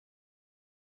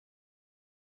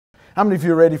How many of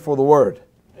you are ready for the Word?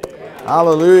 Amen.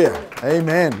 Hallelujah.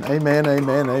 Amen. Amen.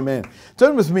 Amen. Amen.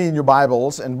 Turn with me in your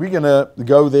Bibles, and we're going to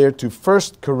go there to 1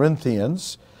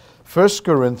 Corinthians. 1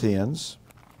 Corinthians,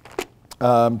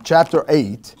 chapter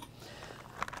 8.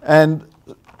 And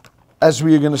as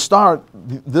we are going to start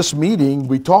this meeting,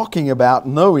 we're talking about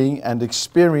knowing and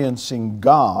experiencing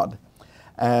God.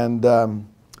 And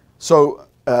so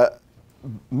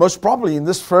most probably in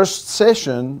this first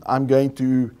session, I'm going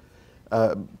to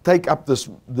take up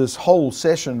this whole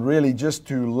session really just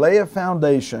to lay a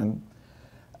foundation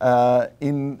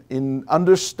in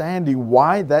understanding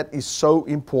why that is so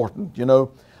important. You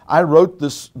know, I wrote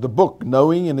the book,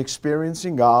 Knowing and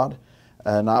Experiencing God,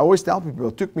 and I always tell people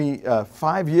it took me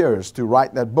 5 years to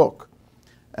write that book.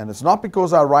 And it's not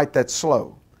because I write that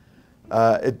slow.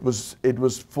 It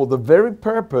was for the very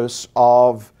purpose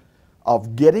of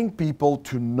getting people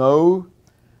to know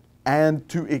and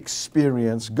to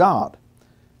experience God.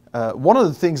 One of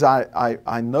the things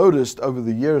I noticed over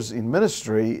the years in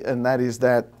ministry, and that is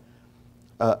that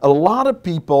a lot of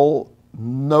people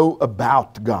know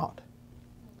about God.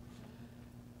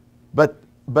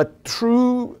 But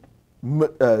true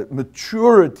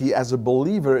maturity as a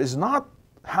believer is not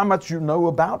how much you know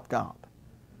about God.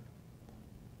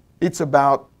 It's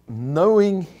about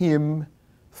knowing Him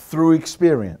through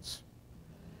experience.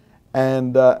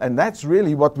 And that's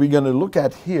really what we're going to look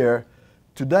at here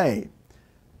today.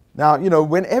 Now, you know,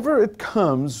 whenever it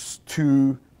comes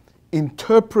to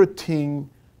interpreting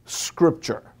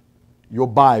Scripture, your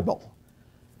Bible,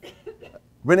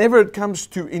 whenever it comes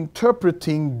to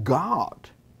interpreting God,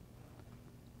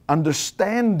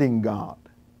 understanding God,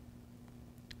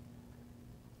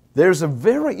 there's a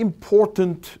very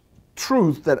important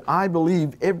truth that I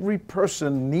believe every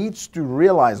person needs to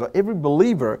realize, or every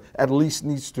believer at least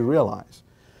needs to realize.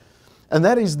 And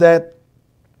that is that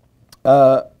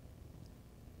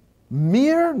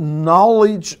mere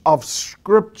knowledge of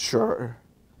Scripture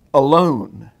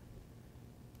alone,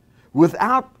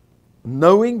 without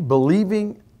knowing,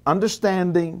 believing,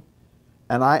 understanding,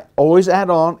 and I always add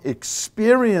on,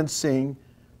 experiencing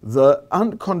the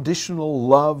unconditional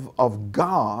love of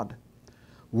God,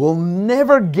 will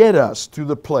never get us to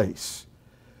the place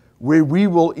where we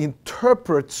will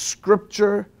interpret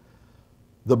Scripture,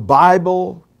 the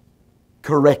Bible,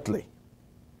 correctly.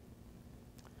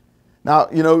 Now,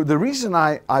 you know, the reason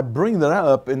I bring that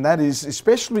up, and that is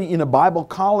especially in a Bible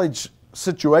college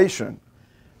situation,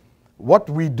 what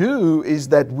we do is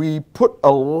that we put a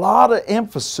lot of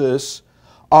emphasis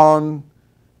on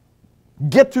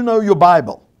get to know your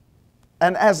Bible.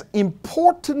 And as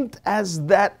important as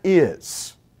that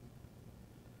is,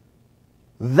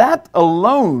 that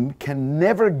alone can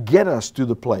never get us to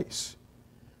the place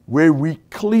where we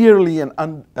clearly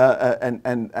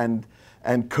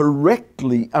and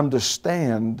correctly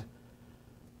understand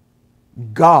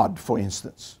God, for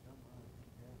instance.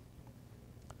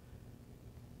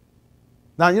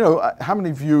 Now, you know, how many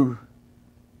of you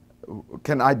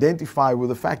can identify with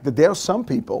the fact that there are some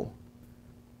people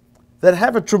that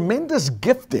have a tremendous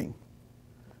gifting?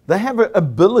 They have an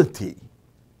ability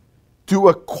to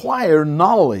acquire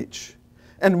knowledge.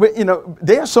 And, you know,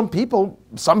 there are some people,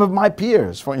 some of my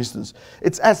peers, for instance,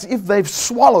 it's as if they've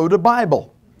swallowed a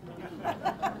Bible.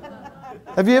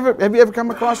 Have you ever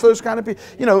come across those kind of people?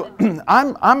 You know,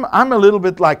 I'm a little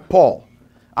bit like Paul.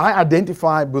 I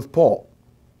identify with Paul.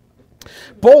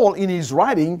 Paul, in his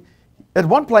writing, at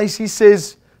one place he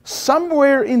says,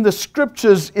 somewhere in the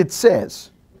Scriptures it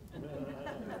says.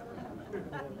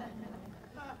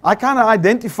 I kind of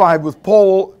identify with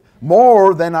Paul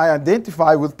more than I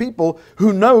identify with people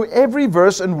who know every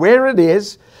verse and where it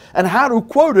is and how to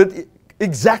quote it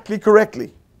exactly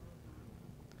correctly.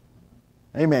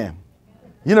 Amen.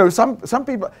 You know, some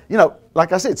people, you know,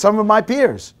 like I said, some of my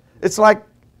peers, it's like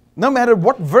no matter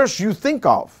what verse you think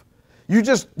of, you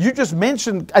just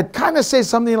mentioned, it kind of says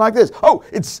something like this. Oh,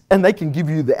 and they can give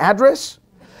you the address.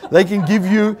 They can give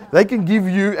you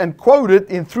and quote it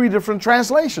in 3 different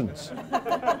translations.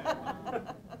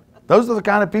 Those are the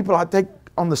kind of people I take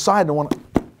on the side and want to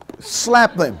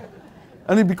slap them.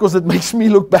 Only because it makes me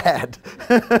look bad.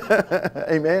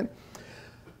 Amen.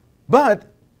 But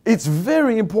it's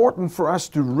very important for us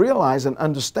to realize and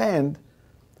understand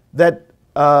that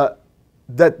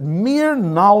that mere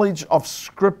knowledge of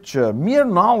Scripture, mere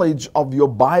knowledge of your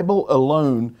Bible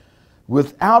alone,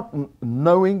 without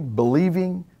knowing,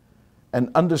 believing, and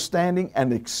understanding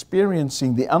and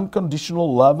experiencing the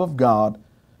unconditional love of God,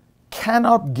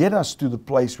 cannot get us to the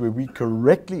place where we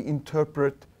correctly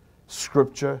interpret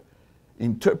Scripture,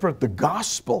 interpret the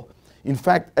gospel. In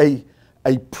fact, a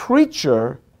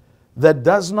preacher that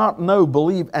does not know,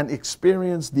 believe, and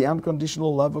experience the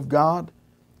unconditional love of God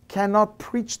cannot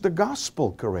preach the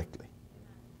gospel correctly.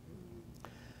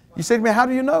 You say to me, how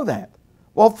do you know that?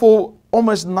 Well, for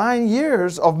almost 9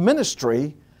 years of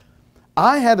ministry,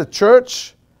 I had a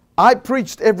church, I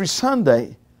preached every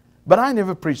Sunday, but I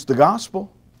never preached the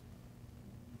gospel.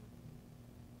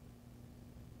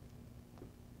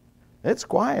 It's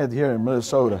quiet here in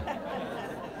Minnesota.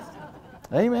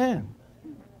 Amen.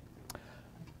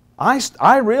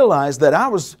 I realized that I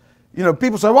was,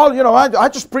 people say, well, I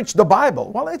just preach the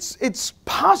Bible. Well, it's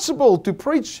possible to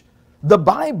preach the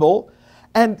Bible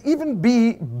and even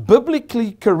be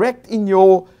biblically correct in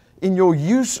your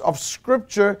use of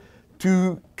Scripture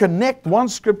to connect one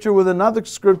Scripture with another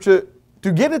Scripture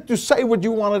to get it to say what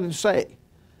you wanted to say.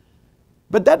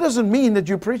 But that doesn't mean that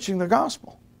you're preaching the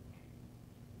gospel.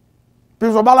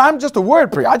 People say, well, I'm just a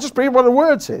word preacher. I just preach what the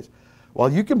Word says.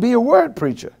 Well, you can be a word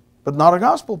preacher, but not a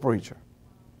gospel preacher.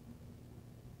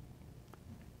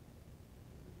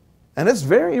 And it's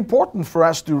very important for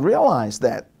us to realize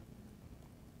that.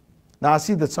 Now, I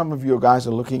see that some of you guys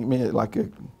are looking at me like a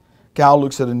cow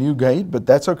looks at a new gate, but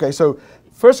that's okay. So,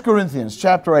 1 Corinthians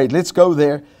chapter 8, let's go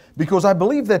there, because I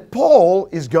believe that Paul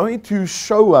is going to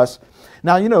show us.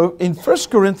 Now, in 1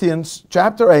 Corinthians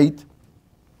chapter 8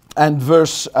 and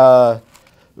verses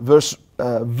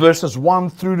 1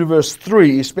 through to verse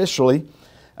 3 especially,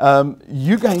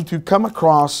 you're going to come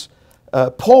across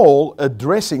Paul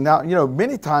addressing. Now,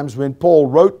 many times when Paul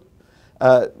wrote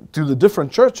to the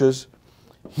different churches,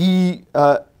 he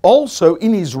also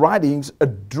in his writings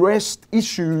addressed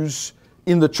issues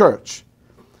in the church.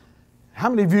 How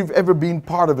many of you have ever been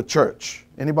part of a church?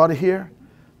 Anybody here?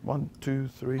 1, 2,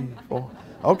 3, 4.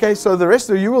 Okay, so the rest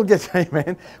of you will get,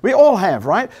 amen. We all have,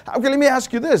 right? Okay, let me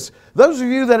ask you this. Those of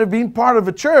you that have been part of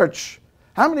a church,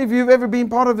 how many of you have ever been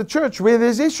part of a church where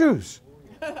there's issues?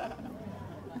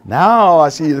 Now I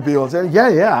see the people saying,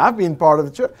 yeah, I've been part of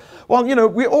the church. Well,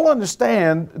 we all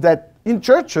understand that in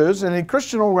churches and in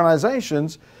Christian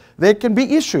organizations, there can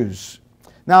be issues.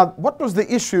 Now, what was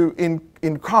the issue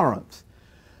in Corinth?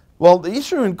 Well, the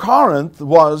issue in Corinth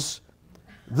was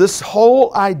this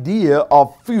whole idea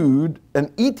of food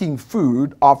and eating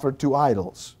food offered to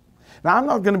idols. Now, I'm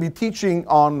not going to be teaching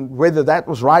on whether that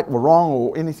was right or wrong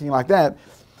or anything like that.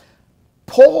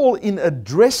 Paul, in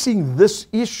addressing this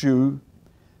issue,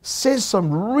 says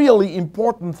some really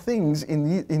important things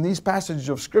in these passages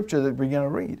of Scripture that we're going to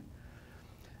read.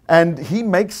 And he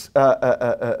makes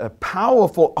a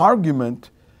powerful argument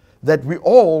that we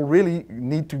all really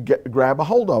need to grab a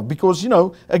hold of. Because,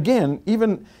 again,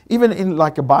 even in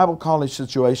like a Bible college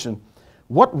situation,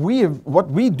 what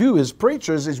we do as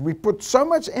preachers is we put so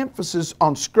much emphasis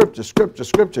on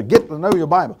Scripture, get to know your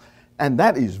Bible. And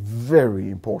that is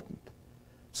very important.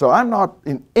 So I'm not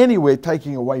in any way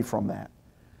taking away from that.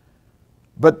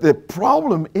 But the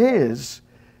problem is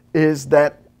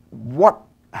that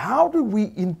how do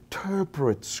we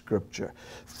interpret Scripture?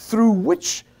 Through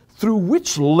which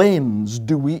lens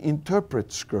do we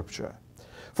interpret Scripture?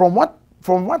 From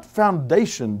what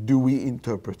foundation do we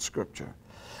interpret Scripture?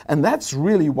 And that's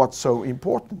really what's so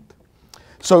important.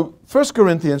 So 1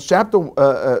 Corinthians chapter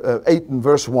 8 and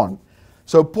verse 1.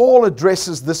 So Paul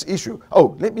addresses this issue.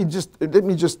 Oh, let me just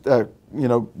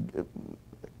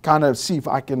kind of see if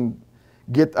I can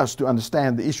get us to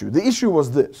understand the issue. The issue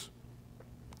was this.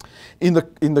 In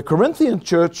the Corinthian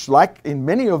church, like in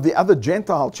many of the other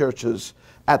Gentile churches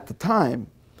at the time,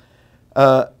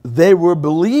 there were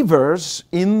believers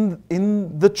in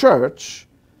the church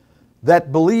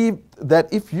that believed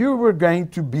that if you were going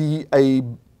to be a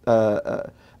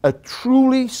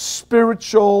truly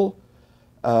spiritual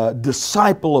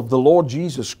disciple of the Lord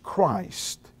Jesus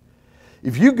Christ,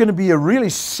 if you're going to be a really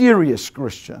serious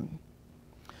Christian,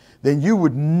 then you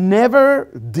would never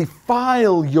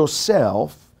defile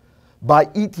yourself by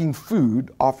eating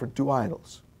food offered to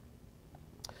idols.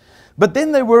 But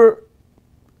then there were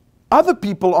other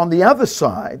people on the other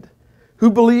side who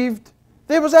believed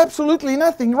there was absolutely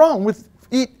nothing wrong with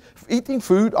eating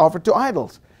food offered to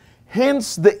idols.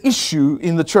 Hence the issue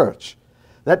in the church.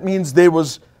 That means there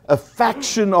was a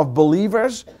faction of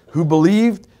believers who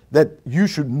believed that you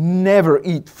should never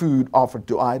eat food offered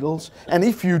to idols. And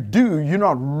if you do, you're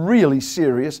not really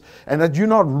serious and that you're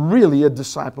not really a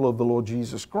disciple of the Lord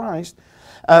Jesus Christ.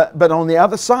 But on the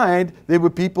other side, there were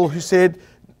people who said,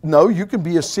 no, you can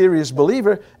be a serious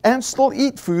believer and still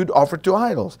eat food offered to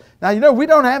idols. Now, we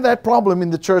don't have that problem in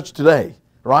the church today,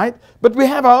 right? But we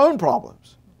have our own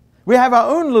problems. We have our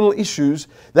own little issues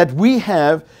that we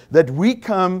have, that we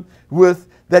come with,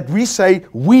 that we say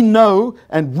we know,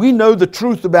 and we know the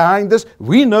truth behind this.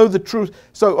 We know the truth.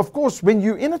 So, of course, when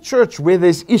you're in a church where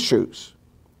there's issues,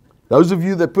 those of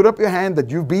you that put up your hand that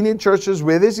you've been in churches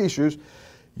where there's issues,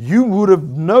 you would have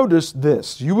noticed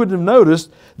this. You would have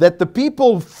noticed that the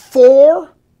people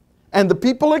for and the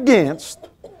people against,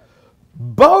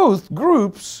 both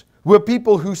groups were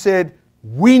people who said,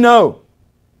 we know.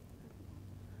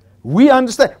 We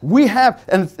understand. We have,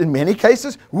 and in many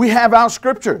cases, we have our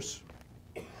scriptures.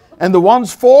 And the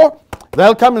ones for,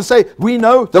 they'll come and say, we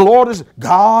know the Lord is,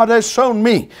 God has shown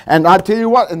me. And I tell you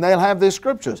what, and they'll have their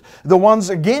scriptures. The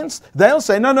ones against, they'll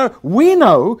say, no, we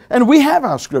know and we have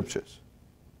our scriptures.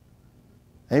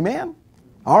 Amen?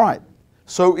 All right.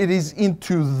 So it is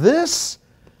into this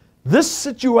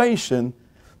situation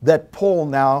that Paul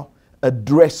now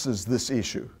addresses this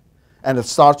issue. And it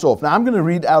starts off. Now I'm going to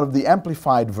read out of the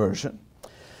Amplified version.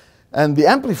 And the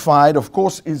Amplified, of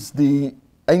course, is the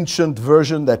ancient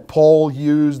version that Paul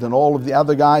used and all of the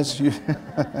other guys used.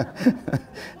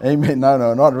 Amen.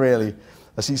 No, not really.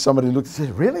 I see somebody look and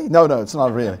say, really? No, it's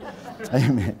not really.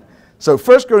 Amen. So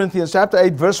 1 Corinthians chapter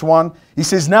 8, verse 1, he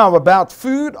says, now about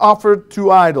food offered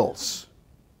to idols.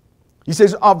 He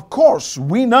says, of course,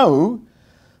 we know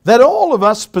that all of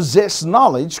us possess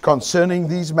knowledge concerning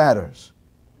these matters.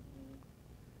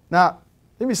 Now,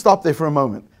 let me stop there for a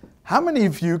moment. How many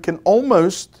of you can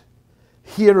almost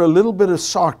hear a little bit of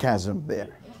sarcasm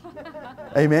there?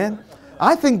 Amen?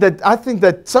 I think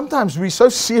that sometimes we're so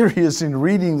serious in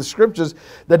reading the scriptures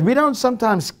that we don't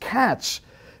sometimes catch.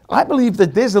 I believe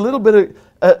that there's a little bit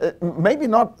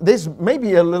of, there's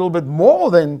maybe a little bit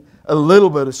more than a little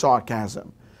bit of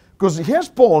sarcasm. Because here's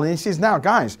Paul, and he says, now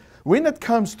guys, when it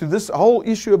comes to this whole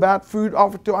issue about food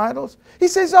offered to idols, he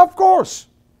says, of course,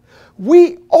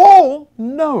 we all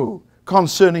know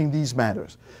concerning these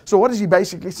matters. So what is he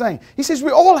basically saying? He says we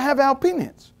all have our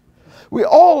opinions. We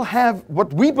all have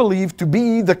what we believe to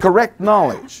be the correct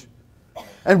knowledge.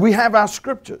 And we have our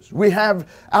scriptures. We have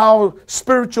our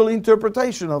spiritual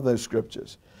interpretation of those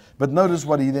scriptures. But notice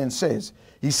what he then says.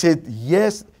 He said,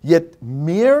 yes, yet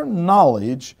mere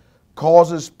knowledge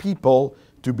causes people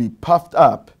to be puffed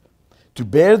up, to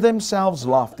bear themselves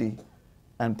lofty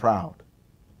and proud.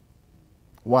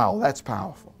 Wow, that's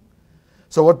powerful.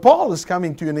 So what Paul is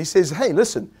coming to, and he says, hey,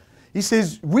 listen, he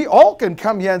says, we all can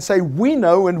come here and say we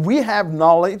know and we have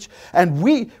knowledge and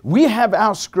we have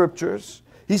our scriptures.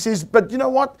 He says, but you know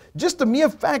what? Just the mere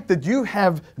fact that you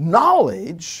have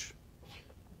knowledge,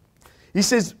 he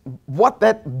says, what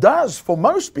that does for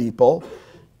most people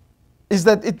is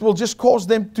that it will just cause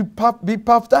them to be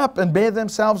puffed up and bear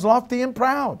themselves lofty and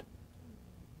proud.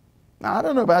 Now, I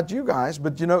don't know about you guys,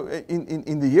 but you know,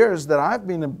 in the years that I've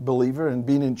been a believer and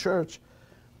been in church,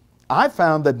 I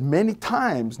found that many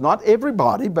times, not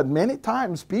everybody, but many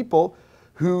times people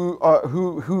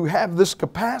who have this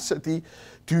capacity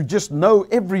to just know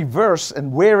every verse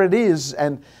and where it is,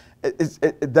 and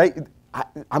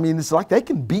I mean, it's like they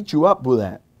can beat you up with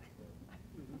that.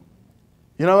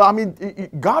 You know, I mean,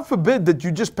 God forbid that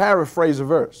you just paraphrase a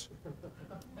verse.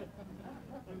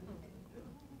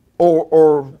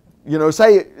 Or you know,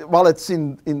 say, well, it's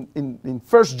in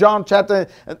 1 John chapter,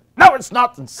 no, it's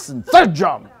not, it's in 3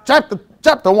 John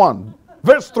chapter 1,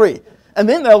 verse 3. And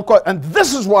then they'll quote, and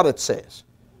this is what it says.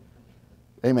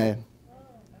 Amen.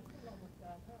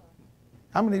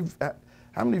 How many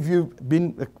of you have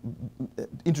been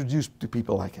introduced to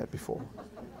people like that before?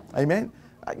 Amen.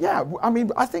 Yeah, I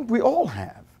mean, I think we all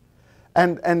have.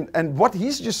 And what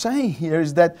he's just saying here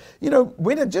is that, you know,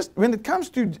 when it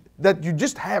comes to that you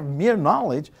just have mere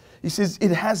knowledge, he says it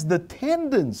has the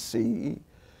tendency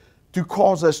to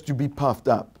cause us to be puffed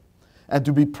up and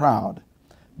to be proud.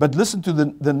 But listen to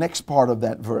the next part of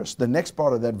that verse. The next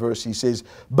part of that verse, he says,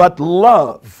 but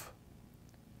love,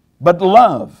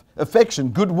 affection,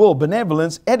 goodwill,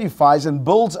 benevolence edifies and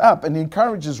builds up and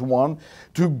encourages one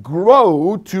to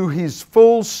grow to his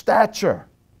full stature.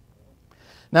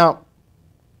 Now,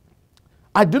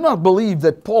 I do not believe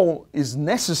that Paul is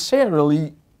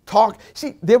necessarily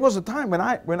See, there was a time when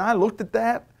I looked at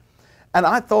that, and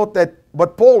I thought that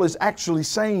what Paul is actually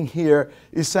saying here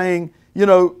is saying, you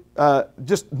know,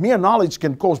 just mere knowledge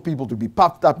can cause people to be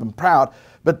puffed up and proud,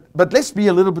 but let's be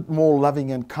a little bit more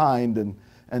loving and kind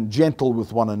and gentle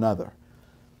with one another.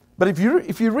 But if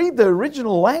you read the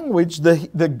original language,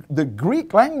 the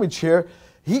Greek language here,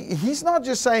 he's not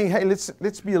just saying, hey,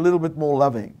 let's be a little bit more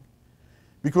loving.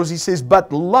 Because he says,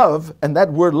 but love, and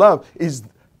that word love is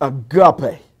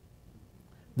agape.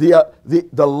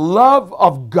 The love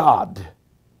of God.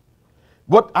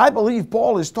 What I believe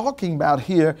Paul is talking about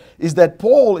here is that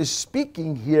Paul is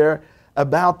speaking here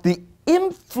about the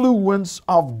influence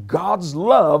of God's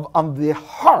love on the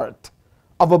heart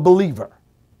of a believer.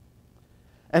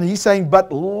 And he's saying,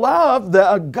 but love,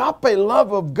 the agape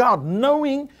love of God,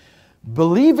 knowing,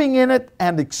 believing in it,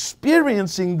 and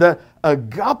experiencing the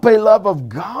agape love of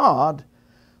God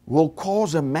will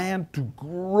cause a man to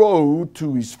grow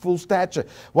to his full stature.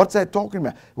 What's that talking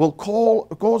about? Will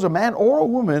cause a man or a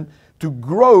woman to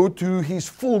grow to his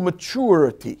full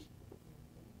maturity.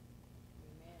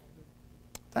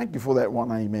 Thank you for that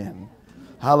one, amen.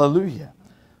 Hallelujah.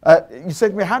 You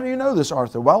said to me, how do you know this,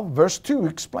 Arthur? Well, verse 2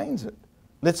 explains it.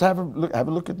 Let's have a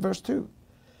look at verse 2.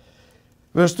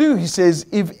 Verse 2, he says,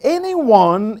 if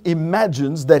anyone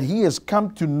imagines that he has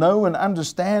come to know and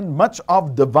understand much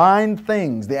of divine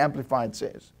things, the Amplified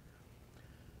says.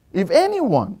 If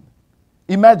anyone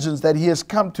imagines that he has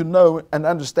come to know and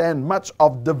understand much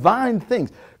of divine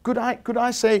things, could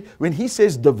I say, when he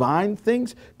says divine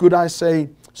things, could I say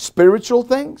spiritual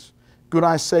things? Could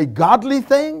I say godly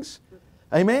things?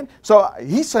 Amen? So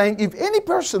he's saying, if any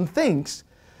person thinks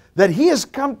that he has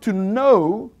come to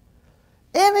know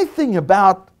anything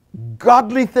about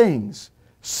godly things,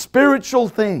 spiritual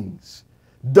things,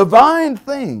 divine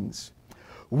things,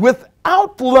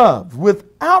 without love,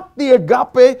 without the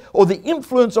agape or the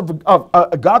influence of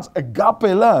God's agape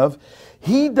love,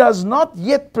 he does not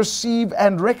yet perceive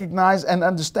and recognize and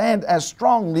understand as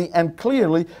strongly and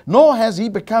clearly, nor has he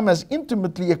become as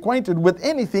intimately acquainted with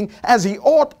anything as he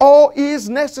ought or is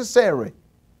necessary.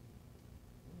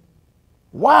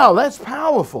 Wow, that's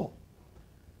powerful.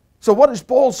 So what is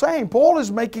Paul saying? Paul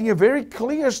is making a very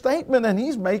clear statement, and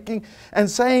he's making and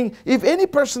saying, if any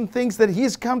person thinks that he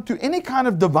has come to any kind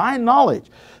of divine knowledge,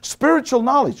 spiritual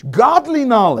knowledge, godly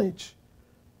knowledge,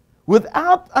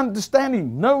 without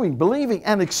understanding, knowing, believing,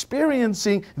 and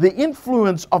experiencing the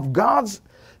influence of God's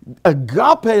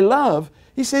agape love,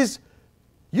 he says,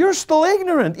 you're still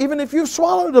ignorant, even if you've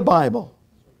swallowed the Bible.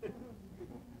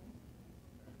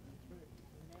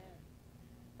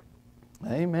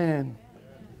 Amen.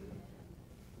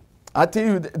 I tell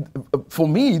you, for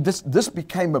me, this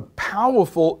became a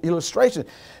powerful illustration.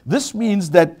 This means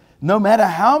that no matter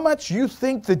how much you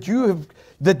think that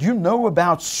you know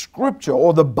about Scripture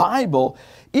or the Bible,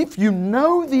 if you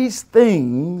know these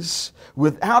things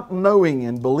without knowing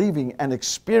and believing and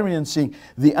experiencing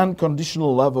the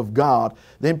unconditional love of God,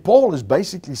 then Paul is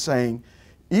basically saying,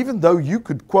 even though you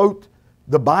could quote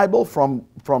the Bible from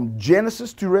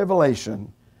Genesis to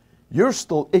Revelation, you're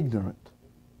still ignorant.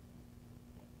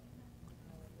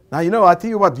 Now, you know, I tell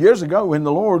you what, years ago when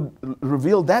the Lord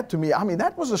revealed that to me, I mean,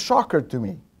 that was a shocker to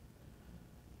me.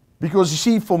 Because you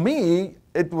see, for me,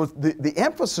 it was the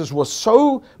emphasis was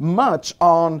so much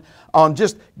on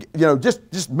just, you know,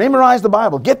 just memorize the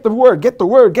Bible, get the Word, get the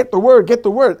Word, get the Word, get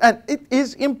the Word. And it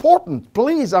is important.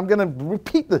 Please, I'm going to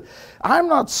repeat this. I'm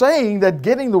not saying that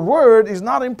getting the Word is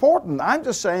not important. I'm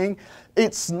just saying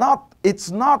it's not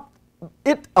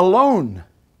it alone.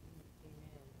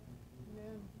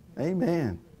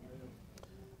 Amen.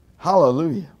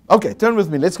 Hallelujah. Okay, turn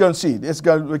with me. Let's go and see. Let's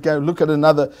go look at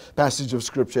another passage of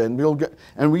Scripture, and we're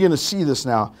going to see this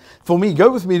now. For me,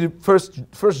 go with me to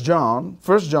First John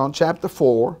chapter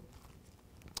 4,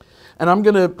 and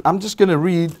I'm just going to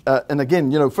read. And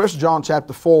again, you know, 1 John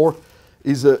chapter 4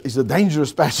 is a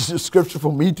dangerous passage of Scripture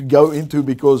for me to go into,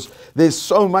 because there's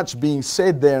so much being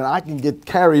said there, and I can get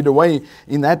carried away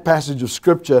in that passage of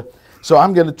Scripture. So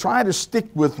I'm going to try to stick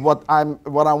with what I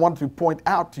want to point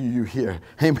out to you here,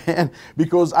 amen.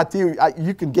 Because I tell you,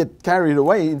 you can get carried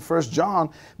away in 1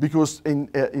 John, because in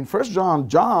 1 John,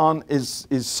 John is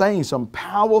saying some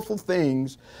powerful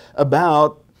things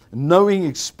about knowing,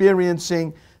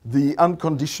 experiencing the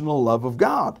unconditional love of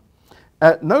God.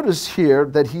 Notice here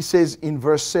that he says in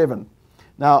verse 7.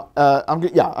 Now, I'm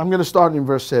going to start in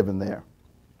verse 7 there.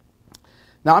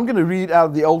 Now, I'm going to read out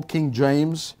of the Old King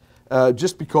James.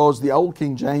 Just because the Old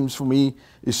King James for me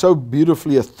is so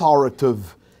beautifully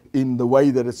authoritative in the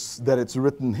way that it's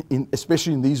written,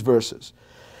 especially in these verses.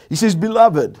 He says,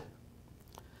 "Beloved."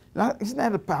 Now, isn't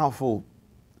that a powerful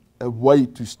way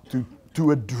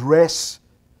to address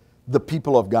the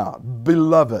people of God?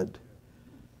 Beloved.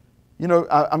 You know,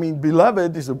 I mean,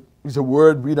 beloved is a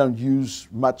word we don't use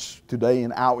much today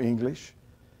in our English,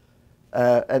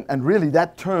 and really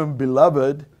that term,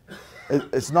 beloved,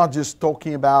 it's not just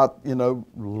talking about, you know,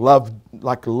 loved,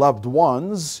 like loved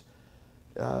ones.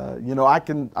 You know, I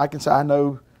can say I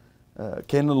know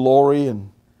Ken and Lori,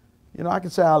 and, you know, I can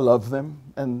say I love them,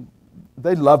 and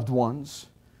they loved ones.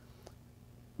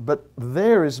 But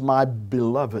there is my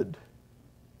beloved. Do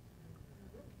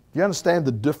you understand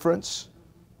the difference?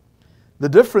 The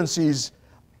difference is,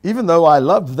 even though I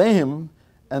love them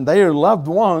and they are loved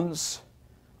ones,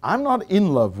 I'm not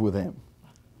in love with him.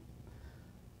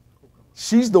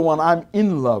 She's the one I'm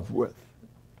in love with.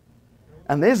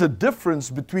 And there's a difference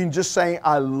between just saying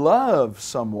I love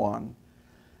someone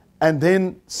and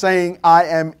then saying I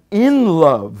am in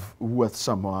love with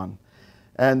someone.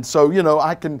 And so,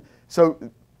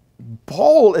 so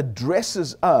Paul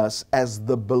addresses us as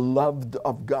the beloved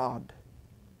of God.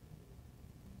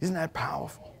 Isn't that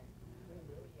powerful?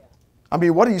 I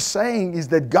mean, what he's saying is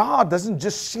that God doesn't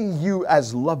just see you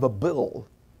as lovable,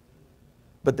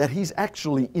 but that he's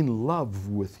actually in love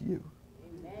with you.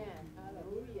 Amen.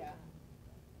 Hallelujah.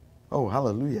 Oh,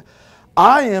 hallelujah.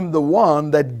 I am the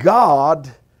one that God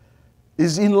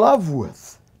is in love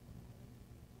with.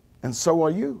 And so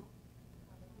are you.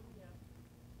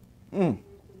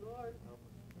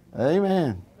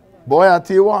 Amen. Boy, I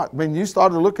tell you what, when you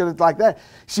start to look at it like that.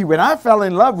 See, when I fell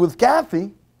in love with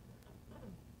Kathy,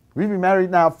 we've been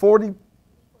married now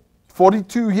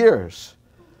 42 years.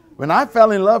 When I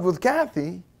fell in love with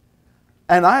Kathy,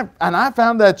 and I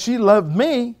found that she loved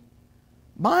me,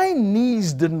 my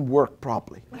knees didn't work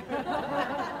properly.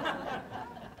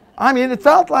 I mean, it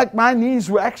felt like my knees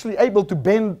were actually able to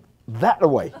bend that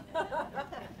way.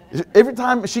 Every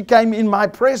time she came in my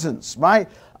presence, my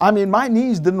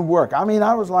knees didn't work. I mean,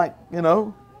 I was like,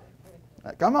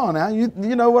 come on now,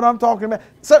 you know what I'm talking about.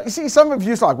 So, see, some of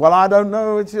you are like, well, I don't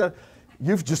know. It's,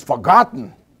 you've just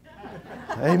forgotten.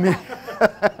 Amen.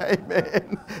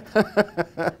 Amen.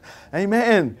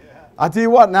 Amen. I tell you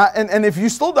what, now, and if you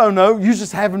still don't know, you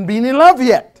just haven't been in love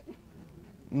yet.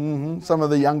 Some of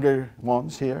the younger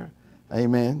ones here.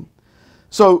 Amen.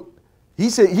 So,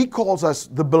 he calls us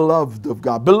the beloved of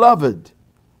God. Beloved,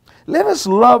 let us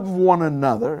love one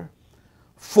another,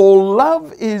 for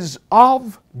love is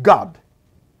of God.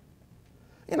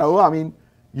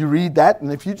 You read that,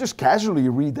 and if you just casually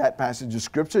read that passage of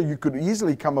Scripture, you could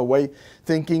easily come away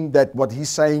thinking that what he's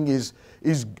saying is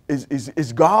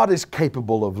God is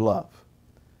capable of love.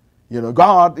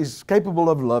 God is capable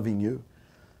of loving you.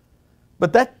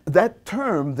 But that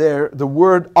term there, the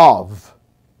word of,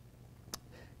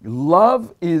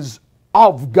 love is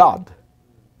of God.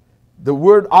 The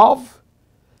word of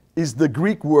is the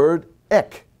Greek word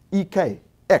ek, E-K,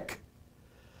 ek.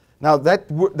 Now that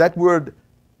word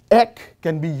ek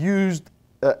can be used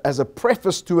as a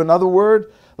preface to another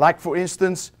word. Like for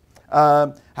instance,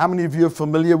 how many of you are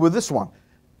familiar with this one?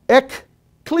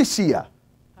 Ecclesia.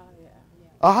 Oh, yeah.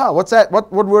 Aha, what's that?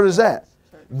 What word is that?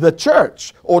 Church. The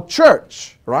church or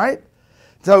church, right?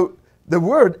 So the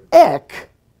word ek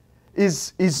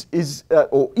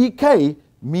or ek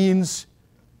means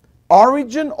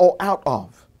origin or out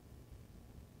of.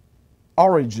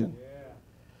 Origin. Yeah.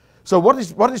 So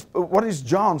what is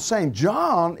John saying?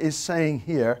 John is saying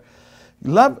here,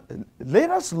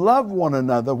 let us love one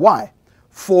another. Why?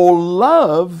 For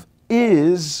love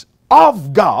is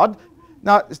of God.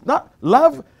 Now, it's not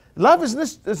love. Love is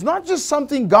this. It's not just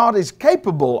something God is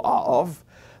capable of.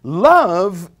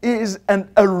 Love is and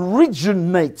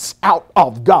originates out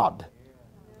of God.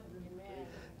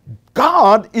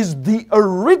 God is the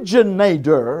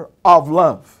originator of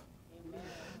love.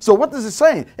 So what does it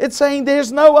say? It's saying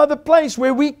there's no other place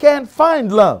where we can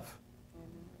find love.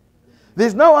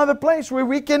 There's no other place where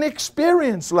we can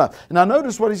experience love. Now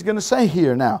notice what he's going to say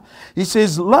here now. He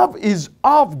says love is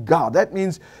of God. That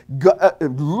means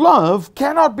love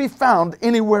cannot be found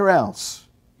anywhere else.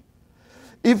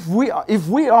 If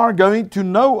we are going to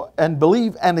know and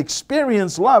believe and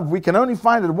experience love, we can only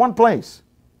find it in one place.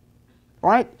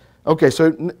 Right? Okay, so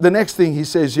the next thing he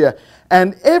says here,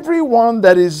 and everyone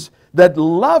that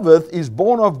loveth is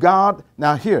born of God,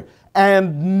 now here,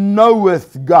 and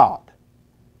knoweth God.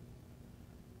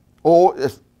 Or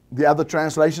if the other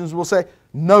translations will say,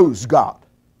 knows God.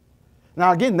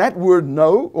 Now again, that word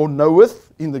know or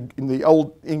knoweth in the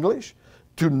Old English,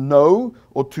 to know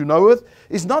or to knoweth,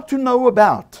 is not to know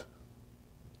about.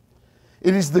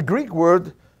 It is the Greek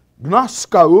word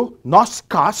gnosko,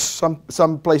 noskos,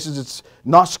 some places it's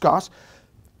noskos.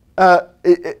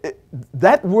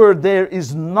 That word there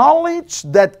is knowledge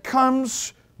that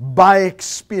comes by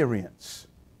experience.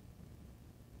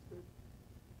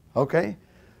 Okay?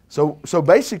 So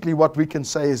basically what we can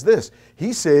say is this.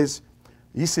 He says,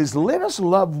 let us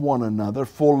love one another,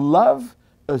 for love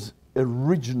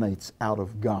originates out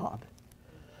of God.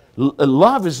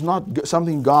 Love is not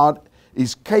something God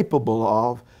is capable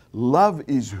of. Love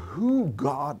is who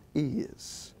God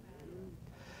is.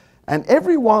 And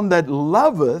everyone that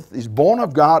loveth is born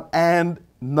of God and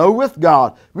knoweth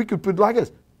God. We could put it like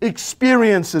this: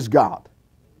 experiences God.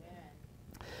 Amen.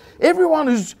 Everyone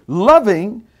who's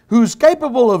loving, who's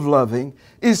capable of loving,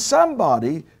 is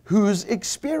somebody who's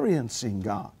experiencing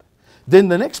God. then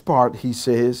the next part he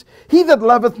says, he that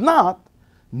loveth not,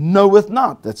 knoweth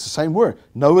not. That's the same word.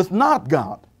 Knoweth not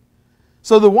God.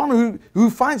 So the one who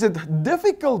finds it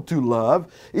difficult to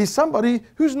love is somebody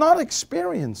who's not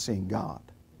experiencing God.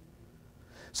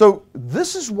 So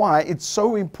this is why it's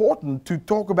so important to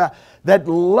talk about that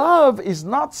love is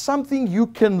not something you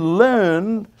can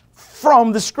learn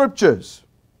from the Scriptures.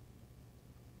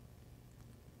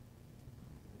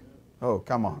 Oh,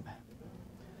 come on.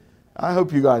 I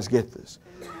hope you guys get this.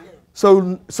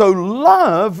 So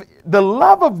love, the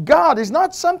love of God is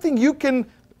not something you can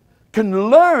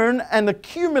learn and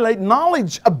accumulate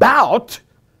knowledge about.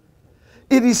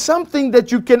 It is something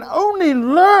that you can only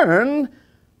learn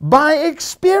by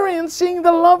experiencing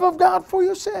the love of God for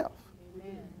yourself.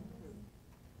 Amen.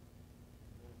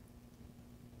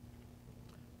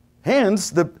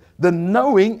 Hence, the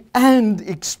knowing and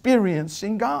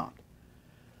experiencing God.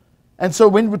 And so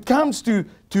when it comes to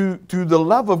the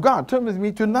love of God, turn with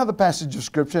me to another passage of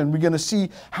Scripture, and we're going to see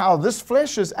how this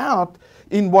fleshes out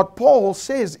in what Paul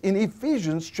says in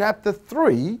Ephesians chapter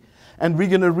 3, and we're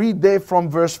going to read there from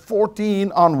verse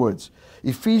 14 onwards.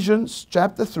 Ephesians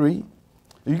chapter 3.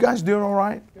 Are you guys doing all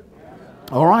right?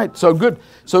 All right, so good.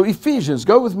 So Ephesians,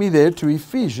 go with me there to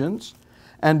Ephesians,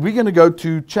 and we're going to go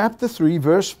to chapter 3,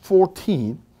 verse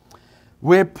 14,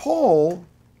 where Paul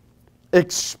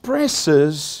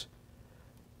expresses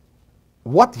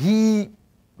what he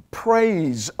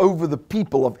prays over the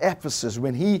people of Ephesus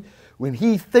when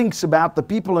he thinks about the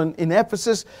people in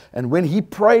Ephesus, and when he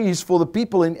prays for the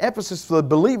people in Ephesus, for the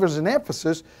believers in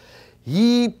Ephesus,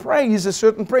 he prays a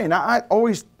certain prayer. Now, I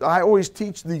always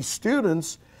teach the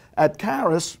students at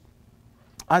Charis,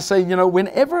 I say,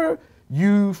 whenever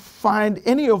you find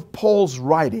any of Paul's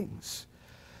writings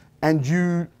and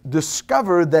you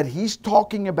discover that he's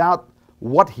talking about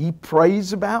what he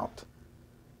prays about,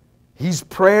 his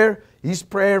prayer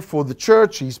for the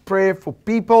church, his prayer for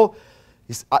people,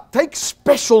 take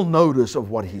special notice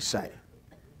of what he's saying.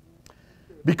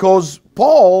 Because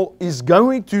Paul is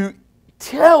going to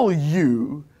tell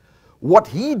you what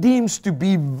he deems to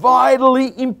be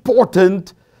vitally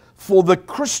important for the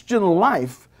Christian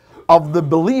life of the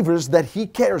believers that he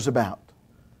cares about.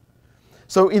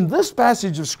 So in this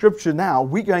passage of Scripture now,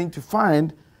 we're going to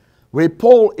find where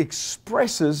Paul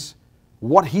expresses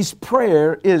what his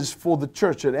prayer is for the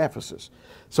church at Ephesus.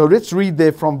 So let's read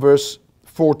there from verse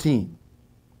 14.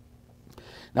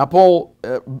 Now Paul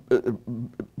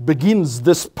begins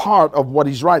this part of what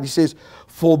he's writing. He says,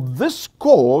 "For this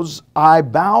cause I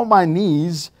bow my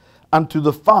knees unto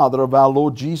the Father of our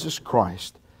Lord Jesus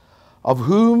Christ, of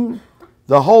whom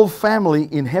the whole family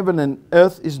in heaven and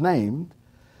earth is named,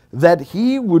 that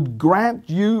he would grant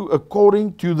you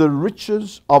according to the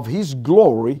riches of his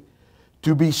glory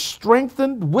to be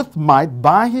strengthened with might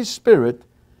by his Spirit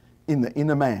in the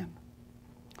inner man."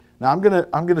 Now I'm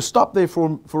gonna stop there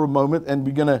for a moment, and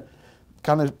we're gonna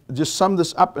kind of just sum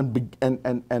this up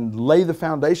and lay the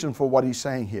foundation for what he's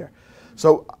saying here.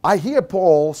 So I hear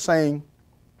Paul saying,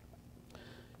 he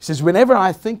says, whenever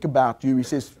I think about you, he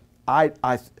says, I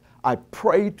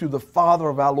pray to the Father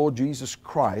of our Lord Jesus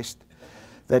Christ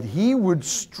that he would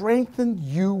strengthen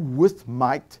you with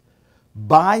might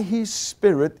by his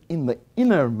Spirit in the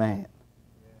inner man.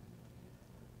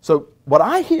 So what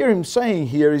I hear him saying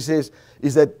here is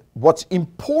that what's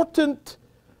important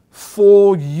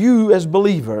for you as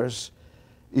believers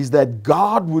is that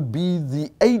God would be the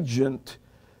agent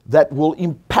that will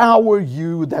empower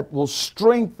you, that will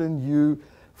strengthen you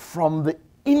from the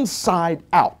inside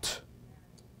out.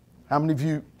 How many of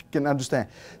you can understand?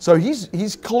 So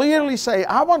he's clearly saying,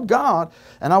 I want God,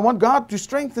 and I want God to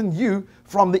strengthen you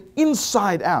from the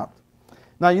inside out.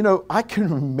 Now,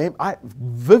 I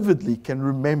vividly can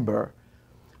remember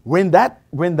when that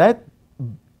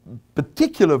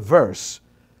particular verse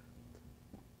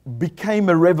became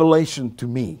a revelation to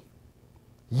me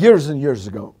years and years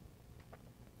ago.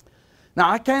 Now,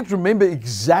 I can't remember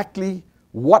exactly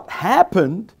what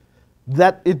happened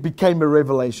that it became a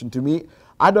revelation to me.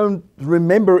 I don't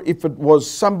remember if it was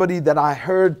somebody that I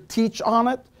heard teach on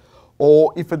it,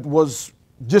 or if it was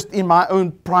just in my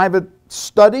own private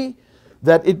study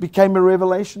that it became a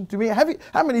revelation to me.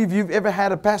 How many of you have ever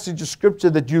had a passage of Scripture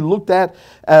that you looked at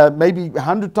maybe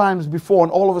 100 times before,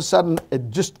 and all of a sudden it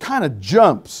just kind of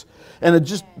jumps, and it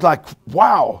just like,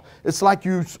 wow, it's like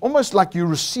almost like you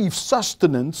receive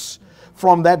sustenance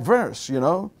from that verse,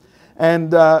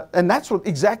 And that's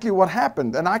exactly what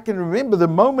happened. And I can remember the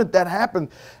moment that happened.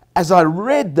 As I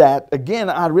read that, again,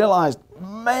 I realized,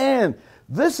 man,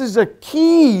 this is a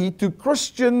key to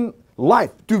Christian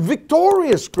life, to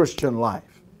victorious Christian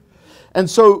life. And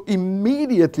so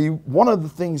immediately, one of the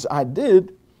things I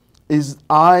did is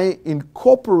I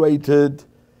incorporated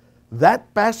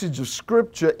that passage of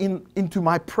Scripture into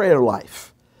my prayer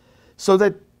life. So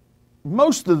that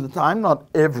most of the time, not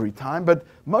every time, but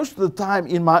most of the time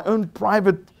in my own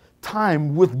private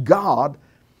time with God,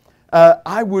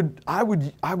 I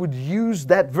would use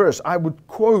that verse. I would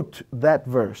quote that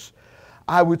verse.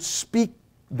 I would speak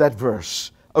that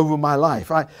verse over my life.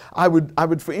 I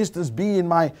would, for instance, be in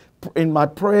my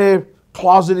prayer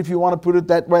closet, if you want to put it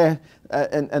that way,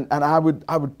 and I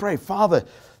would pray, Father,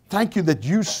 thank you that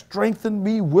you strengthen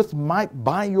me with might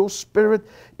by your Spirit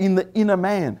in the inner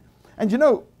man. And you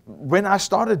know, when I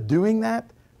started doing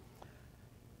that,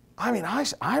 I mean,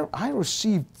 I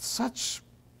received such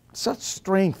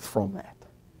strength from that.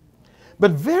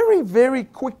 But very, very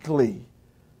quickly,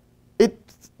 it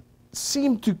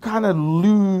seemed to kind of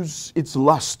lose its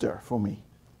luster for me.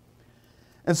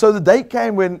 And so the day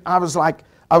came when I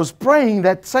was praying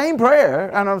that same prayer,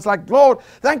 and I was like, Lord,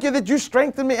 thank you that you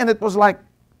strengthened me, and it was like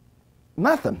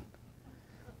nothing.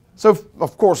 So,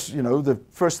 of course, you know, the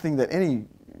first thing that any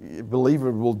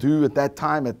believer will do at that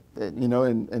time,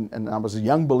 and I was a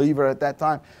young believer at that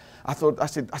time, I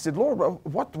said, Lord,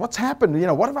 what's happened? You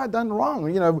know, what have I done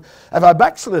wrong? You know, have I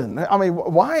backslidden? I mean,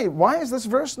 why is this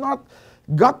verse not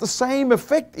got the same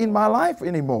effect in my life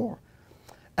anymore?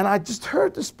 And I just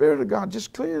heard the Spirit of God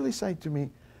just clearly say to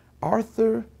me,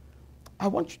 Arthur, I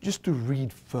want you just to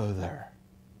read further.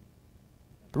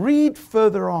 Read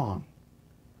further on.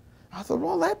 I thought,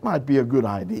 well, that might be a good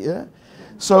idea.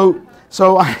 So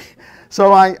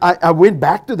I went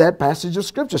back to that passage of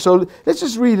Scripture. So let's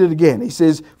just read it again. He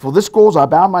says, for this cause I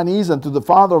bow my knees unto the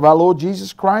Father of our Lord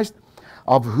Jesus Christ,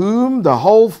 of whom the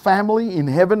whole family in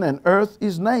heaven and earth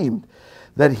is named,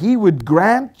 that He would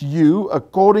grant you,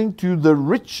 according to the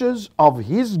riches of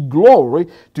His glory,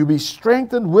 to be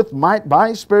strengthened with might by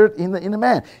His Spirit in the inner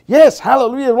man. Yes,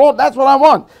 hallelujah, Lord, that's what I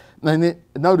want. And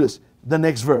notice the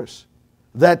next verse.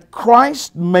 That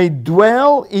Christ may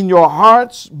dwell in your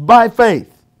hearts by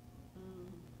faith.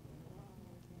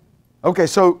 Okay,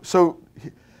 so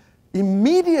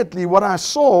immediately what I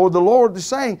saw, the Lord is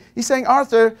saying, He's saying,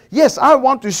 Arthur, yes, I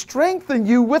want to strengthen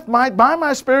you with by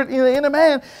my Spirit in the inner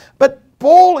man, but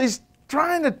Paul is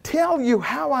trying to tell you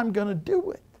how I'm going to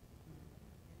do it.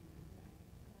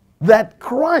 That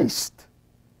Christ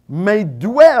may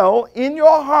dwell in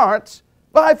your hearts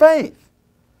by faith.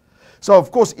 So, of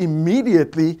course,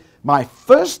 immediately my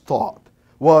first thought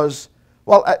was,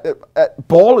 well,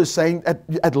 Paul is saying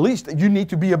at least you need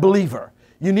to be a believer.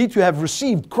 You need to have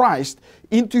received Christ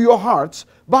into your hearts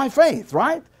by faith,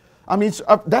 right? I mean,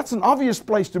 that's an obvious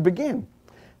place to begin.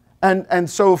 And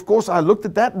so, of course, I looked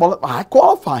at that. Well, I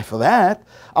qualify for that.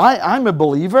 I'm a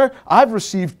believer. I've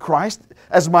received Christ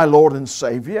as my Lord and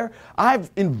Savior. I've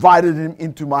invited Him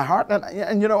into my heart.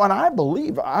 And you know, and I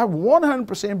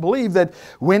 100% believe that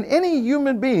when any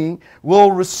human being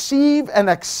will receive and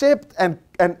accept and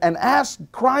ask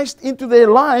Christ into their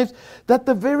lives, that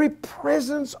the very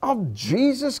presence of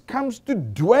Jesus comes to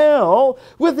dwell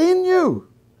within you.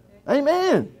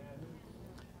 Amen.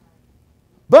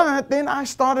 But then I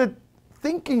started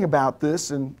thinking about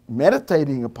this and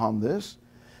meditating upon this,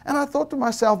 and I thought to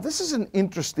myself, this is an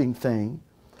interesting thing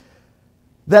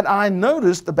that I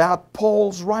noticed about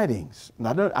Paul's writings. And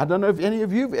I don't know if any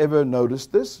of you have ever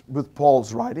noticed this with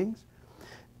Paul's writings.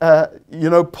 You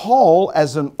know, Paul,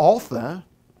 as an author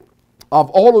of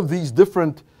all of these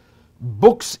different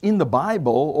books in the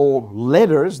Bible, or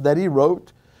letters that he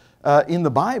wrote in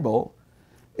the Bible,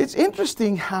 it's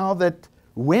interesting how that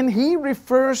when he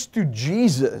refers to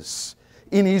Jesus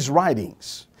in his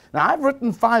writings. Now, I've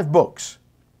written 5 books.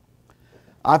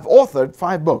 I've authored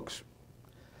 5 books.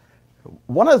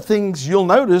 One of the things you'll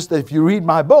notice that if you read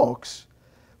my books,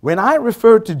 when I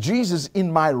refer to Jesus in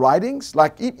my writings,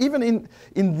 like even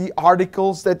in the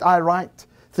articles that I write,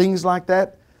 things like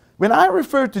that, when I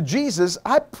refer to Jesus,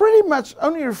 I pretty much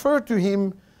only refer to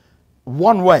Him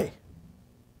one way.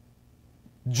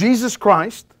 Jesus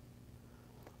Christ,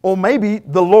 or maybe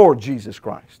the Lord Jesus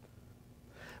Christ.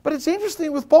 But it's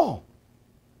interesting with Paul.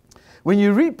 When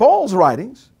you read Paul's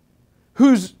writings,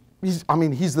 he's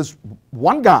this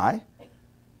one guy,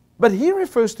 but he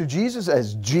refers to Jesus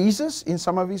as Jesus in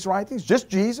some of his writings, just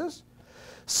Jesus.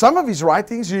 Some of his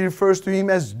writings, he refers to Him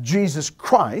as Jesus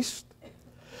Christ.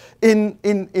 In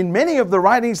many of the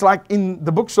writings, like in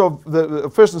the books of the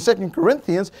 1st and 2nd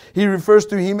Corinthians, he refers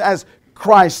to Him as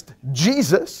Christ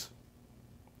Jesus.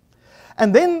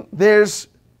 And then there's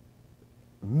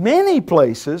many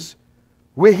places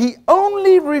where he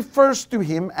only refers to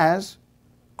Him as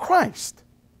Christ.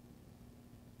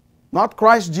 Not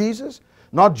Christ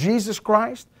not Jesus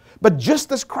Christ, but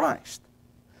just as Christ.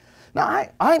 Now,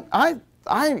 I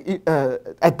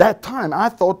at that time, I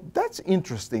thought, that's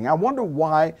interesting. I wonder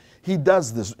why he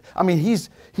does this. I mean, he's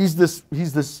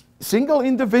this single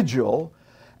individual,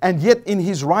 and yet in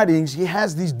his writings, he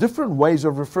has these different ways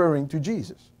of referring to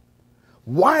Jesus.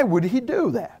 Why would he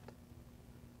do that?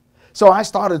 So I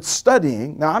started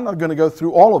studying. Now, I'm not going to go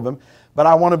through all of them, but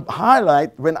I want to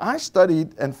highlight when I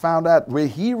studied and found out where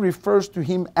he refers to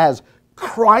him as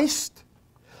Christ.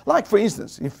 Like, for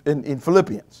instance, in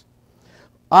Philippians,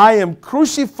 I am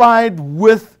crucified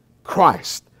with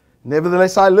Christ.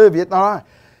 Nevertheless, I live, yet not I.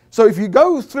 So if you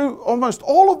go through almost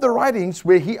all of the writings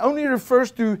where he only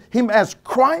refers to him as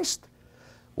Christ,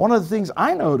 one of the things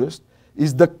I noticed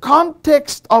is the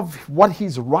context of what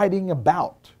he's writing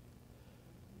about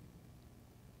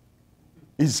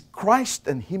is Christ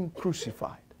and him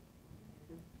crucified.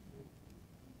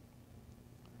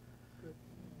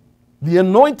 The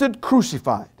anointed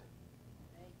crucified.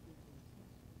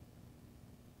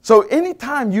 So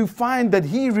anytime you find that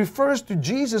he refers to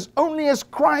Jesus only as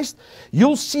Christ,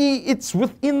 you'll see it's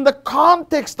within the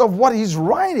context of what he's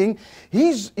writing.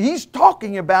 He's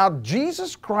talking about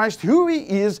Jesus Christ, who he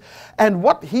is, and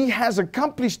what he has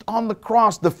accomplished on the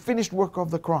cross, the finished work of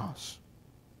the cross.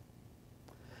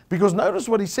 Because notice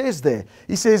what he says there.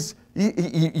 He says,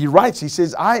 he writes, he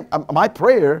says, my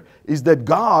prayer is that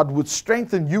God would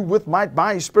strengthen you with might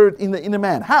by his Spirit in the inner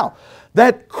man. How?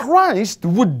 That Christ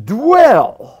would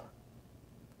dwell.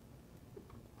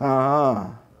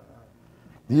 Do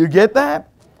you get that?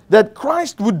 That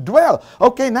Christ would dwell.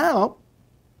 Okay, now,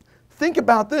 think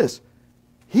about this.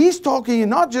 He's talking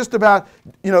not just about,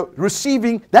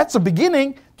 receiving, that's a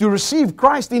beginning to receive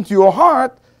Christ into your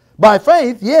heart by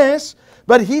faith, yes.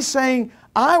 But he's saying,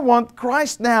 I want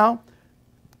Christ now.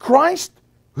 Christ,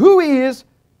 who he is,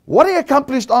 what he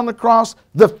accomplished on the cross,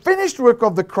 the finished work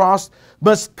of the cross,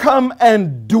 must come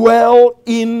and dwell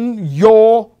in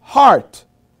your heart.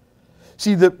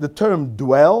 See, the term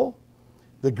dwell,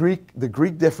 the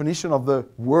Greek definition of the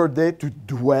word there, to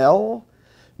dwell,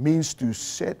 means to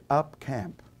set up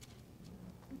camp.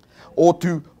 Or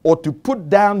to put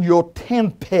down your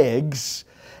tent pegs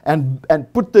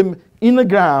and put them in the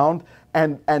ground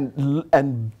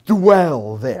and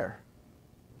dwell there.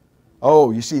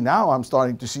 Oh, you see, now I'm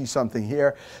starting to see something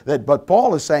here but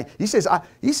Paul is saying, he says,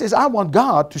 I want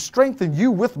God to strengthen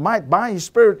you with might by his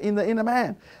Spirit in the inner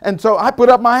man. And so I put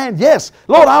up my hand, yes,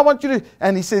 Lord, I want you to,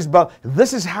 and he says, but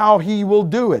this is how he will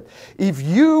do it. If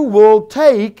you will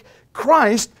take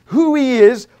Christ, who he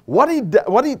is, what he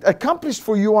accomplished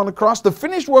for you on the cross, the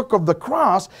finished work of the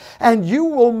cross, and you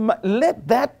will let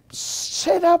that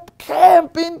set up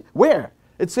camp in, where?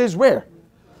 It says where?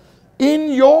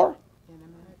 In your,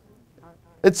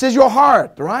 it says your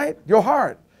heart, right? Your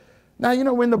heart. Now,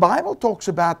 when the Bible talks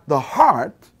about the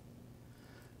heart,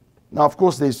 now, of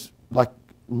course, there's like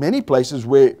many places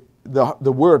where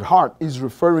the word heart is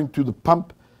referring to the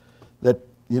pump that,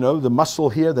 the muscle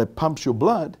here that pumps your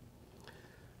blood.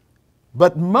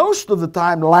 But most of the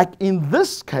time, like in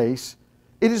this case,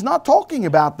 it is not talking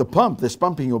about the pump that's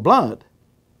pumping your blood.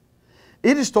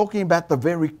 It is talking about the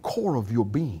very core of your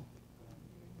being.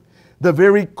 The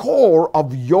very core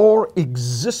of your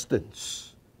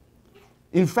existence.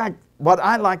 In fact, what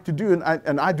I like to do,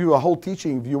 and I do a whole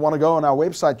teaching. If you want to go on our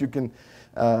website, you can,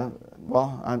 I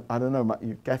don't know,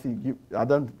 Kathy,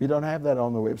 we don't have that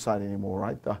on the website anymore,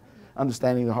 right?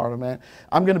 Understanding the Heart of Man.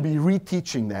 I'm going to be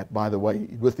reteaching that, by the way.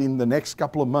 Within the next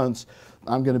couple of months,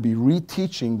 I'm going to be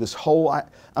reteaching this whole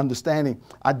understanding.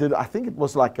 I think it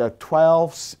was like a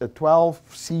 12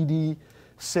 CD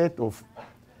set of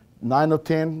 9 or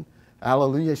 10.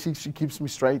 Hallelujah, she keeps me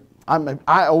straight.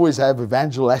 I always have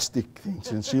evangelistic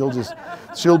things, and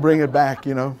she'll bring it back,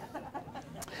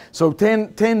 So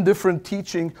 10 different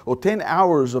teaching, or 10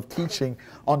 hours of teaching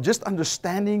on just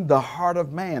understanding the heart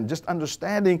of man, just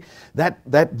understanding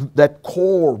that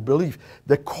core belief,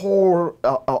 the core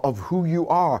of who you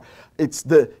are. It's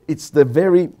the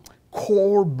very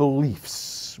core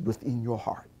beliefs within your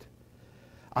heart.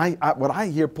 What I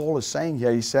hear Paul is saying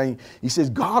here, he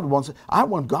says, I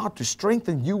want God to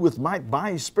strengthen you with might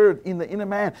by his Spirit in the inner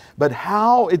man. But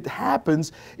how it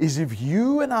happens is if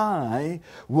you and I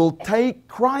will take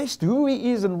Christ, who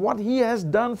he is and what he has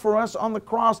done for us on the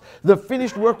cross, the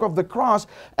finished work of the cross,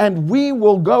 and we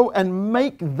will go and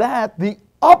make that the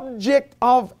object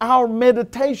of our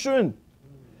meditation,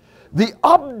 the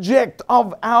object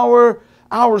of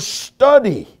our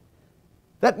study.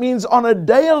 That means on a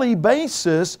daily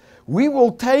basis, we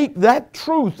will take that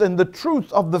truth and the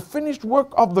truth of the finished work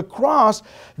of the cross,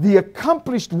 the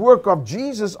accomplished work of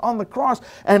Jesus on the cross,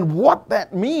 and what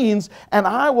that means, and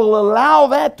I will allow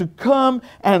that to come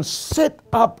and set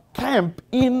up camp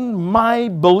in my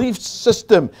belief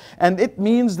system. And it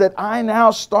means that I now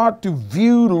start to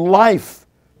view life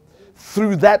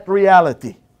through that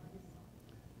reality.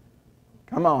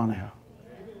 Come on now.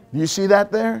 Do you see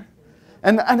that there?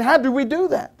 And how do we do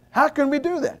that? How can we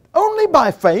do that? Only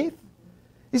by faith.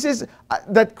 He says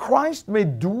that Christ may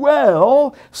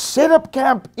dwell, set up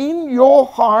camp in your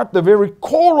heart, the very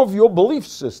core of your belief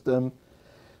system,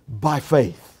 by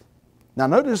faith. Now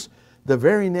notice the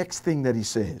very next thing that he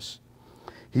says.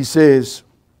 He says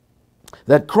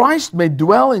that Christ may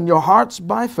dwell in your hearts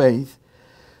by faith,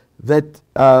 that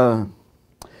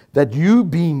you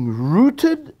being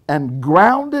rooted and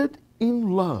grounded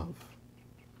in love.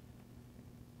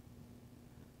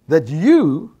 That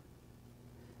you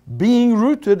being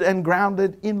rooted and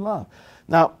grounded in love.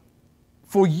 Now,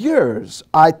 for years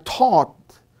I taught,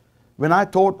 when I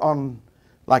taught on,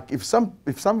 like if some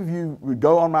of you would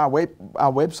go on our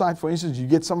website, for instance, you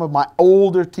get some of my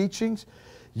older teachings,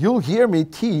 you'll hear me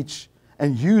teach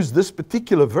and use this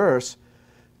particular verse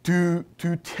to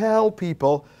tell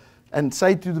people and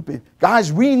say to the people,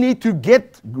 guys, we need to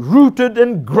get rooted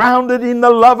and grounded in the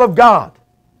love of God.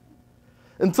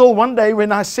 Until one day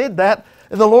when I said that,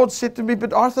 the Lord said to me,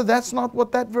 but Arthur, that's not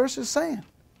what that verse is saying.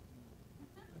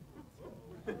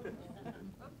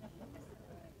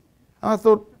 I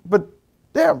thought, but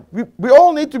there, we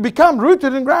all need to become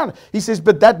rooted and grounded. He says,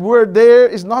 but that word there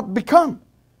is not become.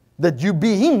 That you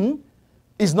being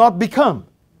is not become.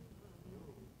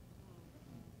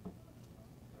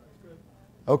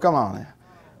 Oh, come on now.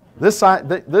 This side,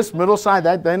 this middle side,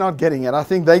 they're not getting it. I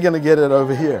think they're going to get it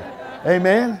over here.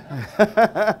 Amen?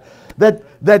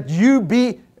 that you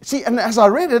be, see, and as I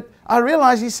read it, I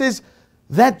realized he says,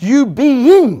 that you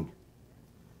being.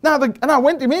 Now, and I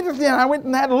went immediately and I went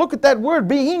and had a look at that word,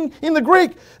 being, in the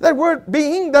Greek. That word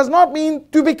being does not mean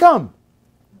to become.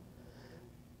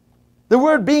 The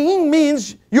word being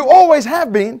means you always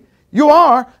have been, you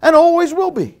are, and always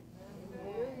will be.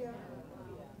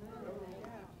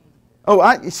 Oh,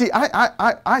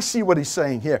 I see what he's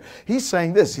saying here. He's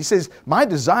saying this. He says, my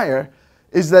desire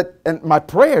is that, and my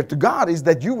prayer to God is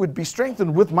that you would be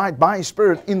strengthened with might by His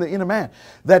Spirit in the inner man.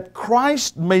 That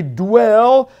Christ may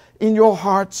dwell in your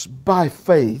hearts by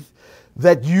faith.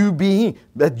 That you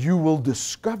will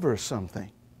discover something.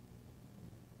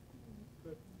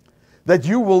 That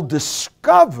you will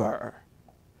discover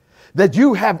that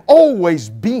you have always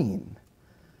been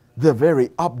the very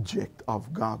object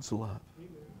of God's love.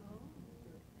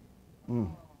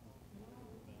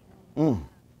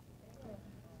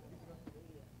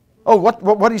 Oh,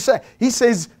 what did he say? He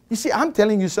says, you see, I'm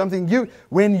telling you something.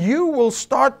 When you will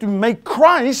start to make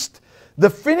Christ, the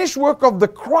finished work of the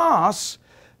cross,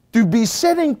 to be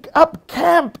setting up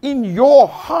camp in your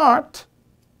heart,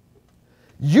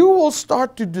 you will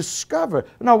start to discover.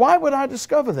 Now, why would I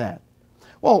discover that?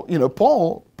 Well, you know,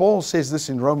 Paul says this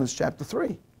in Romans chapter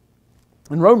 3.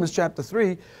 In Romans chapter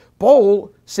 3,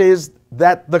 Paul says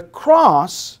that the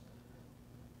cross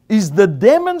is the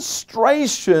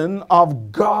demonstration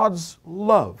of God's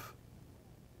love.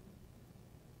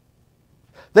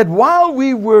 That while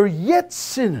we were yet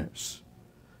sinners,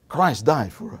 Christ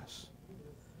died for us.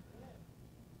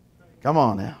 Come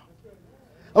on now.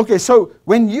 Okay, so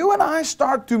when you and I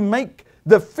start to make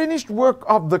the finished work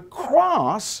of the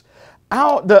cross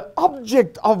the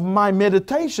object of my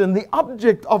meditation, the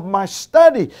object of my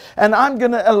study, and I'm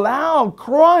going to allow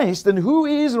Christ and who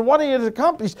He is and what He has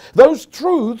accomplished, those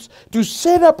truths to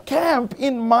set up camp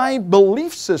in my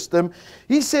belief system,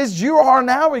 he says you are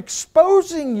now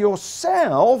exposing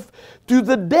yourself to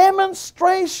the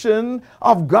demonstration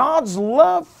of God's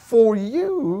love for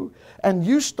you, and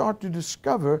you start to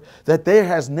discover that there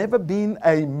has never been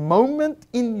a moment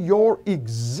in your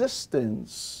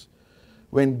existence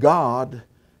when God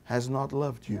has not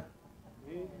loved you.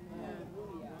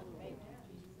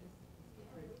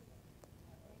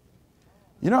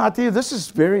 You know, I tell you, this is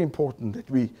very important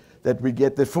that we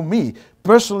get that. For me,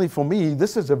 personally for me,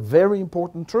 this is a very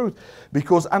important truth,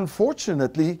 because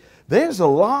unfortunately, there's a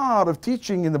lot of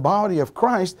teaching in the body of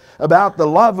Christ about the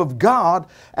love of God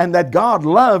and that God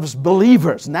loves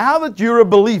believers. Now that you're a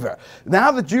believer,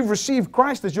 now that you've received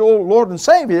Christ as your Lord and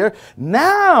Savior,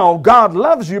 now God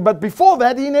loves you, but before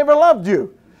that He never loved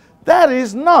you. That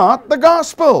is not the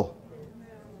gospel.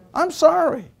 I'm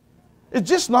sorry. It's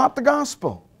just not the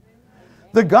gospel.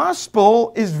 The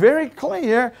gospel is very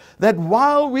clear that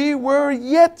while we were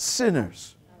yet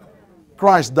sinners,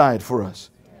 Christ died for us.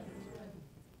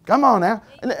 Come on now.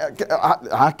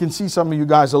 I can see some of you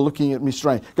guys are looking at me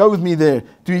strange. Go with me there.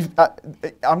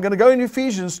 I'm going to go in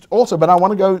Ephesians also, but I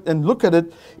want to go and look at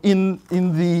it in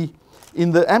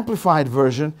the Amplified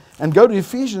version and go to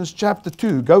Ephesians chapter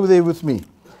 2. Go there with me.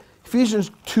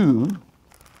 Ephesians 2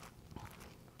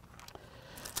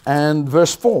 and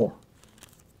verse 4.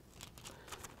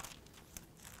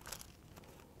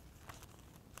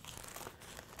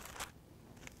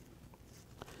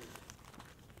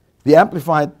 The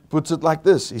Amplified puts it like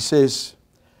this. He says,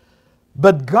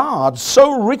 "But God,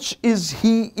 so rich is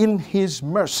He in His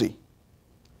mercy,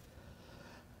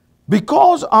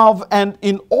 because of and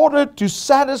in order to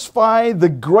satisfy the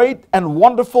great and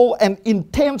wonderful and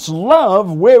intense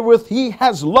love wherewith He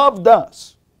has loved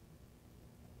us."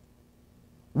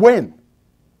 When?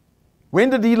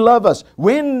 When did He love us?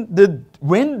 When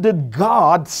did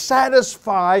God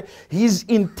satisfy His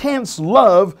intense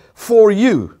love for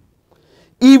you?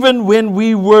 Even when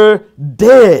we were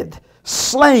dead,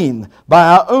 slain by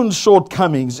our own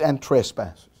shortcomings and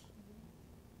trespasses.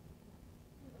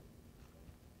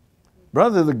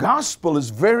 Brother, the gospel is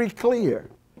very clear.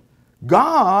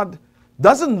 God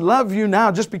doesn't love you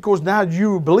now just because now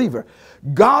you're a believer.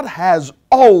 God has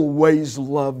always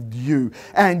loved you,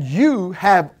 and you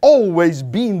have always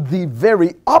been the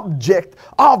very object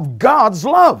of God's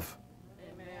love.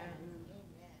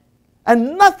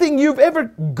 And nothing you've ever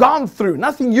gone through,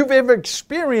 nothing you've ever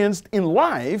experienced in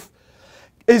life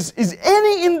is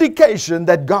any indication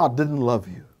that God didn't love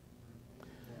you.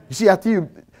 You see, I tell you,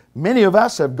 many of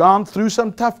us have gone through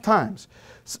some tough times.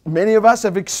 Many of us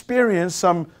have experienced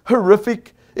some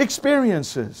horrific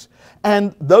experiences.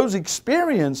 And those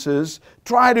experiences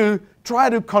try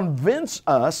to convince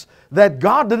us that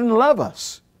God didn't love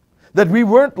us, that we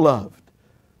weren't loved.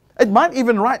 It might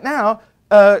even right now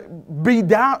be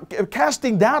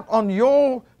casting doubt on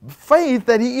your faith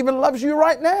that He even loves you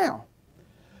right now.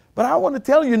 But I want to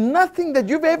tell you, nothing that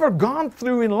you've ever gone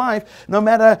through in life, no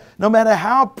matter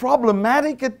how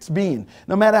problematic it's been,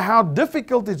 no matter how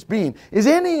difficult it's been, is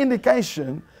any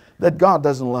indication that God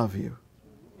doesn't love you.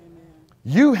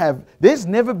 There's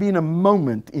never been a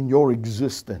moment in your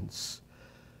existence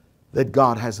that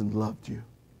God hasn't loved you.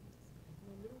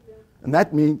 And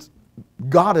that means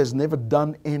God has never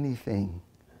done anything.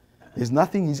 There's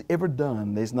nothing He's ever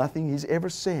done. There's nothing He's ever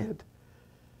said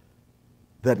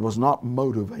that was not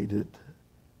motivated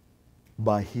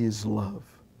by His love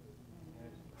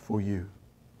for you.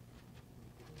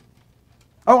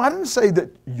 Oh, I didn't say that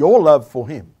your love for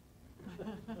Him.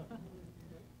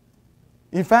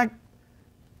 In fact,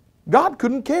 God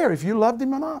couldn't care if you loved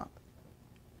Him or not.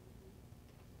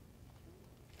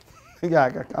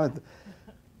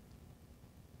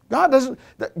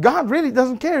 God really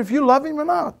doesn't care if you love Him or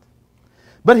not.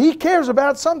 But He cares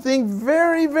about something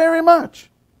very, very much.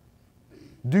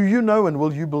 Do you know and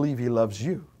will you believe He loves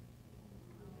you?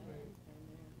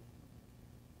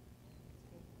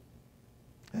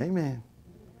 Amen.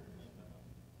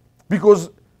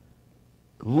 Because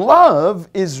love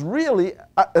is really,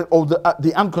 or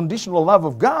the unconditional love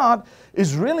of God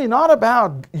is really not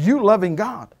about you loving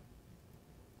God.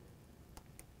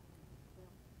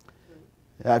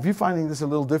 If you're finding this a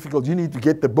little difficult, you need to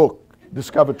get the book,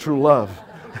 Discover True Love.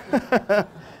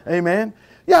 Amen.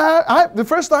 Yeah, the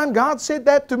first time God said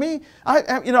that to me,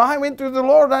 I went to the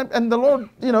Lord, and the Lord,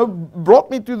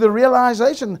 brought me to the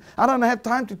realization. I don't have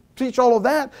time to teach all of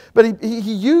that, but He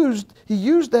used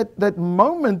that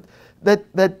moment that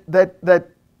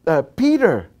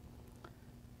Peter,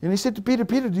 and He said to Peter,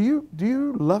 "Peter, do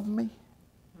you love me?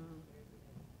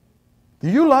 Do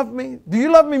you love me? Do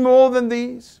you love me more than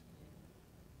these?"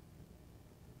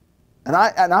 And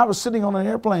I was sitting on an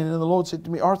airplane, and the Lord said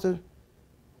to me, "Arthur,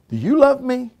 do you love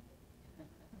me?"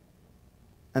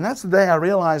 And that's the day I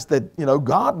realized that,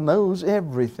 God knows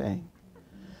everything.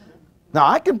 Now,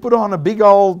 I can put on a big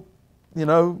old,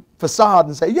 facade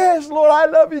and say, "Yes, Lord, I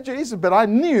love you, Jesus." But I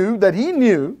knew that He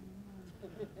knew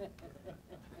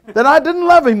that I didn't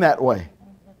love Him that way.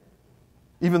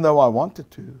 Even though I wanted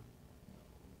to.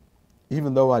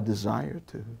 Even though I desired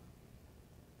to.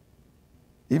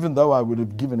 Even though I would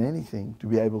have given anything to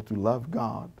be able to love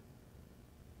God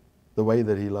the way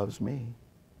that He loves me.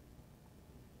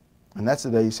 And that's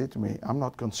the day He said to me, "I'm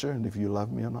not concerned if you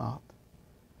love me or not."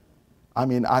 I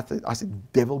mean, I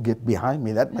said, "Devil, get behind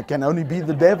me." That can only be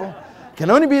the devil. Can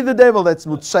only be the devil that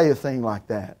would say a thing like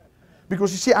that.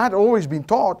 Because you see, I'd always been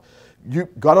taught, you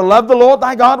got to love the Lord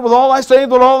thy God with all thy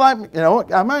strength, with all thy,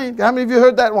 how many of you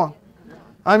heard that one?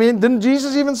 I mean, didn't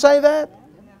Jesus even say that?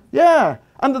 Yeah.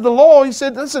 under the law, he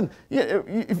said, listen,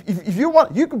 if you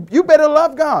want, you better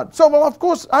love God. So, well, of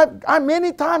course, I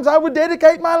many times I would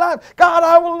dedicate my life. God,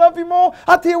 I will love you more.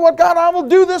 I tell you what, God, I will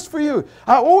do this for you.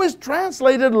 I always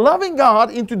translated loving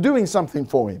God into doing something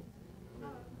for Him.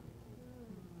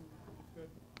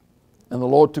 And the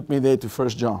Lord took me there to 1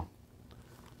 John.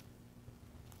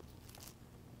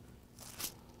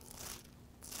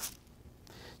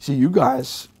 See, you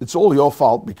guys, it's all your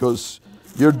fault because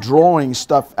you're drawing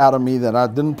stuff out of me that I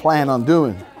didn't plan on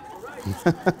doing.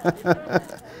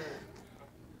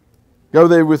 Go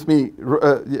there with me.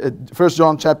 1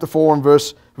 John chapter 4 and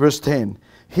verse 10.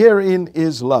 Herein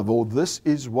is love, or this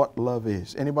is what love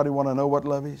is. Anybody want to know what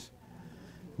love is?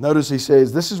 Notice he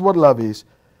says, this is what love is.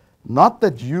 Not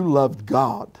that you loved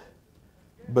God,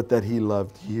 but that He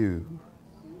loved you.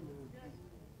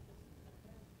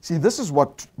 See, this is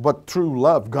what true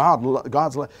love,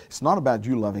 God's love. It's not about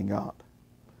you loving God.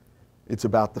 It's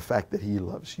about the fact that He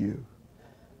loves you.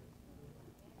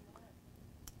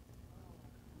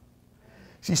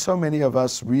 See, so many of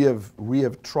us, we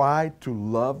have tried to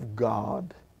love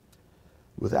God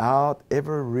without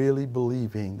ever really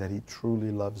believing that He truly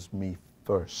loves me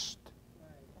first.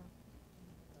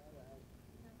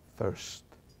 First.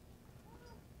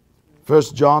 1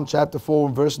 John chapter 4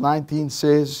 and verse 19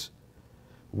 says,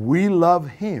 we love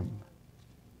Him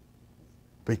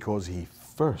because He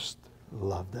first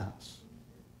loved us.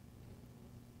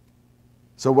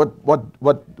 So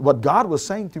what God was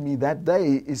saying to me that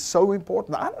day is so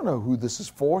important. I don't know who this is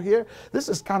for here. This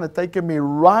is kind of taking me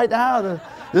right out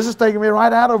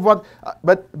of what.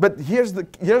 But here's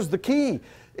the key.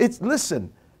 It's,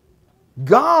 listen.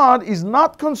 God is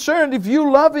not concerned if you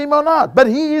love Him or not, but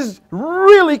He is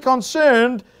really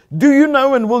concerned. Do you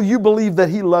know and will you believe that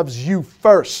He loves you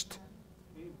first?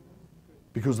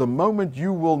 Because the moment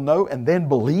you will know and then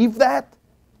believe that,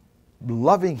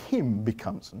 loving Him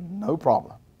becomes no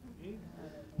problem.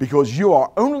 Because you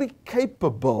are only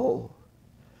capable.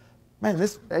 Man,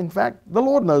 in fact, the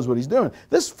Lord knows what He's doing.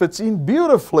 This fits in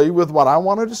beautifully with what I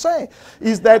wanted to say.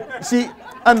 Is that, see,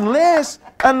 unless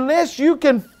you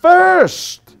can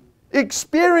first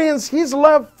experience His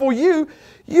love for you,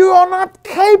 you are not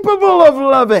capable of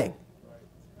loving.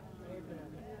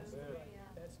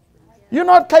 You're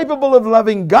not capable of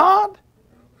loving God,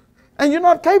 and you're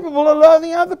not capable of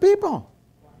loving other people.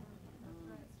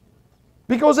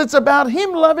 Because it's about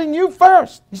Him loving you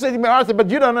first. You say to me, Arthur, but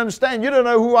you don't understand. You don't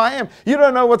know who I am. You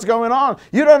don't know what's going on.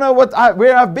 You don't know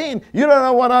where I've been. You don't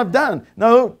know what I've done.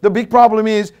 No, the big problem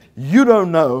is you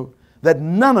don't know that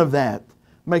none of that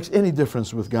makes any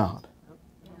difference with God.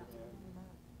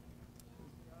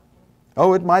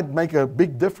 Oh, it might make a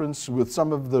big difference with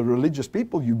some of the religious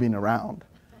people you've been around.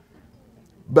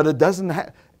 But it doesn't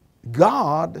have...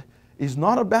 God is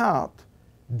not about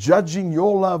judging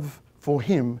your love for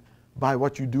Him by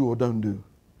what you do or don't do.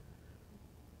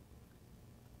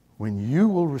 When you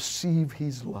will receive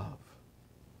His love,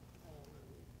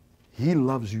 He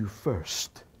loves you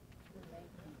first.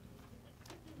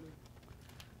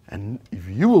 And if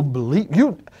you will believe,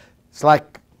 it's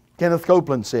like Kenneth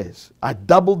Copeland says, I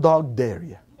double dog dare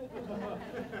you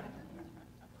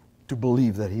to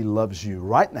believe that He loves you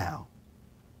right now,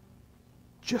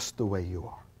 just the way you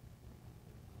are.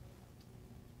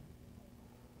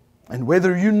 And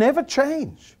whether you never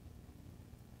change.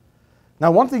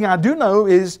 Now, one thing I do know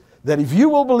is that if you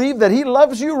will believe that He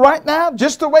loves you right now,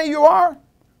 just the way you are,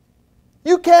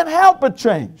 you can't help but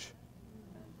change.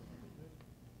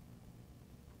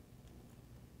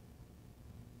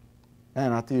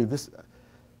 And I tell you this,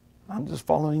 I'm just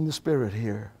following the Spirit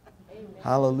here. Amen.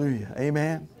 Hallelujah.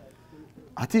 Amen.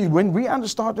 I tell you, when we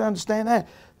start to understand that,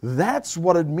 that's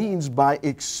what it means by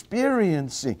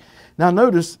experiencing. Now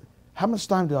notice, how much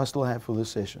time do I still have for this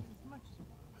session?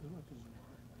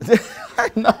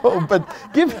 I know, but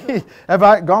give me, have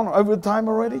I gone over time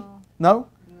already? No?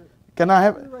 Can I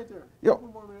have Right there.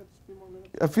 Yo,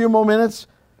 a few more minutes?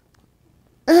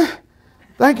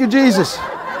 Thank you, Jesus.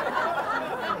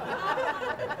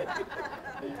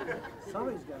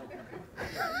 Somebody's got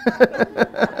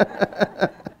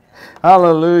it.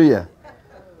 Hallelujah.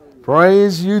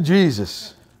 Praise you,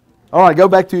 Jesus. All right, go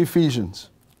back to Ephesians.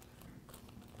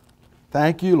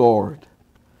 Thank you, Lord.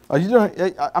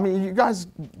 You guys,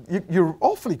 you're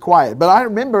awfully quiet. But I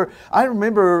remember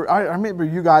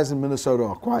you guys in Minnesota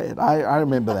are quiet. I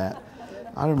remember that.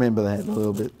 I remember that a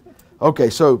little bit. Okay,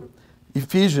 so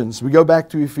Ephesians, we go back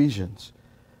to Ephesians.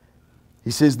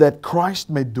 He says that Christ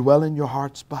may dwell in your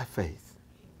hearts by faith,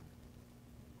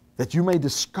 that you may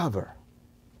discover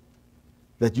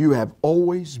that you have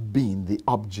always been the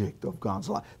object of God's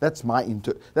love. That's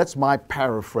my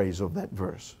paraphrase of that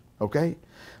verse. Okay?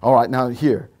 All right, now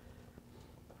here.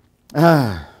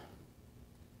 And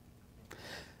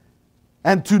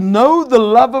to know the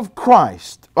love of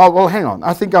Christ. Oh, well, hang on.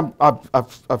 I think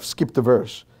I've skipped a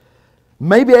verse.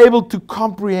 May be able to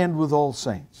comprehend with all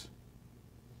saints.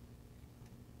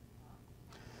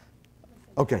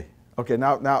 Okay.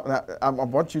 Now I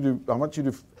want you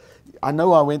to. I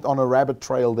know I went on a rabbit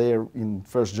trail there in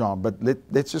 1 John, but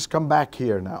let's just come back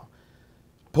here now.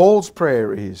 Paul's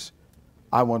prayer is,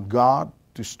 I want God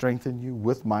to strengthen you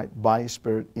with might by His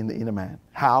Spirit in the inner man.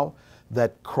 How?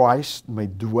 That Christ may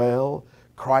dwell,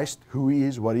 Christ, who He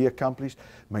is, what He accomplished,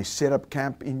 may set up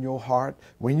camp in your heart.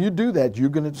 When you do that, you're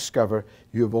going to discover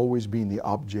you have always been the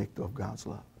object of God's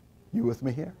love. You with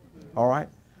me here? All right?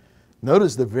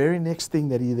 Notice the very next thing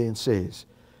that he then says.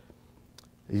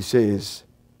 He says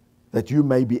that you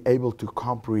may be able to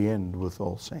comprehend with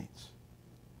all saints.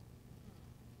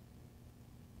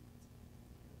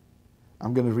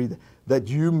 I'm going to read that. That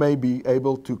you may be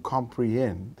able to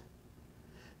comprehend.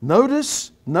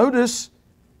 Notice,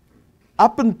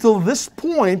 up until this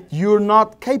point, you're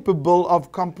not capable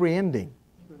of comprehending.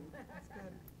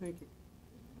 Thank you.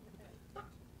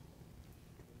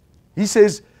 He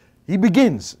says, he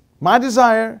begins, my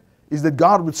desire is that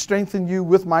God would strengthen you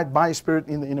with might by His Spirit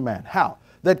in the inner man. How?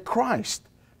 That Christ,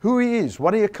 who He is,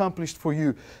 what He accomplished for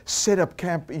you, set up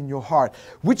camp in your heart,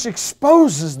 which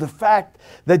exposes the fact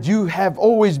that you have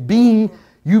always been,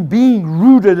 you being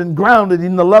rooted and grounded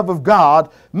in the love of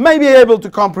God, may be able to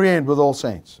comprehend with all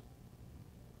saints.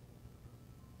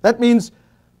 That means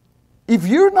if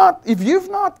you've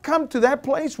not come to that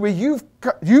place where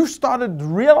you've started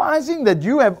realizing that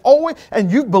you have always, and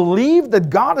you believed that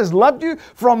God has loved you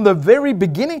from the very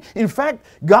beginning. In fact,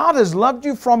 God has loved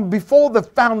you from before the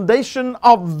foundation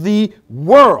of the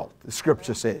world, the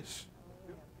Scripture says.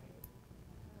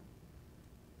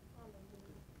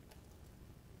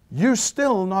 You're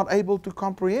still not able to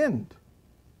comprehend.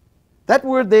 That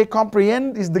word there,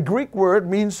 comprehend, is the Greek word,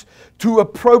 means to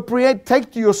appropriate,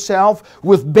 take to yourself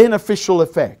with beneficial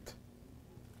effect.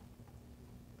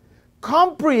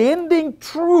 Comprehending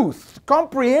truth,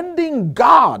 comprehending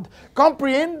God,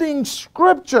 comprehending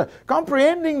Scripture,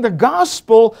 comprehending the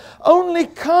gospel only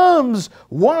comes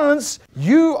once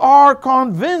you are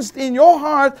convinced in your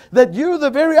heart that you're the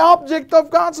very object of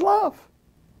God's love.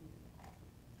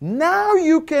 Now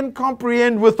you can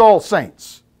comprehend with all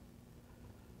saints.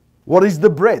 What is the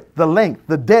breadth, the length,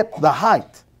 the depth, the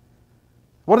height?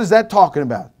 What is that talking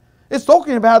about? It's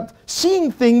talking about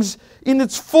seeing things in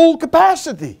its full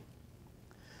capacity.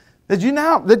 That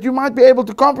you might be able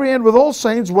to comprehend with all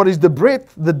saints what is the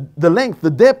breadth, the length, the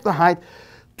depth, the height,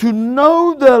 to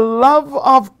know the love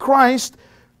of Christ.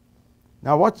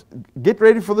 Now get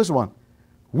ready for this one.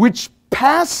 Which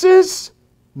passes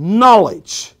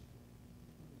knowledge.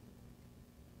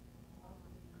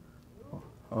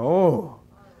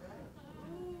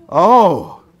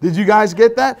 Oh, did you guys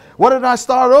get that? What did I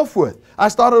start off with? I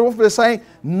started off with saying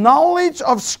knowledge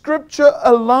of Scripture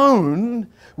alone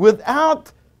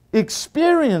without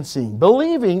experiencing,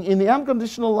 believing in the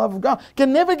unconditional love of God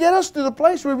can never get us to the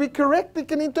place where we correctly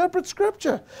can interpret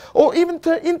Scripture or even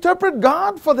to interpret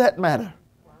God for that matter.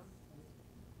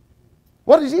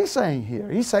 What is he saying here?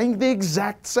 He's saying the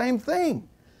exact same thing.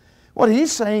 What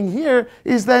he's saying here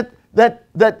is that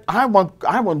I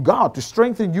want God to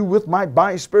strengthen you with might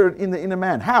by His Spirit in the inner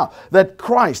man. How? That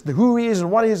Christ, who He is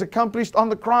and what He has accomplished on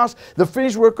the cross, the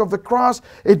finished work of the cross,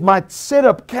 it might set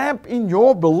up camp in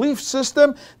your belief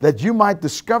system, that you might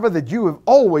discover that you have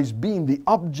always been the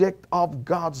object of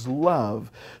God's love,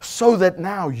 so that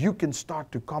now you can start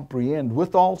to comprehend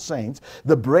with all saints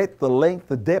the breadth, the length,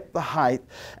 the depth, the height,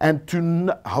 and to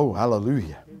know, oh,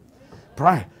 hallelujah.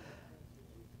 Pray.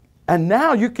 And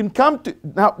now you can come to,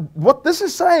 now what this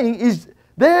is saying is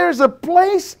there's a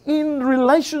place in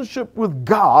relationship with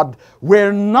God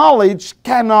where knowledge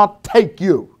cannot take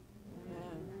you.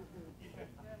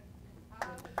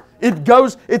 It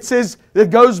goes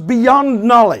beyond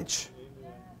knowledge.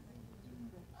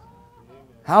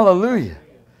 Hallelujah.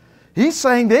 He's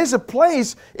saying there's a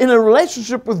place in a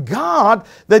relationship with God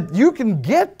that you can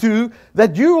get to,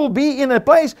 that you will be in a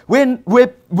place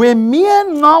where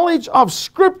mere knowledge of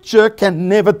Scripture can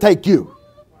never take you.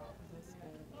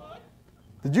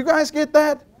 Did you guys get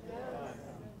that?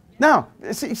 Now,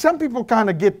 see, some people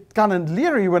get kind of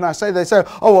leery when I say, they say,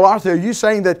 oh, well, Arthur, are you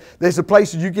saying that there's a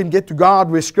place that you can get to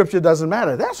God where Scripture doesn't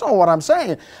matter? That's not what I'm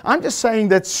saying. I'm just saying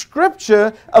that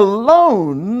Scripture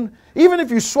alone, even if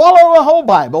you swallow a whole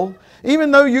Bible,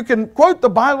 Even though you can quote the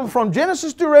Bible from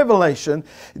Genesis to Revelation,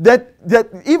 and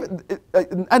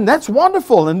that's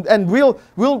wonderful, and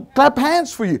we'll clap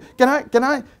hands for you. Can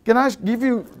I give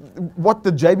you what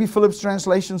the J.B. Phillips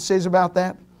translation says about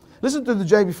that? Listen to the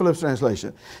J.B. Phillips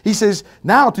translation. He says,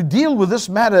 now to deal with this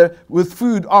matter with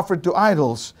food offered to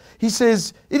idols, he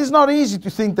says, it is not easy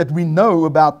to think that we know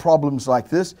about problems like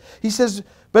this. He says,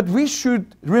 but we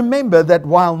should remember that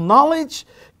while knowledge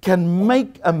can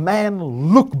make a man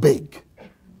look big. He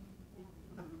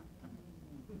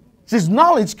says,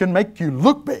 knowledge can make you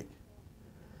look big.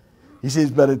 He says,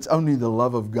 but it's only the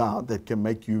love of God that can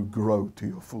make you grow to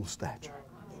your full stature.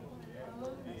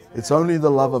 It's only the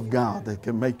love of God that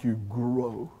can make you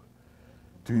grow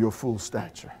to your full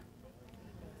stature.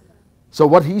 So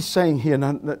what he's saying here,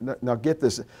 now get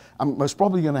this, I'm most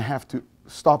probably going to have to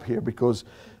stop here, because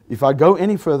if I go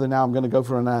any further now, I'm going to go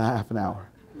for half an hour.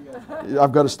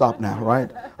 I've got to stop now, right?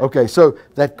 Okay, so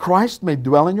that Christ may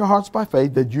dwell in your hearts by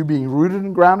faith, that you being rooted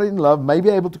and grounded in love may be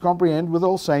able to comprehend with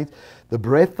all saints the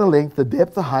breadth, the length, the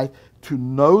depth, the height, to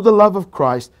know the love of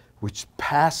Christ, which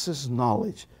passes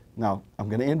knowledge. Now, I'm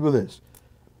going to end with this.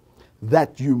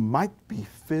 That you might be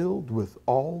filled with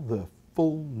all the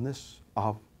fullness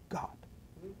of God.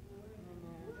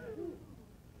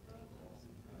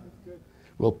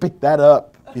 We'll pick that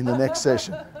up in the next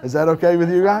session. Is that okay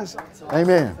with you guys?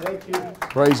 Amen. Thank you.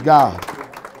 Praise God.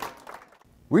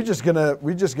 We're just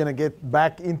gonna get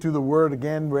back into the Word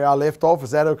again where I left off.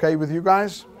 Is that okay with you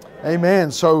guys?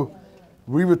 Amen. So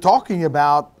we were talking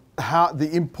about how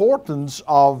the importance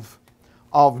of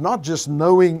not just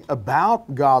knowing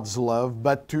about God's love,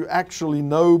 but to actually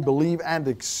know, believe, and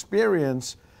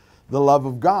experience the love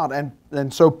of God.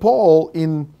 And so Paul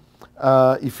in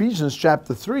Ephesians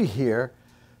chapter 3 here,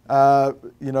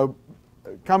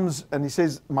 comes and he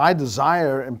says, my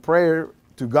desire and prayer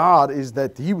to God is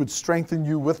that He would strengthen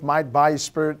you with might by His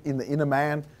Spirit in the inner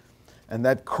man, and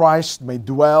that Christ may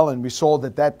dwell. And we saw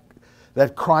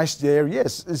that Christ there,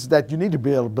 yes, is that you need to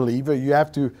be a believer. You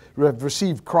have to have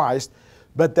received Christ.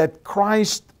 But that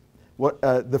Christ,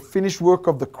 the finished work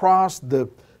of the cross, the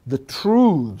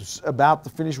truths about the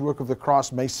finished work of the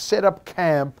cross may set up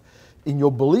camp in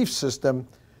your belief system,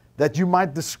 that you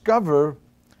might discover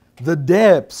the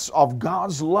depths of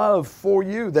God's love for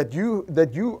you, that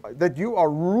you are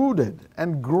rooted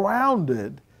and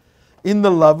grounded in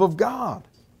the love of God.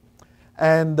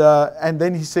 And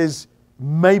then he says,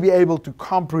 may be able to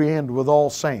comprehend with all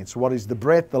saints what is the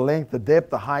breadth, the length, the depth,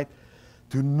 the height,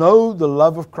 to know the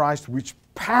love of Christ which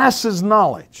passes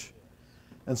knowledge.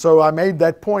 And so I made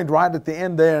that point right at the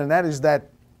end there, and that is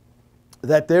that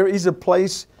there is a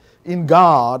place in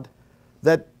God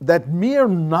that mere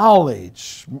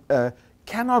knowledge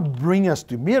cannot bring us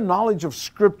to. Mere knowledge of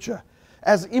Scripture,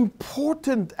 as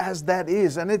important as that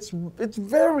is, and it's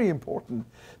very important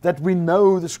that we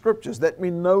know the Scriptures, that we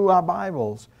know our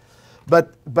Bibles,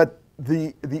 but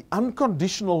the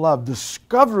unconditional love,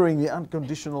 discovering the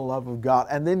unconditional love of God,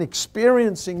 and then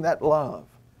experiencing that love,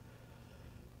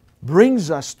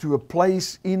 brings us to a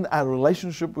place in our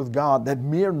relationship with God that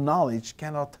mere knowledge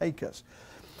cannot take us.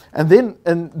 And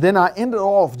then I ended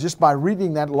off just by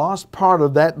reading that last part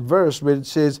of that verse where it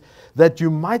says that you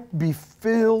might be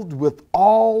filled with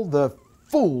all the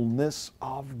fullness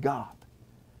of God.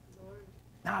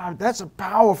 Now, that's a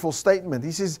powerful statement.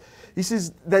 He says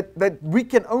that we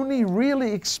can only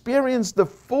really experience the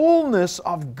fullness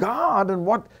of God and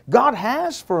what God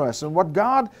has for us and what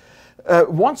God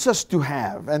wants us to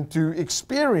have and to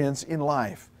experience in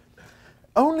life.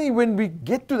 Only when we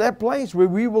get to that place where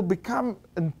we will become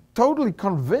totally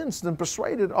convinced and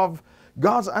persuaded of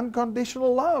God's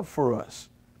unconditional love for us.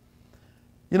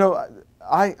 You know,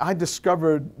 I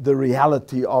discovered the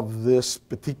reality of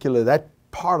that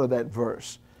part of that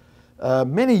verse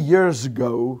many years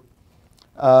ago.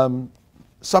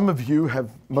 Some of you have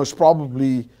most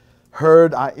probably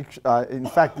heard, in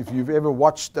fact, if you've ever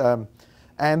watched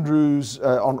Andrew's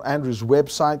on Andrew's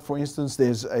website, for instance,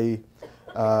 there's an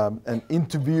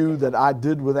interview that I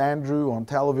did with Andrew on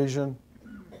television,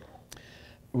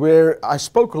 where I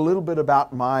spoke a little bit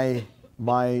about my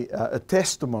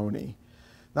testimony.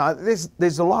 Now,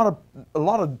 there's a lot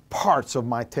of parts of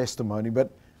my testimony,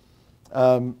 but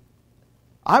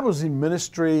I was in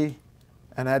ministry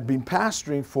and had been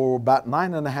pastoring for about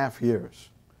 9.5 years,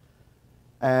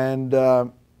 and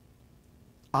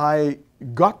I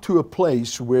got to a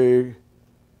place where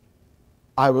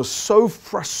I was so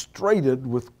frustrated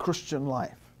with Christian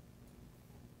life.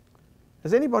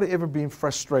 Has anybody ever been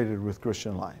frustrated with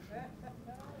Christian life?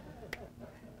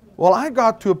 Well, I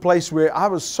got to a place where I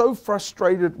was so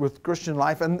frustrated with Christian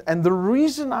life, and the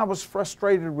reason I was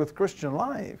frustrated with Christian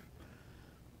life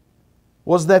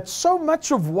was that so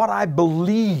much of what I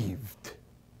believed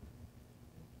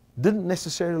didn't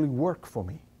necessarily work for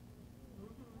me.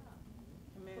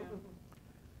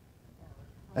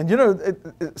 And you know,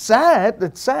 it's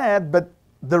sad, but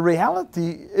the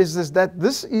reality is that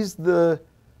this is the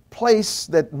place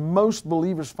that most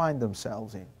believers find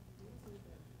themselves in.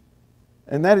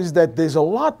 And that is that there's a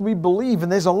lot we believe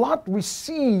and there's a lot we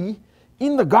see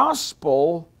in the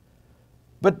gospel,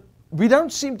 but we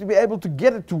don't seem to be able to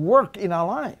get it to work in our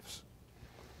lives.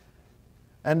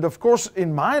 And of course,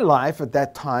 in my life at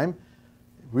that time,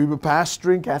 we were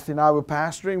pastoring, Kathy and I were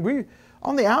pastoring.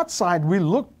 On the outside,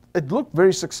 it looked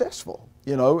very successful.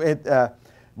 You know,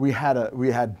 we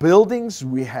had buildings,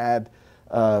 we had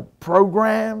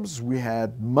programs, we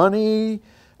had money.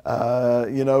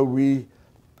 You know,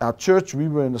 our church, we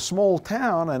were in a small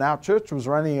town, and our church was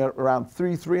running around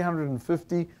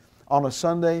 350 on a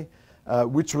Sunday,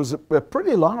 which was a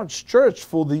pretty large church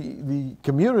for the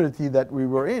community that we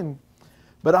were in.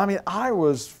 But I mean, I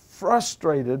was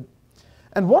frustrated.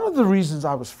 And one of the reasons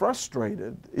I was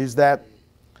frustrated is that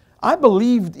I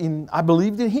believed in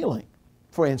healing,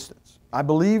 for instance. I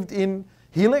believed in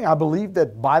healing. I believed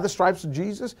that by the stripes of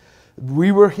Jesus,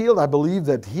 we were healed. I believed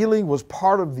that healing was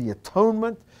part of the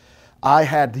atonement. I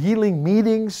had healing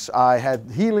meetings. I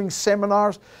had healing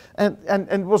seminars. And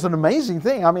it was an amazing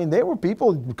thing. I mean, there were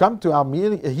people who come to our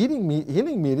healing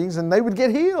meetings and they would get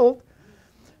healed.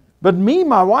 But me,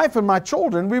 my wife, and my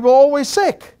children, we were always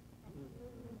sick.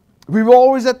 We were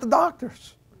always at the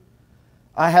doctor's.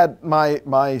 I had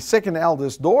my second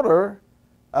eldest daughter.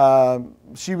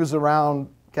 She was around,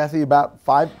 Kathy, about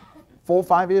 4 or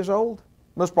 5 years old,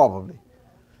 most probably,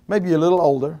 maybe a little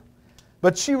older.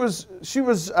 But she was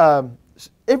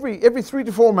every 3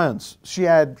 to 4 months she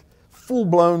had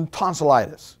full-blown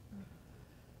tonsillitis.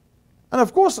 And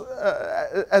of course,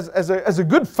 as a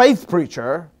good faith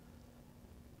preacher,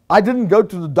 I didn't go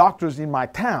to the doctors in my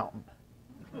town.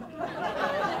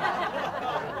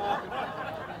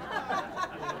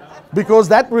 Because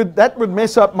that would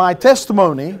mess up my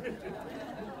testimony.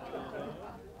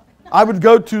 I would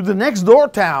go to the next door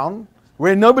town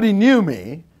where nobody knew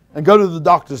me and go to the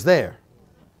doctors there.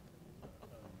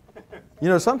 You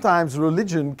know, sometimes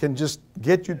religion can just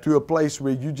get you to a place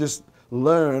where you just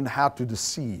learn how to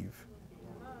deceive.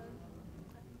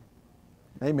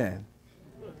 Amen.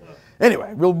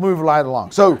 Anyway, we'll move right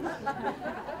along. So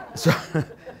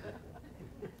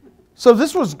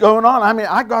this was going on. I mean,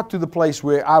 I got to the place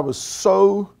where I was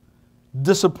so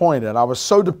disappointed.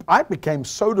 I became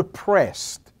so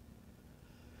depressed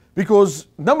because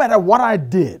no matter what I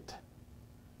did,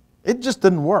 it just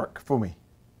didn't work for me.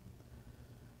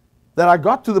 That I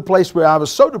got to the place where I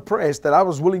was so depressed that I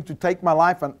was willing to take my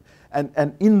life,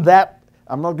 and in that,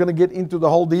 I'm not going to get into the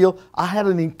whole deal, I had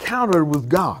an encounter with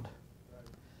God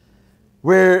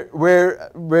where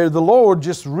the Lord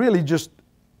just really just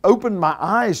opened my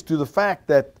eyes to the fact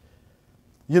that,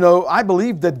 you know, I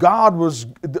believed that God was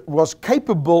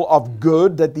capable of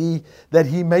good, that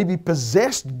He maybe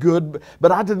possessed good,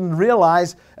 but I didn't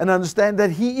realize and understand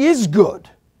that He is good.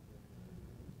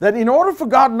 That in order for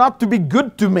God not to be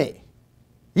good to me,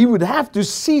 He would have to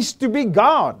cease to be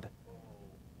God.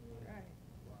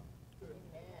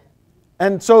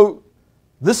 And so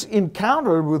this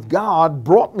encounter with God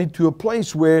brought me to a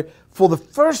place where, for the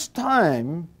first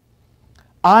time,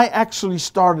 I actually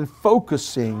started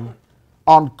focusing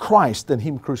on Christ and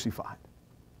Him crucified.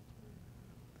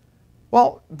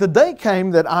 Well, the day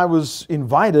came that I was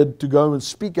invited to go and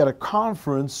speak at a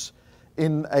conference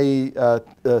in a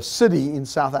city in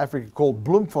South Africa called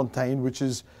Bloemfontein, which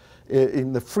is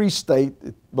in the Free State.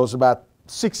 It was about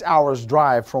 6 hours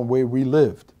drive from where we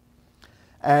lived.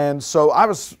 And so I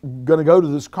was going to go to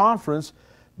this conference,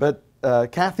 but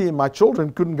Kathy and my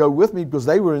children couldn't go with me because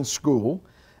they were in school.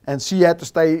 And she had to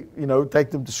stay, you know, take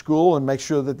them to school and make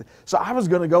sure that... So I was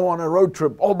going to go on a road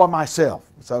trip all by myself.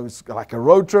 So it's like a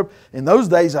road trip. In those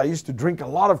days, I used to drink a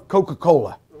lot of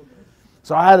Coca-Cola.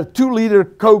 So I had a 2-liter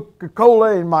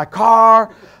Coca-Cola in my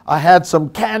car. I had some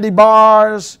candy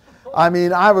bars. I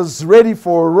mean, I was ready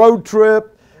for a road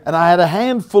trip. And I had a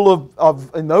handful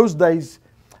of in those days,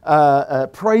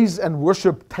 praise and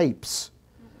worship tapes.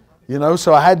 You know,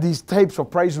 so I had these tapes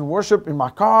of praise and worship in my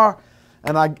car.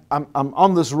 And I'm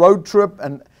on this road trip,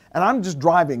 and I'm just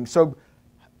driving. So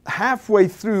halfway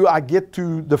through, I get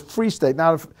to the Free State.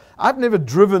 Now, I've never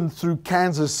driven through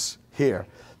Kansas here.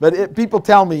 But people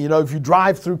tell me, you know, if you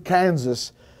drive through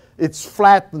Kansas, it's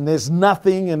flat and there's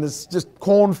nothing and it's just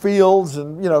cornfields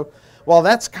and, you know. Well,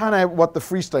 that's kind of what the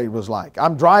Free State was like.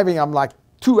 I'm driving, I'm like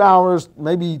 2 hours,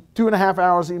 maybe 2.5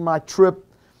 hours in my trip.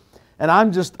 And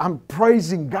I'm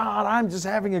praising God. I'm just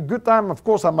having a good time. Of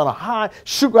course, I'm on a high,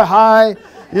 sugar high,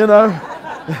 you know.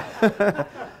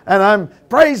 And I'm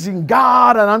praising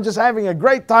God, and I'm just having a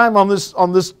great time on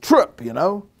this trip, you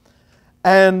know.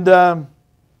 And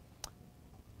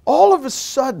all of a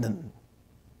sudden,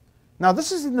 now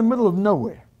this is in the middle of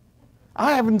nowhere.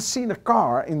 I haven't seen a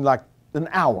car in like an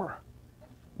hour.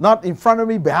 Not in front of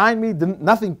me, behind me,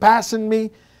 nothing passing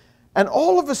me. And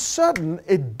all of a sudden,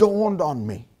 it dawned on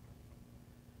me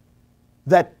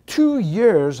that 2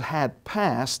 years had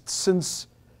passed since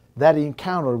that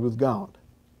encounter with God.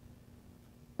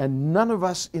 And none of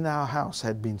us in our house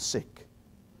had been sick.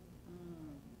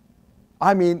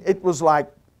 I mean, it was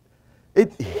like,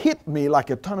 it hit me like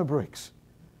a ton of bricks.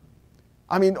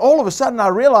 I mean, all of a sudden I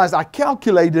realized I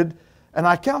calculated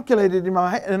in my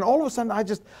head, and all of a sudden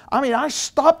I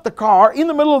stopped the car in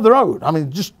the middle of the road. I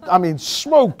mean,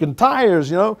 smoke and tires,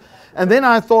 you know. And then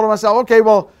I thought to myself, okay,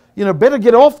 well, you know, better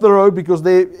get off the road, because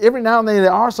every now and then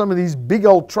there are some of these big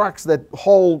old trucks that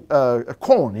haul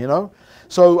corn, you know.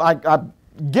 So I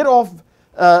get off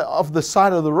the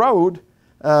side of the road.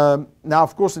 Now,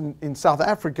 of course, in South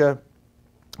Africa,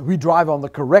 we drive on the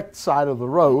correct side of the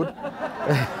road.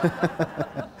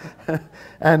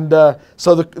 And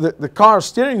so the car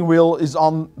steering wheel is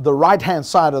on the right-hand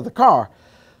side of the car.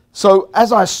 So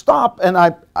as I stop, and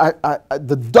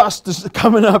the dust is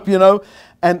coming up, you know,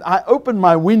 and I open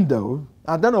my window.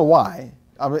 I don't know why.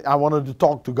 I wanted to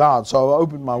talk to God, so I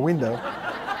opened my window.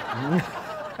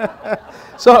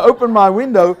 So I opened my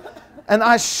window, and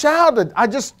I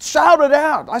just shouted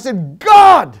out. I said,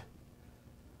 God!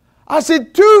 I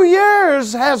said, 2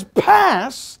 years has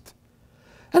passed,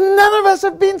 and none of us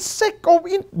have been sick or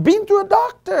been to a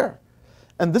doctor.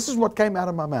 And this is what came out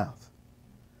of my mouth.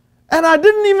 And I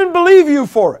didn't even believe you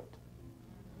for it.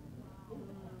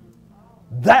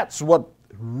 That's what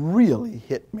really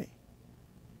hit me.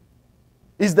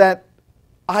 Is that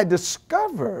I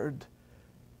discovered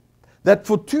that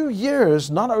for 2 years,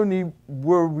 not only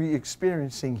were we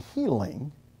experiencing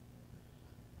healing,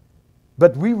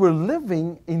 but we were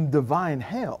living in divine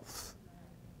health.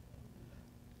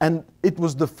 And it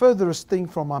was the furthest thing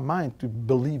from my mind to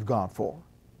believe God for.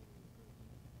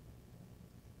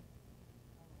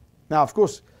 Now, of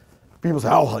course, people say,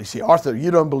 oh, you see, Arthur, you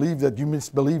don't believe that, you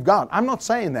misbelieve God. I'm not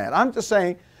saying that. I'm just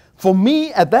saying, for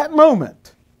me at that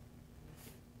moment,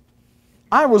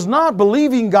 I was not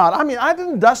believing God. I mean, I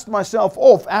didn't dust myself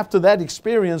off after that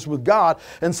experience with God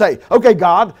and say, okay,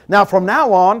 God, now from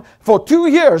now on, for 2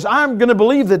 years, I'm going to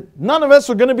believe that none of us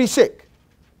are going to be sick.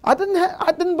 I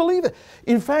didn't believe it.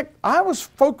 In fact, I was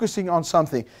focusing on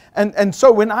something. And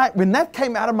so when that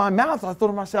came out of my mouth, I thought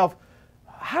to myself,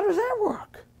 how does that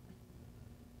work?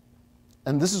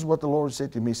 And this is what the Lord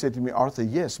said to me. He said to me, Arthur,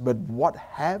 yes, but what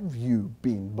have you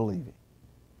been believing?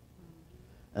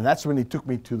 And that's when He took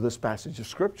me to this passage of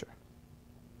Scripture.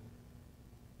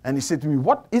 And He said to me,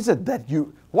 what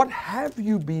have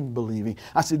you been believing?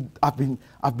 I said, I've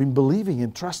been believing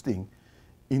and trusting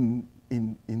in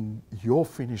your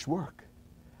finished work.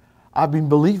 I've been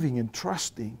believing and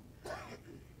trusting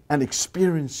and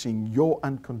experiencing your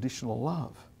unconditional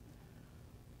love.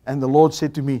 And the Lord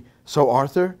said to me, so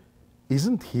Arthur,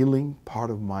 isn't healing part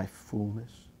of my fullness?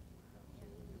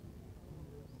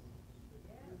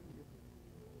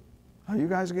 Are you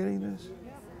guys getting this?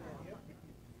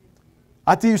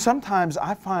 I tell you, sometimes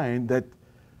I find that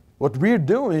what we're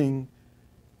doing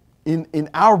in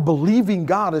our believing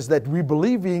God is that we're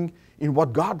believing in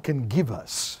what God can give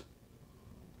us.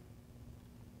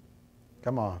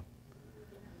 Come on.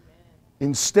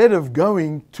 Instead of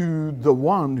going to the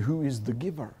one who is the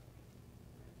giver.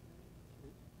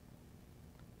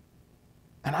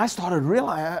 And I started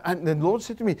realizing, and the Lord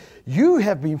said to me, you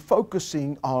have been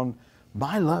focusing on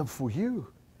my love for you.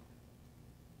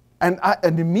 And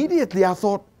immediately I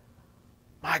thought,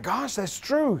 my gosh, that's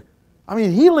true. I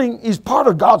mean, healing is part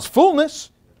of God's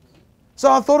fullness.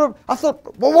 So I thought,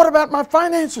 well, what about my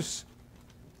finances?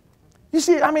 You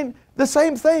see, I mean, the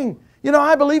same thing. You know,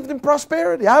 I believed in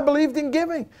prosperity. I believed in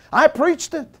giving. I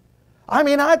preached it. I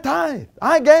mean, I tithed.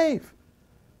 I gave.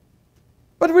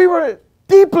 But we were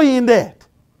deeply in debt.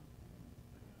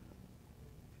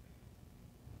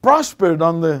 Prospered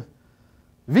on the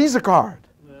Visa card.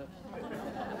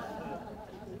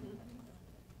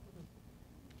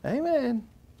 Amen.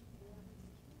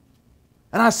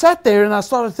 And I sat there and I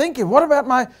started thinking, what about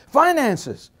my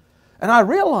finances? And I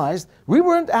realized we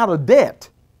weren't out of debt,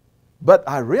 but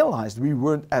I realized we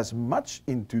weren't as much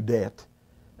into debt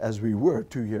as we were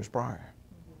 2 years prior.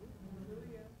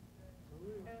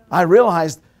 I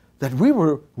realized that we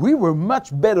were much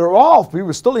better off. We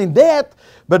were still in debt,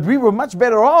 but we were much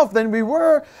better off than we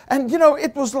were. And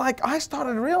it was like I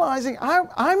started realizing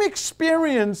I'm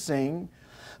experiencing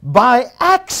by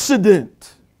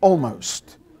accident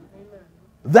almost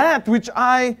that which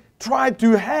I tried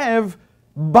to have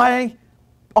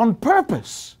on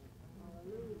purpose.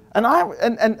 And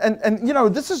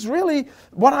this is really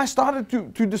what I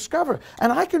started to discover.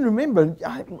 And I can remember,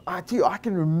 I tell you, I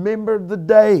can remember the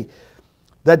day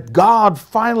that God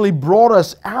finally brought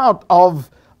us out of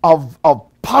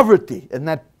poverty, and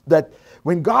that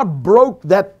when God broke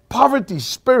that poverty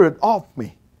spirit off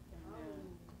me.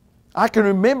 I can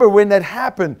remember when that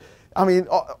happened. I mean,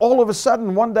 all of a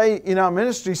sudden, one day in our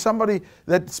ministry, somebody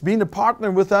that's been a partner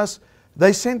with us,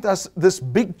 they sent us this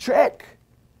big check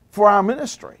for our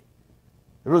ministry.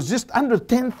 It was just under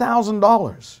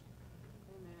 $10,000.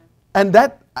 And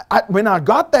when I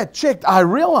got that check, I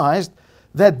realized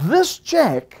that this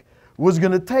check was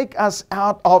going to take us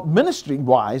out of,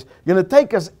 ministry-wise, going to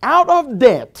take us out of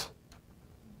debt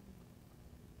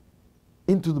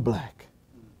into the black.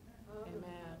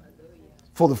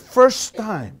 For the first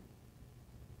time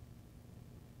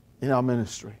in our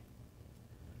ministry.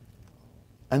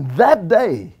 And that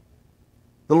day,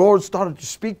 the Lord started to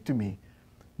speak to me,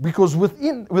 because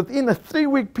within a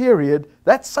 3-week period,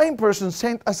 that same person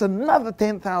sent us another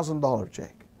 $10,000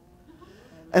 check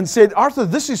and said, Arthur,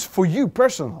 this is for you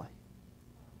personally.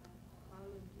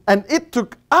 And it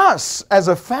took us as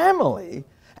a family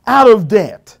out of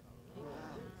debt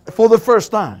for the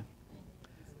first time.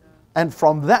 And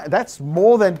from that's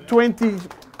more than 20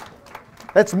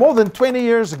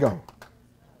 years ago.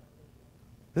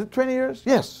 Is it 20 years?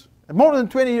 Yes, more than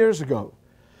 20 years ago.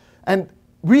 And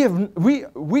we have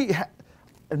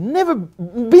never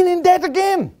been in debt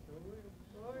again.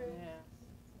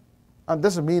 It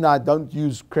doesn't mean I don't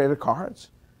use credit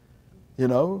cards.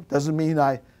 Doesn't mean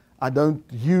I don't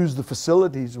use the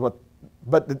facilities.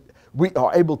 But we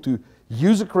are able to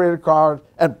use a credit card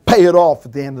and pay it off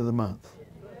at the end of the month.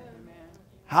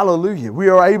 Hallelujah. We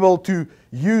are able to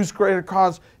use credit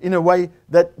cards in a way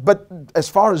but as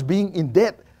far as being in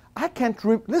debt, I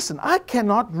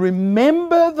cannot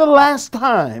remember the last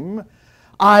time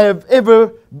I have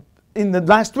ever, in the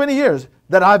last 20 years,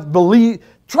 that I've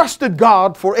trusted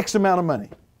God for X amount of money.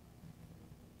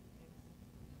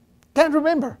 Can't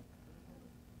remember.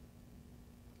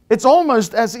 It's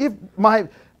almost as if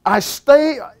I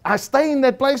stay in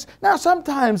that place. Now,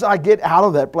 sometimes I get out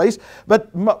of that place,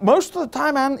 but most of the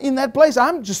time I'm in that place,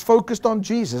 I'm just focused on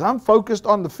Jesus. I'm focused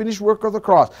on the finished work of the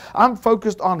cross. I'm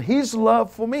focused on His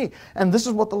love for me. And this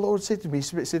is what the Lord said to me.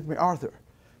 He said to me, Arthur,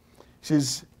 He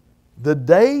says, the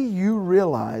day you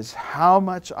realize how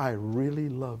much I really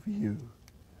love you.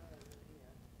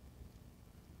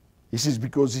 He says,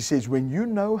 because He says, when you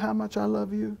know how much I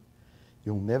love you,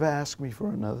 you'll never ask me for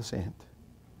another cent.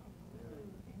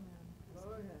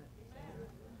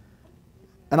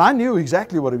 And I knew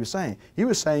exactly what He was saying. He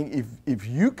was saying, if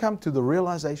you come to the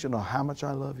realization of how much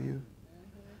I love you,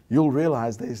 you'll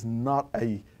realize there's not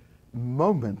a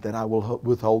moment that I will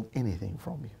withhold anything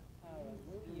from you.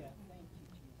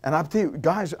 And I tell you,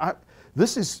 guys,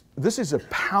 this is a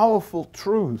powerful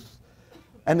truth.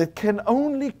 And it can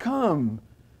only come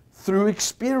through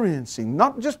experiencing,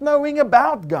 not just knowing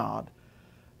about God,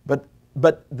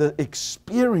 but the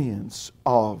experience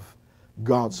of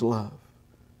God's love.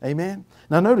 Amen?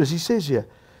 Now notice, he says here,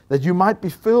 that you might be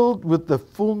filled with the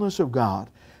fullness of God.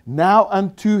 Now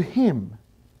unto Him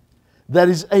that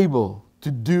is able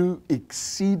to do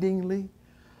exceedingly,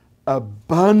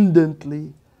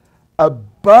 abundantly,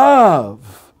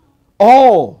 above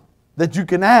all that you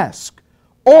can ask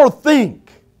or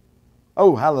think.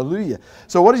 Oh, hallelujah.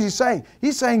 So what is He saying?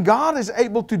 He's saying God is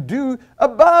able to do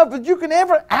above that you can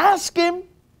ever ask Him.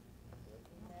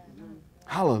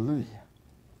 Hallelujah.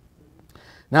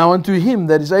 Now unto Him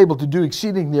that is able to do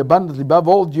exceedingly abundantly above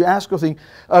all that you ask or think,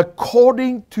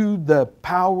 according to the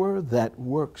power that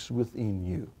works within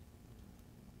you.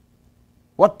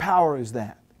 What power is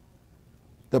that?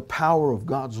 The power of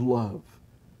God's love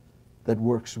that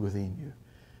works within you.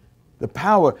 The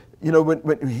power,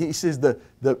 when he says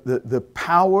the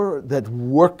power that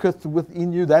worketh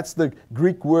within you, that's the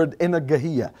Greek word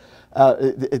energeia.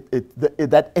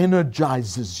 That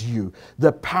energizes you.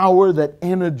 The power that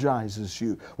energizes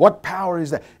you. What power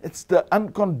is that? It's the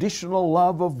unconditional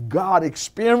love of God,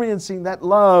 experiencing that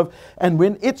love. And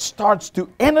when it starts to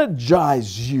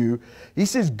energize you, he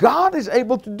says God is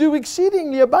able to do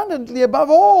exceedingly abundantly above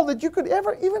all that you could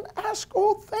ever even ask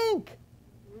or think.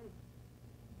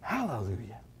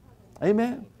 Hallelujah.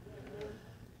 Amen.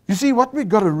 You see, what we've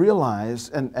got to realize,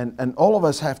 and all of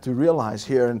us have to realize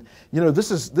here, and this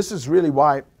is really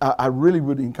why I really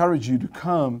would encourage you to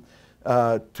come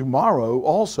tomorrow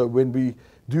also when we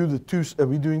do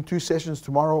we're doing 2 sessions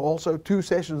tomorrow also, 2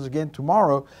 sessions again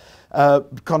tomorrow,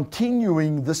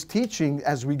 continuing this teaching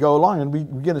as we go along. And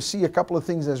we're going to see a couple of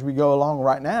things as we go along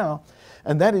right now,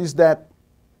 and that is that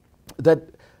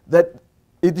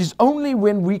it is only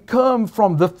when we come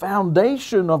from the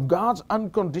foundation of God's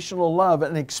unconditional love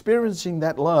and experiencing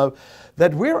that love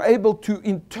that we're able to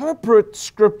interpret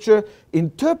Scripture,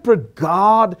 interpret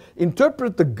God,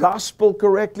 interpret the gospel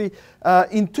correctly,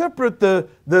 interpret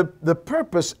the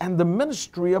purpose and the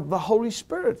ministry of the Holy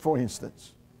Spirit, for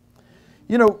instance.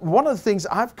 One of the things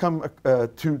I've come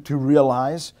to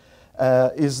realize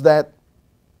is that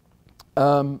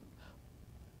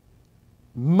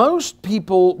most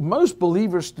people, most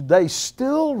believers today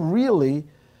still really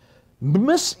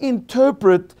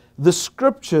misinterpret the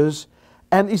Scriptures,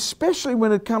 and especially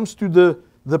when it comes to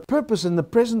the purpose and the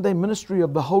present day ministry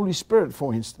of the Holy Spirit,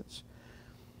 for instance.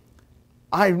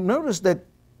 I've noticed that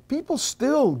people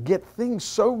still get things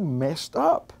so messed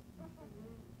up.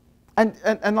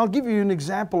 And I'll give you an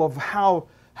example of how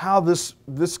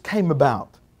this came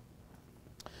about.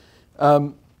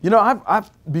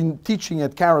 I've been teaching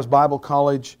at Charis Bible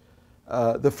College.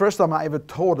 The first time I ever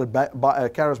taught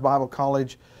at Charis Bible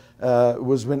College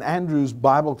was when Andrew's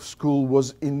Bible School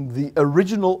was in the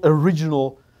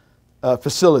original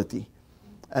facility.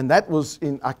 And that was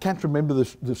I can't remember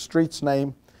the street's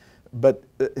name, but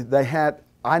they had,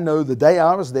 I know the day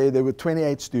I was there were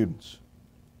 28 students.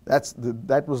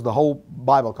 That was the whole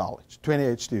Bible college,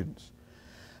 28 students.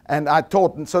 And I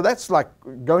taught, and so that's like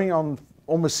going on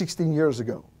almost 16 years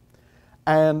ago.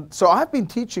 And so I've been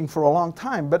teaching for a long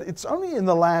time, but it's only in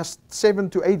the last 7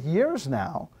 to 8 years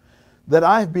now that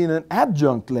I've been an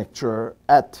adjunct lecturer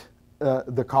at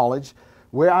the college,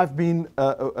 where I've been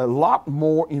a lot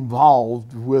more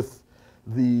involved with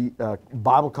the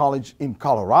Bible college in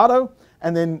Colorado,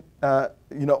 and then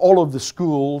all of the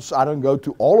schools. I don't go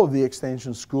to all of the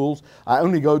extension schools. I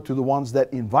only go to the ones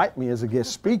that invite me as a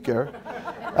guest speaker.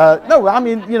 No, I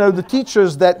mean, the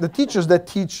teachers that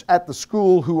teach at the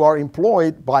school who are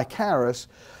employed by Charis.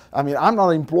 I mean, I'm not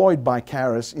employed by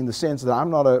Charis in the sense that I'm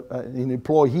not an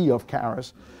employee of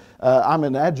Charis. I'm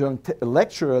an adjunct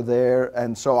lecturer there,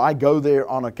 and so I go there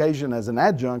on occasion as an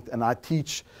adjunct, and I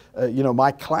teach,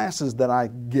 my classes that I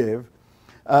give.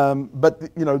 But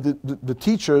the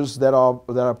teachers that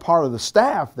are part of the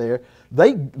staff there,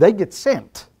 they get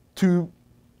sent to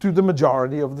the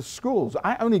majority of the schools.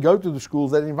 I only go to the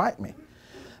schools that invite me.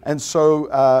 And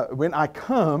so when I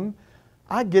come,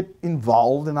 I get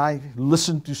involved and I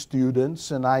listen to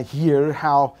students and I hear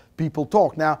how people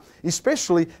talk. Now,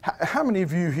 especially, how many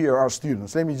of you here are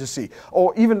students? Let me just see.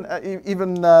 Or even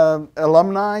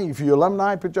alumni. If you're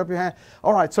alumni, put up your hand.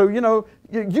 All right, so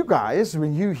you guys,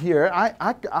 when you hear,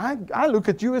 I look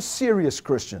at you as serious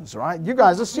Christians, right? You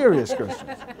guys are serious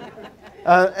Christians.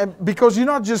 And because you're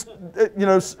not just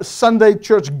Sunday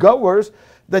church goers,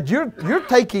 that you're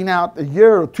taking out a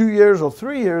year or 2 years or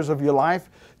 3 years of your life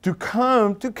to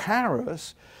come to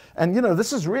Charis. And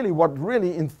this is really what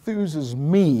really enthuses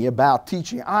me about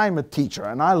teaching. I'm a teacher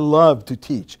and I love to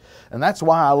teach. And that's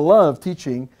why I love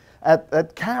teaching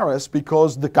at Charis,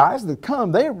 because the guys that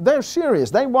come, they're serious.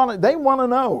 They want to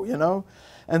know,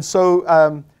 And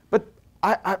so, but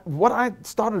what I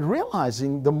started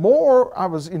realizing, the more I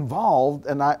was involved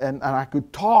and I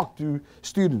could talk to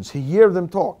students, hear them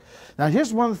talk. Now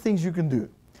here's one of the things you can do.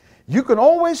 You can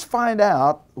always find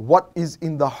out what is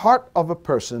in the heart of a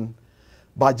person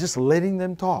by just letting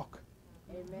them talk.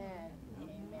 Amen.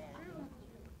 Amen.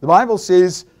 The Bible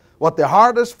says, what the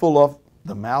heart is full of,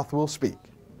 the mouth will speak.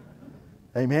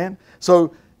 Amen.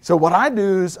 So what I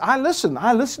do is I listen.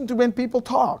 I listen to when people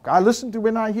talk. I listen to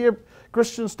when I hear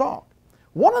Christians talk.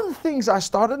 One of the things I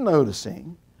started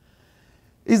noticing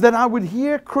is that I would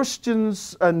hear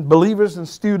Christians and believers and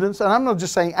students, and I'm not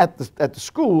just saying at the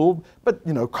school, but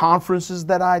conferences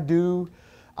that I do,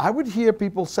 I would hear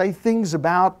people say things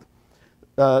about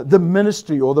the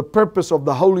ministry or the purpose of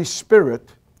the Holy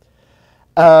Spirit,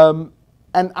 and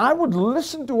I would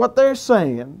listen to what they're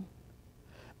saying,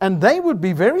 and they would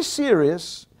be very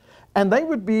serious, and they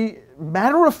would be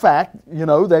matter of fact,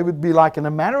 they would be like in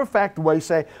a matter of fact way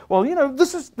say, well,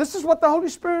 this is what the Holy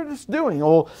Spirit is doing,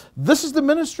 or this is the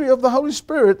ministry of the Holy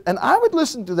Spirit. And I would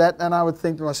listen to that and I would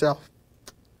think to myself,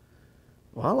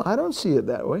 well, I don't see it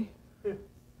that way.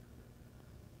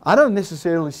 I don't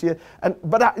necessarily see it.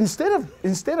 But instead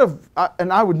of,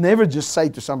 and I would never just say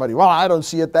to somebody, well, I don't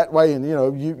see it that way, and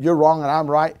you're wrong and I'm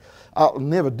right. I'll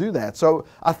never do that. So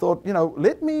I thought,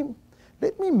 let me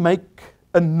let me make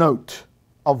a note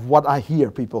of what I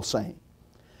hear people saying.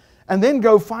 And then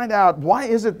go find out, why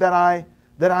is it that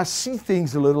I see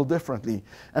things a little differently?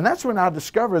 And that's when I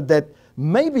discovered that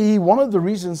maybe one of the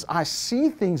reasons I see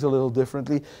things a little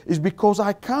differently is because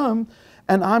I come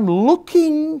and I'm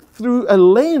looking through a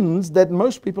lens that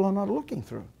most people are not looking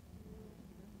through.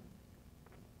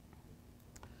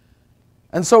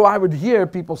 And so I would hear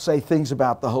people say things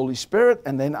about the Holy Spirit,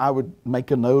 and then I would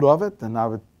make a note of it, and I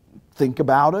would think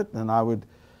about it, and I would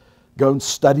go and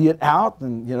study it out,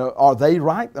 and, you know, are they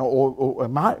right, or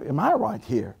am I right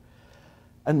here?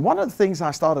 And one of the things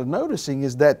I started noticing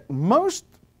is that most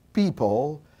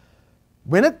people,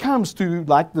 when it comes to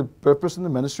like the purpose and the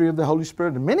ministry of the Holy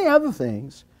Spirit and many other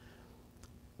things,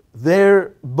 their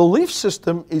belief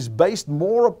system is based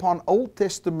more upon Old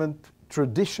Testament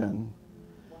tradition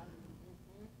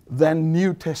than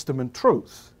New Testament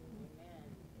truth.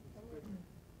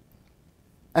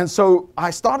 And so I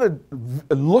started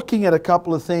looking at a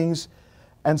couple of things,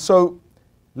 and so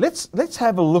let's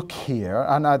have a look here,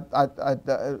 and I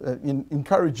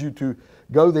encourage you to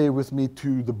go there with me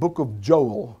to the book of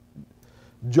Joel,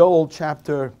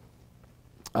 chapter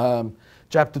 2 and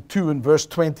verse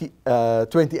 28.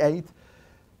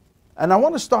 And I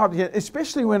want to start here,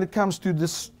 especially when it comes to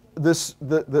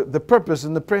the purpose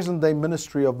and the present day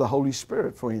ministry of the Holy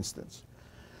Spirit, for instance.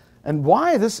 And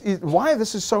why this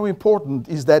is so important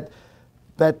is that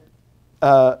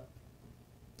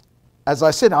as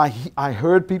I said, I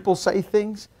heard people say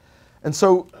things, and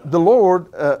so the Lord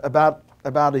about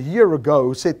a year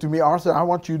ago said to me, Arthur, I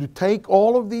want you to take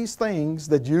all of these things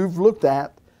that you've looked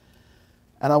at,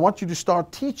 and I want you to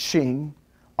start teaching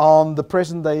on the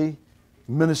present day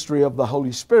ministry of the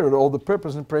Holy Spirit, or the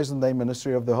purpose and present day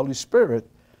ministry of the Holy Spirit,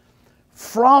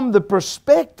 from the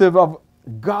perspective of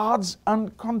God's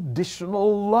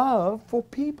unconditional love for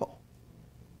people.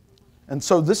 And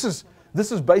so this is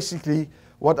basically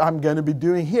what I'm going to be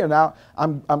doing here. Now,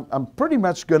 I'm pretty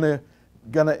much going to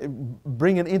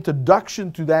bring an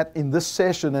introduction to that in this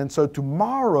session, and so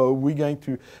tomorrow we're going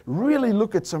to really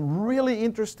look at some really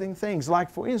interesting things. Like,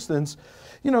 for instance,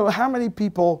 you know, how many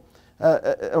people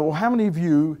or how many of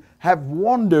you have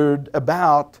wondered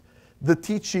about the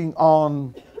teaching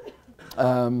on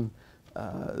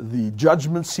the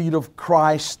judgment seat of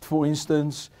Christ, for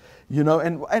instance, you know,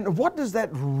 and what does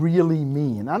that really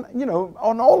mean? And, you know,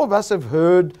 all of us have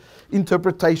heard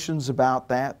interpretations about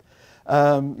that.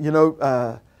 You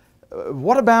know,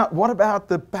 what about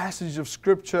the passage of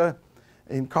Scripture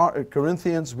in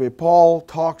Corinthians where Paul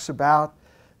talks about,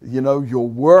 you know, your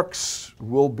works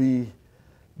will be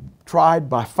tried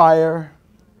by fire,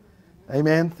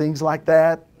 amen, things like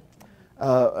that.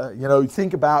 You know,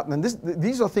 think about, and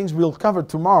these are things we'll cover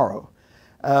tomorrow.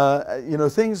 You know,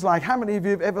 things like, how many of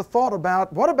you have ever thought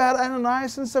about, what about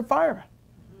Ananias and Sapphira?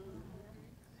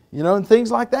 You know, and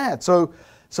things like that. So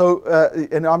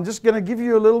and I'm just going to give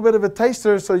you a little bit of a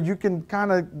taster so you can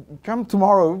kind of come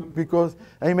tomorrow, because,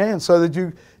 amen, so that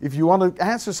you, if you want to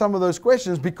answer some of those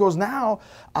questions, because now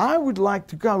I would like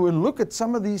to go and look at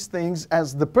some of these things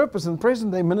as the purpose and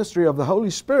present day ministry of the Holy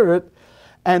Spirit,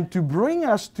 and to bring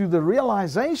us to the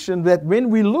realization that when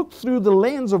we look through the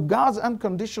lens of God's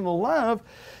unconditional love,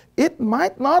 it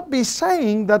might not be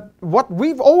saying that what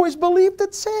we've always believed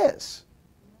it says.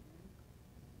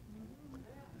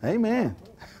 Amen.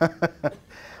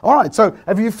 All right, so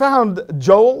have you found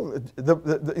Joel,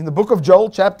 in the book of Joel,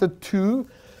 chapter 2?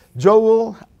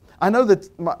 Joel, I know that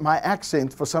my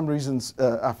accent, for some reasons,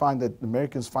 I find that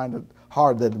Americans find it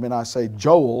hard that when I say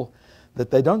Joel, that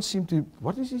they don't seem to,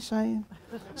 what is he saying?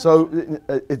 So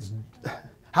it's,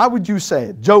 how would you say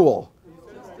it? Joel.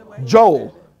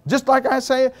 Joel. Just like I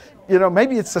say it, you know,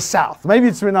 maybe it's the South. Maybe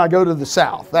it's when I go to the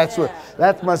South. That's what,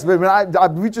 that must be.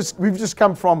 We've just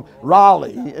come from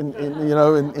Raleigh,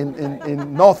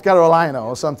 in North Carolina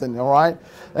or something, all right?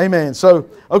 Amen. So,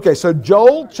 okay, so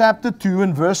Joel chapter 2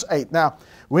 and verse 8. Now,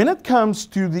 when it comes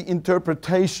to the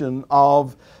interpretation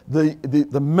of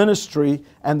the ministry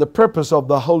and the purpose of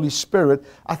the Holy Spirit,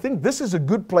 I think this is a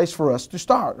good place for us to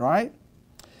start, right?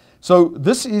 So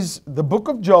this is the book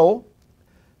of Joel,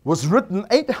 was written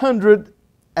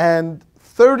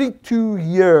 832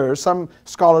 years. Some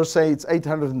scholars say it's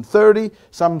 830,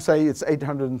 some say it's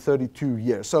 832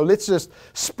 years. So let's just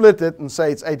split it and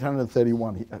say it's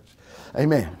 831 years.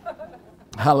 Amen.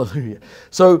 Hallelujah.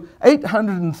 So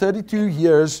 832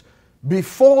 years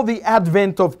before the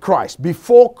advent of Christ,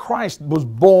 before Christ was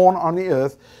born on the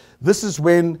earth, this is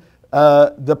when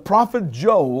the prophet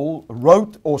Joel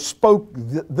wrote or spoke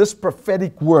this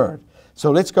prophetic word.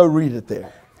 So let's go read it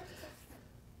there.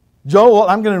 Joel,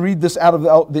 I'm going to read this out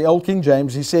of the Old King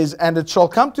James. He says, "And it shall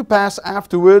come to pass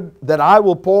afterward that I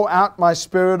will pour out my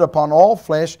Spirit upon all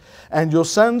flesh, and your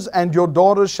sons and your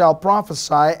daughters shall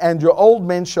prophesy, and your old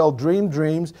men shall dream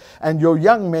dreams, and your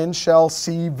young men shall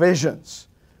see visions."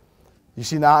 You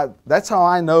see, now that's how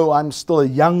I know I'm still a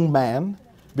young man,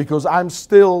 because I'm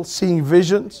still seeing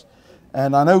visions.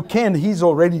 And I know Ken, he's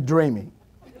already dreaming.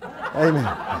 Amen.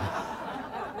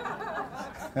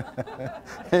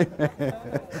 Amen.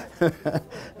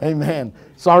 Amen.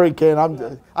 Sorry, Ken.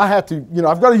 I have to,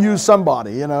 I've got to use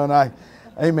somebody, and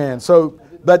amen. So,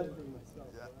 but,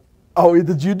 oh,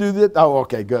 did you do that? Oh,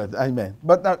 okay, good. Amen.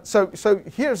 But so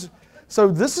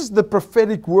this is the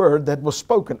prophetic word that was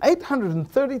spoken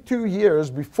 832 years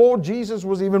before Jesus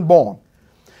was even born.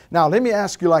 Now, let me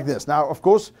ask you like this. Now, of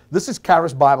course, this is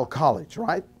Charis Bible College,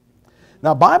 right?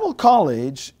 Now, Bible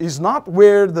college is not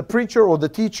where the preacher or the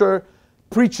teacher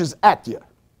preaches at you.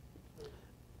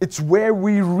 It's where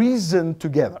we reason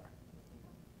together.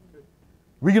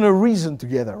 We're going to reason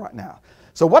together right now.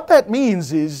 So what that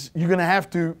means is you're going to have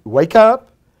to wake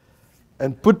up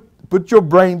and put your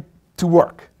brain to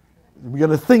work. We're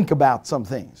going to think about some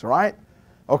things, right?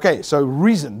 Okay, so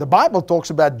reason. The Bible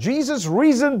talks about Jesus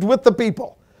reasoned with the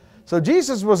people. So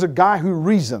Jesus was a guy who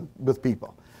reasoned with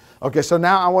people. Okay, so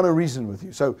now I want to reason with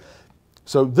you. So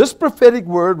this prophetic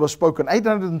word was spoken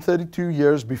 832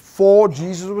 years before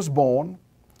Jesus was born.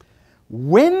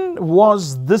 When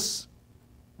was this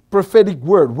prophetic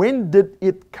word? When did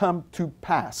it come to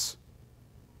pass?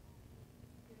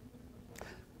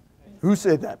 Who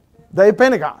said that? Day of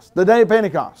Pentecost. The day of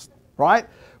Pentecost, right?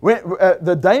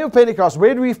 The day of Pentecost,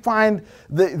 where do we find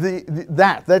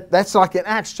that's like in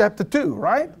Acts chapter 2,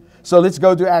 right? So let's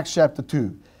go to Acts chapter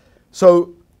 2.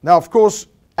 So now, of course,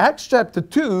 Acts chapter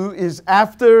 2 is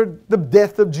after the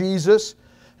death of Jesus.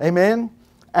 Amen.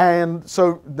 And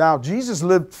so now Jesus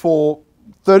lived for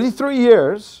 33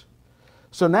 years.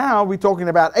 So now we're talking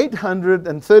about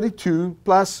 832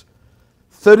 plus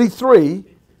 33.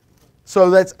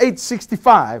 So that's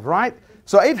 865, right?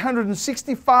 So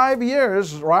 865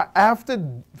 years right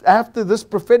after this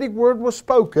prophetic word was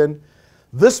spoken,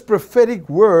 this prophetic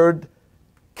word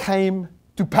came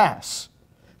to pass.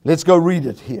 Let's go read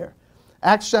it here.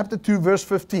 Acts chapter 2, verse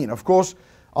 15. Of course,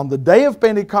 on the day of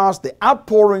Pentecost, the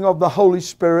outpouring of the Holy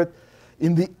Spirit,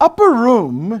 in the upper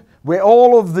room where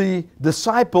all of the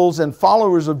disciples and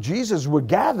followers of Jesus were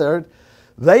gathered,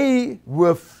 they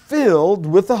were filled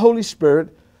with the Holy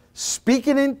Spirit,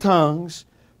 speaking in tongues,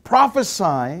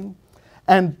 prophesying,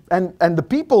 and the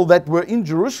people that were in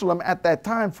Jerusalem at that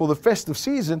time for the festive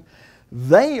season,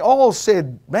 they all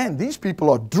said, "Man, these people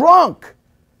are drunk."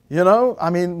 I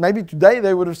mean, maybe today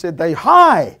they would have said they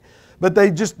high, but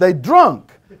they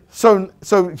drunk. So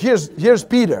here's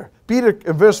Peter. Peter,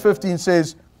 verse 15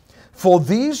 says, "For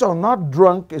these are not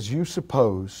drunk as you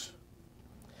suppose,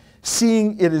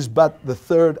 seeing it is but the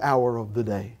third hour of the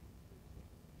day."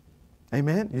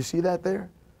 Amen. You see that there?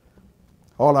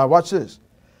 Oh, now watch this.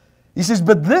 He says,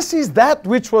 "But this is that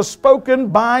which was spoken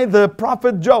by the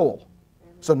prophet Joel."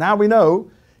 So now we know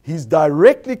he's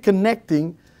directly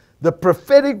connecting the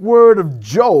prophetic word of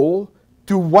Joel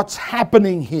to what's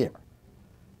happening here.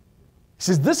 He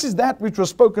says, "This is that which was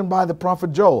spoken by the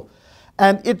prophet Joel.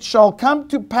 And it shall come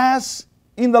to pass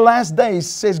in the last days,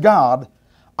 says God,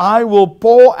 I will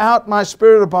pour out my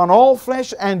Spirit upon all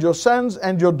flesh, and your sons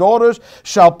and your daughters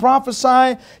shall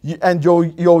prophesy, and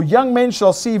your young men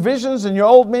shall see visions, and your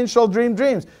old men shall dream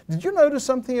dreams." Did you notice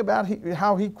something about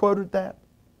how he quoted that?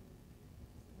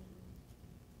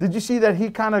 Did you see that he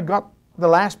kind of got the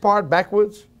last part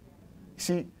backwards?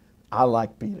 See, I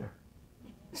like Peter.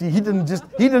 See, he didn't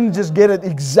just get it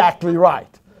exactly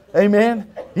right. Amen.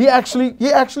 He actually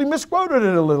misquoted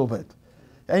it a little bit.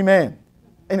 Amen.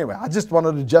 Anyway, I just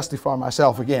wanted to justify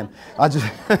myself again.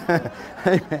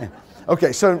 Amen.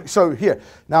 Okay, so here.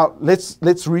 Now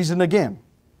let's reason again.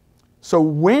 So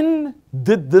when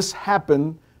did this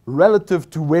happen relative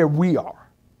to where we are?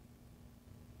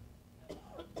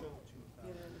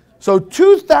 So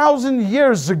 2,000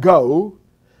 years ago,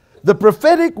 the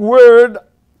prophetic word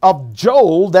of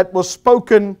Joel that was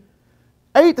spoken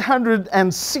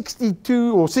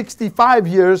 862 or 65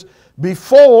 years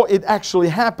before it actually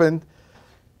happened,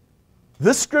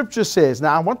 this scripture says,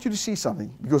 now I want you to see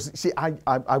something, because see,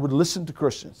 I would listen to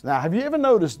Christians. Now, have you ever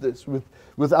noticed this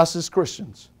with us as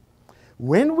Christians?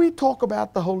 When we talk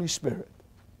about the Holy Spirit,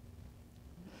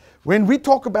 when we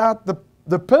talk about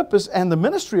the purpose and the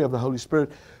ministry of the Holy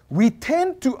Spirit, we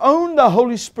tend to own the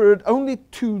Holy Spirit only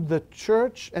to the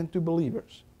church and to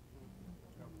believers.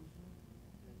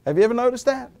 Have you ever noticed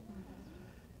that?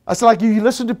 It's like you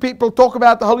listen to people talk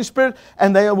about the Holy Spirit,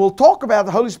 and they will talk about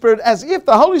the Holy Spirit as if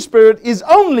the Holy Spirit is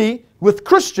only with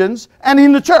Christians and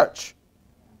in the church.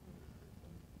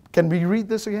 Can we read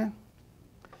this again?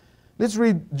 Let's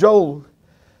read Joel.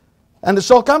 And it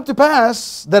shall come to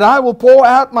pass that I will pour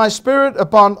out my Spirit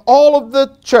upon all of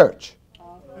the church.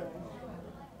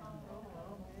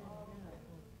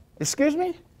 Excuse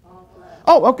me?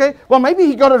 Oh, okay. Well, maybe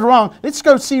he got it wrong. Let's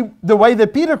go see the way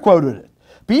that Peter quoted it.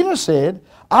 Peter said,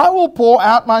 I will pour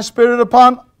out my Spirit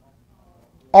upon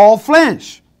all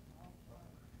flesh.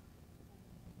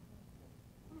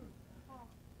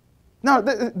 Now,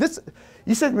 this,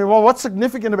 you said to me, well, what's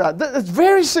significant about it? It's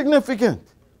very significant.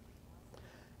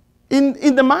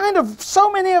 In the mind of so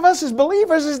many of us as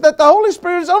believers is that the Holy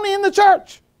Spirit is only in the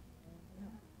church.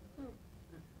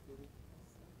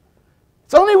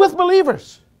 It's only with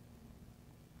believers.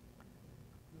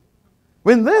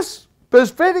 When this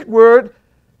prophetic word,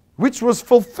 which was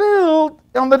fulfilled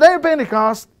on the day of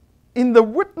Pentecost in the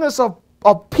witness of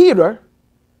Peter,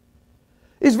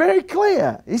 is very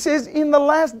clear. He says, in the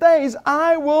last days,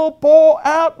 I will pour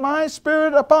out my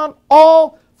Spirit upon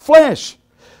all flesh.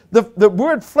 The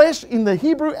word flesh in the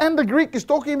Hebrew and the Greek is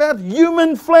talking about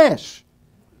human flesh.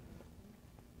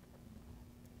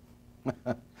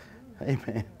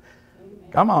 Amen.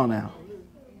 Come on now.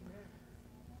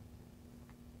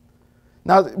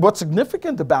 Now, what's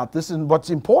significant about this and what's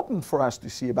important for us to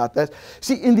see about that,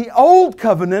 see, in the Old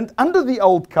Covenant, under the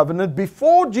Old Covenant,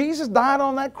 before Jesus died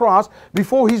on that cross,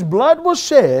 before His blood was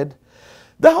shed,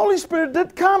 the Holy Spirit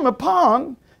did come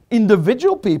upon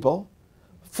individual people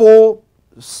for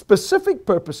specific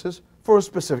purposes for a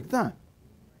specific time.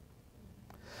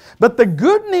 But the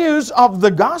good news of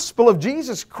the gospel of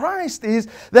Jesus Christ is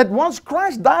that once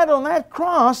Christ died on that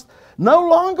cross, no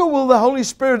longer will the Holy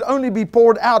Spirit only be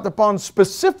poured out upon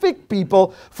specific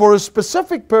people for a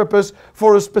specific purpose,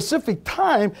 for a specific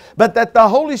time, but that the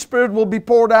Holy Spirit will be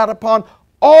poured out upon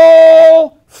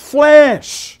all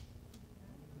flesh.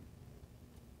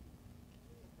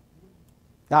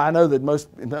 Now, I know that most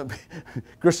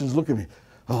Christians look at me.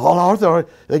 Oh, Arthur,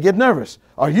 they get nervous.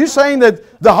 Are you saying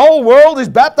that the whole world is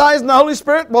baptized in the Holy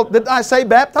Spirit? Well, did I say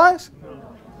baptized?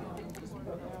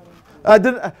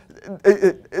 Did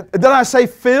I say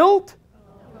filled?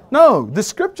 No. The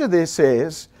scripture there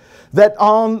says that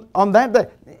on that day,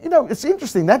 you know, it's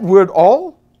interesting. That word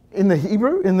all in the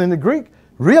Hebrew and in the Greek,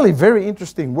 really very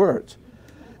interesting words.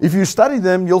 If you study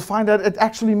them, you'll find out it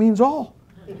actually means all.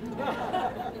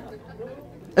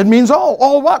 It means all.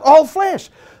 All what? All flesh.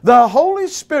 The Holy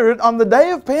Spirit on the day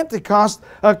of Pentecost,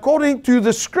 according to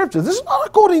the Scripture. This is not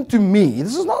according to me.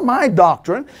 This is not my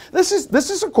doctrine. This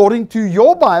is according to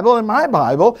your Bible and my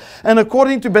Bible. And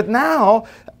according to, but now,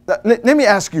 let me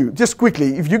ask you, just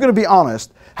quickly, if you're going to be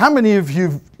honest, how many of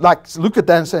you like look at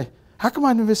that and say, how come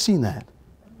I've never seen that?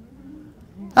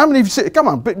 How many of you say, come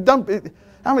on,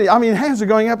 how many, I mean, hands are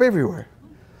going up everywhere.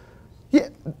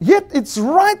 Yet it's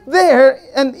right there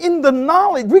and in the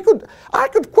knowledge. I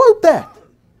could quote that.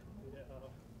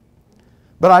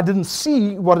 But I didn't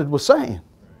see what it was saying.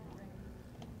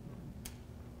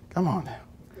 Come on now.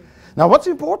 Now what's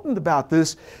important about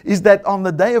this is that on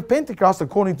the day of Pentecost,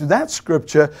 according to that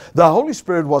scripture, the Holy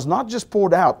Spirit was not just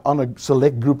poured out on a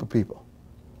select group of people.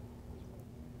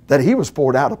 That He was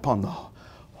poured out upon the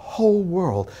whole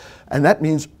world. And that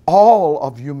means all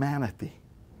of humanity.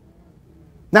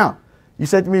 Now, you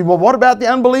said to me, well, what about the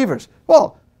unbelievers?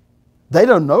 Well, they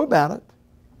don't know about it.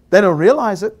 They don't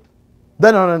realize it.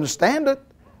 They don't understand it.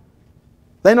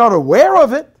 They're not aware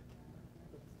of it.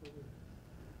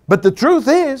 But the truth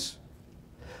is,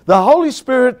 the Holy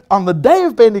Spirit on the day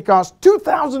of Pentecost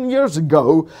 2,000 years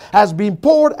ago has been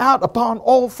poured out upon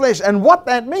all flesh. And what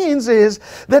that means is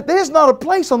that there's not a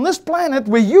place on this planet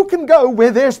where you can go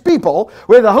where there's people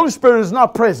where the Holy Spirit is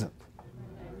not present.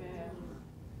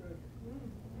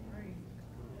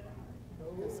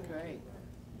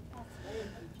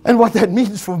 And what that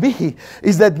means for me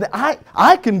is that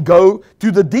I can go to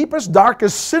the deepest,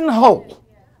 darkest sin hole.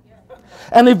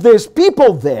 And if there's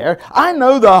people there, I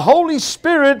know the Holy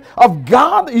Spirit of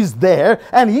God is there,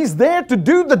 and He's there to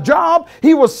do the job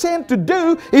He was sent to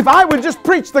do if I would just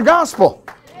preach the gospel.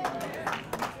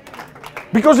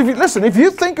 Because if you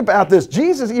think about this,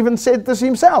 Jesus even said this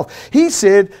Himself. He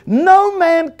said, no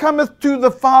man cometh to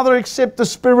the Father except the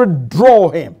Spirit draw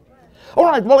him. All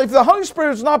right, well, if the Holy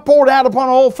Spirit is not poured out upon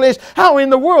all flesh, how in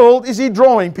the world is He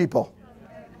drawing people?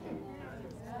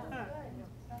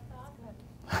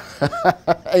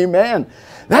 Amen.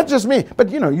 That's just me. But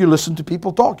you listen to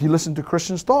people talk. You listen to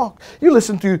Christians talk. You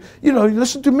listen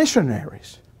to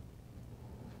missionaries.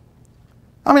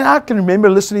 I mean, I can remember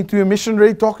listening to a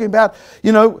missionary talking about,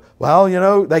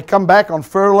 they come back on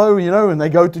furlough, and they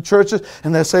go to churches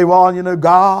and they say, well,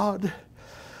 God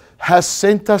has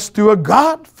sent us to a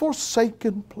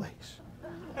God-forsaken place.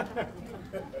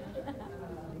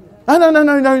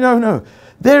 No.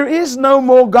 There is no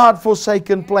more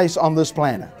God-forsaken place on this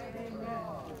planet.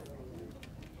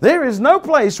 There is no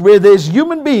place where there's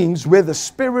human beings where the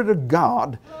Spirit of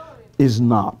God is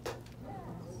not.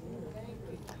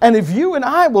 And if you and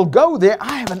I will go there,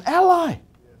 I have an ally.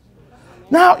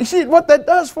 Now, you see, what that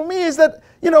does for me is that,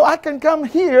 I can come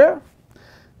here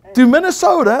to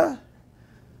Minnesota,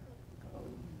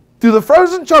 to the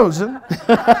frozen chosen.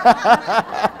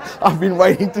 I've been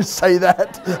waiting to say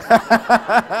that.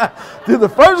 To the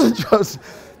frozen chosen.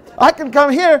 I can come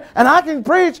here and I can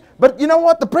preach, but you know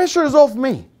what? The pressure is off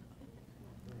me.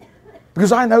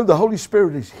 Because I know the Holy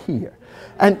Spirit is here.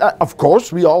 And of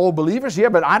course, we are all believers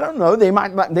here, but I don't know. They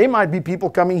might be people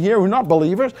coming here who are not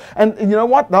believers. And you know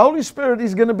what? The Holy Spirit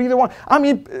is going to be the one. I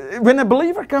mean, when a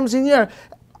believer comes in here,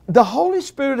 the Holy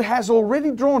Spirit has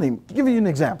already drawn him. To give you an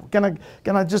example. Can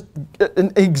I just,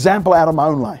 an example out of my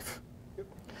own life?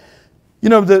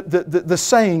 The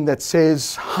saying that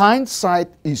says, hindsight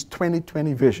is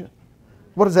 20/20 vision.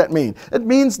 What does that mean? It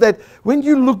means that when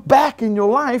you look back in your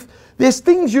life, there's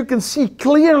things you can see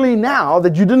clearly now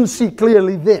that you didn't see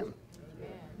clearly then.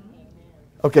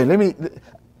 Okay,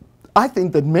 I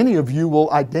think that many of you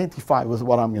will identify with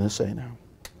what I'm going to say now.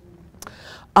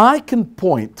 I can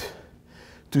point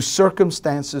to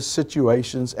circumstances,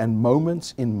 situations, and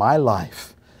moments in my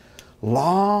life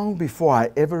long before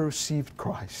I ever received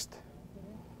Christ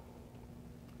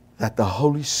that the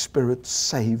Holy Spirit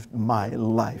saved my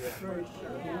life.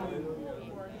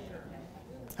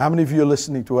 How many of you are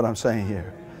listening to what I'm saying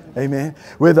here? Amen.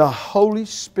 Where the Holy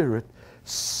Spirit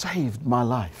saved my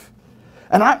life.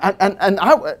 And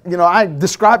I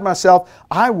described myself,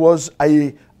 I was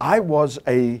a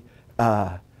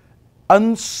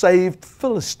unsaved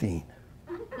Philistine.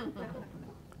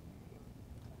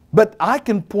 But I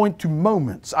can point to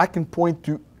moments, I can point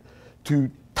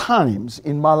to times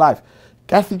in my life.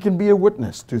 Kathy can be a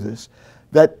witness to this,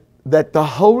 that the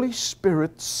Holy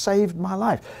Spirit saved my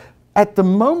life. At the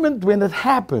moment when it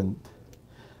happened,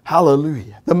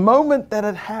 hallelujah, the moment that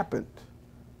it happened,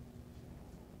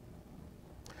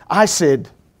 I said,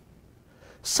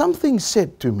 something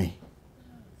said to me.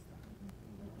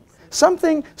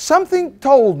 Something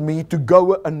told me to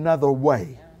go another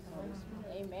way.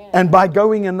 Amen. And by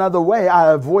going another way,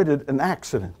 I avoided an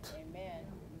accident. Amen.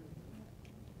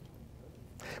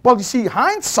 Well, you see,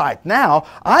 hindsight now,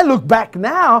 I look back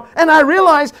now and I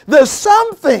realize the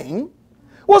something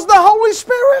was the Holy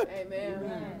Spirit. Amen.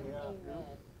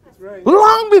 That's right.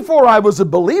 Long before I was a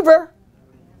believer.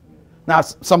 Now,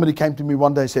 somebody came to me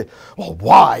one day and said, well,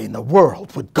 why in the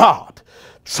world would God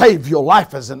save your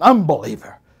life as an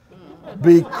unbeliever?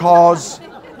 Because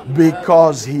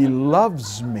He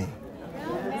loves me.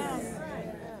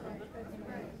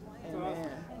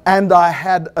 And I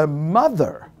had a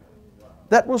mother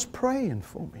that was praying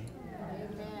for me.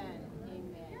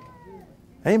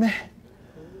 Amen.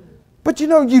 But you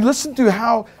listen to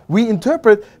how we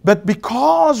interpret, but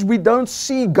because we don't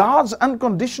see God's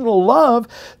unconditional love,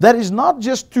 that is not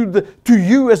just to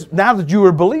you as now that you are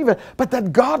a believer, but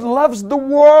that God loves the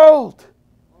world.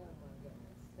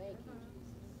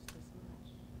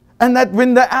 And that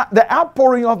when the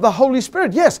outpouring of the Holy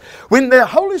Spirit, yes, when the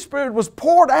Holy Spirit was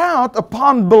poured out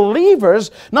upon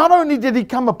believers, not only did He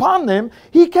come upon them,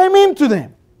 He came into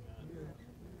them.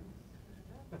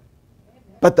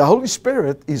 But the Holy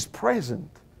Spirit is present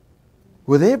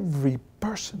with every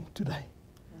person today.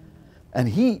 And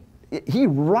He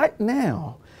right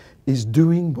now is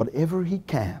doing whatever He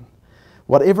can.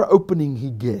 Whatever opening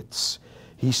He gets,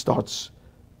 He starts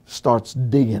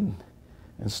digging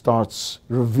and starts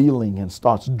revealing and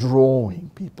starts drawing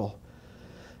people.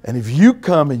 And if you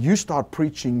come and you start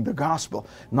preaching the gospel,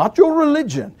 not your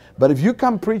religion, but if you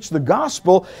come preach the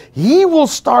gospel, He will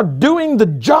start doing the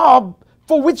job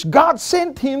for which God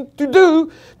sent Him to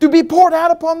do, to be poured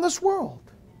out upon this world.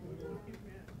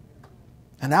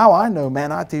 And now I know,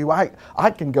 man, I tell you, I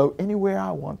can go anywhere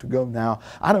I want to go now.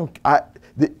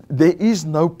 There is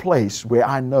no place where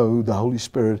I know the Holy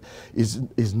Spirit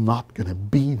is not going to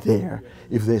be there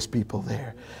if there's people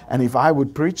there. And if I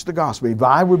would preach the gospel, if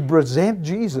I would present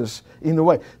Jesus in the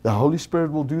way, the Holy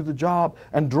Spirit will do the job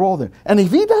and draw them. And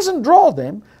if He doesn't draw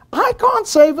them, I can't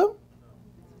save them.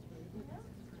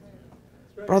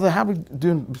 Brother, how are we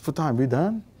doing for time? We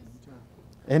done?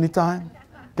 Anytime?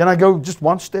 Can I go just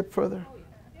one step further?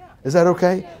 Is that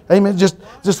okay? Amen.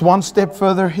 Just one step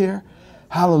further here.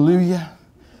 Hallelujah.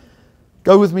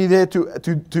 Go with me there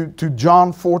to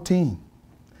John 14.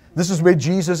 This is where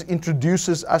Jesus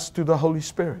introduces us to the Holy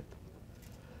Spirit.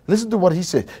 Listen to what he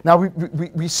said. Now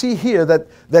we see here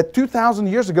that 2,000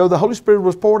 years ago the Holy Spirit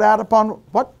was poured out upon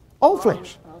what? All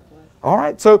flesh. All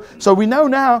right, so we know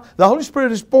now the Holy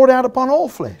Spirit is poured out upon all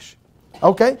flesh.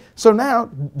 Okay, so now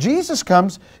Jesus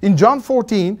comes in John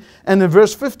 14, and in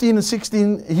verse 15 and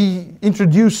 16, he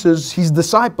introduces his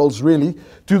disciples really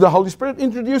to the Holy Spirit,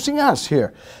 introducing us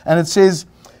here. And it says,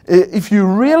 if you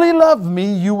really love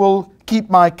me, you will keep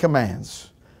my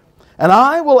commands. And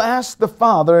I will ask the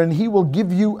Father, and he will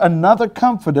give you another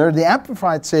comforter. The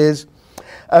Amplified says,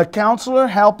 a counselor,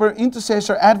 helper,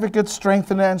 intercessor, advocate,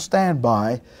 strengthener, and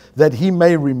standby, that he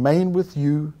may remain with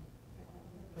you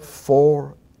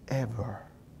forever.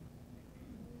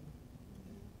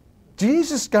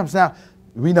 Jesus comes now.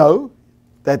 We know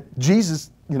that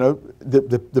Jesus,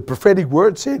 the prophetic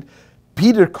word said,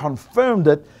 Peter confirmed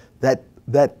it, that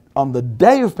on the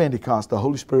day of Pentecost, the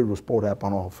Holy Spirit was poured out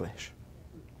on all flesh.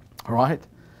 All right?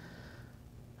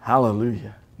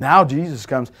 Hallelujah. Now Jesus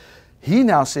comes. He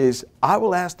now says, I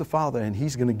will ask the Father, and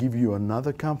he's going to give you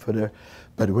another comforter.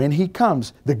 But when he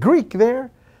comes, the Greek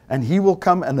there, and he will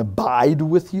come and abide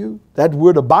with you. That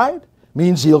word abide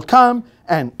means he'll come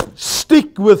and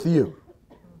stick with you.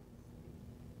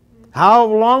 How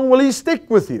long will he stick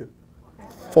with you?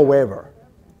 Forever.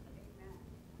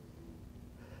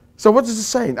 So what does it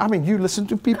say? I mean, you listen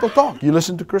to people talk. You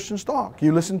listen to Christians talk.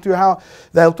 You listen to how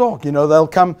they'll talk. They'll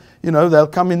come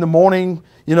in the morning,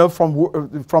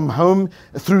 from home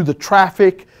through the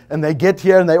traffic, and they get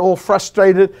here and they're all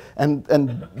frustrated,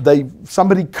 and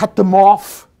somebody cut them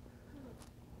off,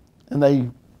 and they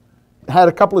had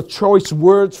a couple of choice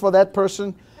words for that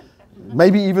person,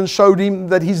 maybe even showed him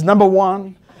that he's number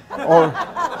one,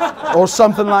 or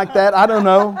something like that. I don't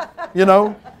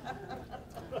know,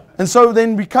 And so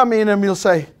then we come in and we'll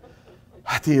say,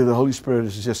 I tell you, the Holy Spirit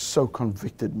has just so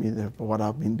convicted me for what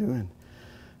I've been doing.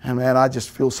 And man, I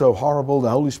just feel so horrible. The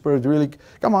Holy Spirit really,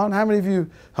 come on, how many of you,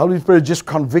 Holy Spirit just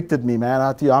convicted me, man.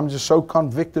 I tell you, I'm just so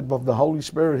convicted of the Holy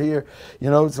Spirit here.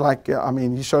 It's like,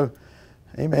 you show,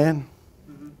 amen.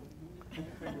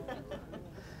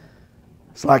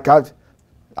 It's like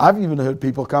I've even heard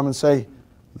people come and say,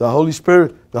 the Holy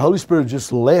Spirit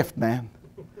just left, man.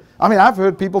 I've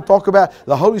heard people talk about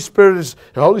the Holy Spirit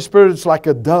is like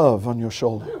a dove on your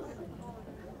shoulder.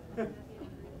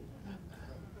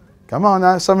 Come on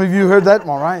now, some of you heard that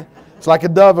one, right? It's like a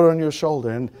dove on your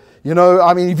shoulder. And,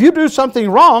 if you do something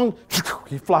wrong,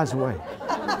 he flies away.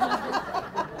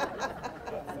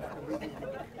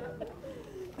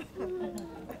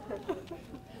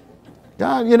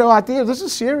 God, I think this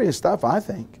is serious stuff, I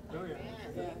think.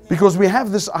 Because we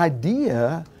have this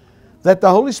idea that the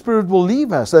Holy Spirit will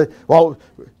leave us. Well,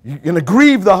 you're going to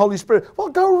grieve the Holy Spirit. Well,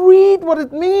 go read what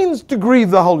it means to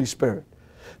grieve the Holy Spirit.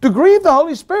 To grieve the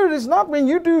Holy Spirit is not when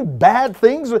you do bad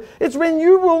things. It's when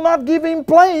you will not give Him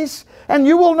place and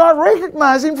you will not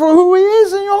recognize Him for who He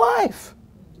is in your life.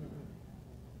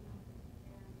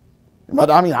 But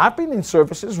I've been in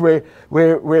services where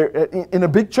in a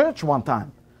big church one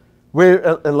time,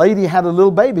 where a lady had a little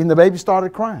baby and the baby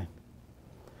started crying.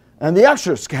 And the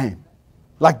ushers came,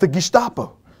 like the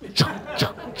Gestapo.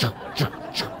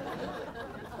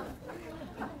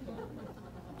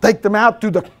 Take them out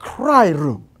to the cry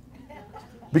room.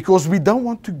 Because we don't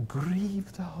want to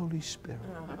grieve the Holy Spirit.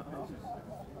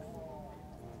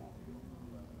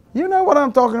 You know what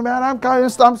I'm talking about.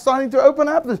 I'm starting to open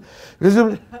up.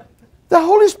 The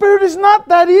Holy Spirit is not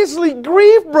that easily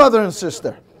grieved, brother and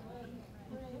sister.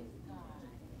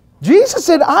 Jesus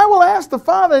said, I will ask the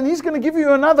Father, and He's going to give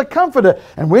you another comforter.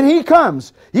 And when He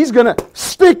comes, He's going to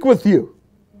stick with you.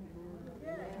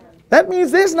 That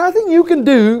means there's nothing you can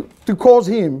do to cause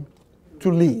Him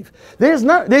to leave. There's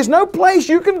no place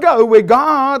you can go where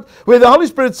the Holy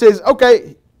Spirit says,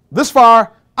 okay, this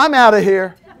far, I'm out of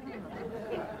here.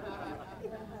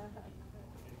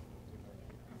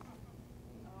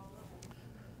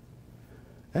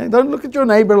 Hey, don't look at your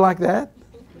neighbor like that.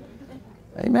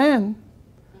 Amen.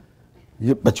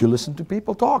 But you listen to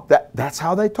people talk. That's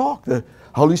how they talk. The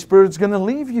Holy Spirit's going to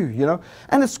leave you,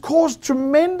 And it's caused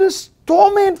tremendous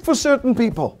torment for certain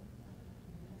people.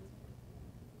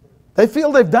 They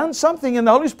feel they've done something and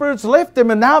the Holy Spirit's left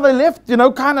them, and now they're left,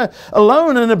 kind of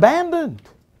alone and abandoned.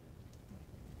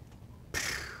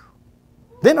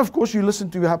 Then, of course, you listen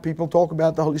to how people talk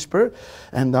about the Holy Spirit.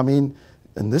 And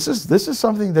this is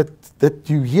something that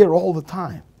you hear all the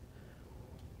time.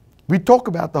 We talk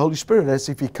about the Holy Spirit as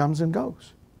if He comes and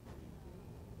goes.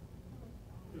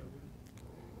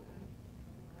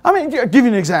 I'll give you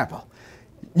an example.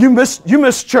 You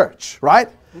miss church, right?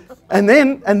 And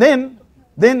then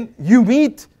then you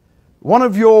meet one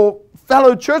of your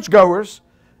fellow churchgoers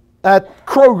at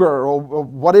Kroger or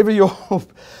whatever your,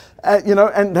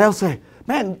 and they'll say,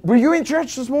 man, were you in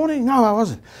church this morning? No, I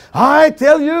wasn't. I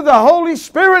tell you, the Holy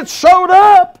Spirit showed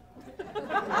up.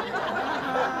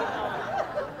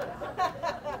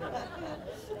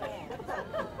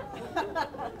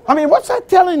 I mean, what's that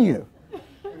telling you?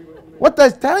 What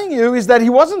that's telling you is that he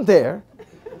wasn't there,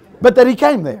 but that he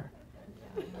came there.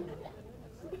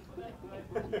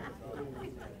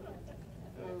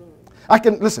 I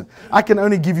can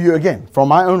only give you, again, from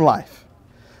my own life.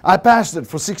 I pastored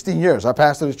for 16 years. I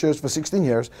pastored a church for 16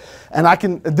 years.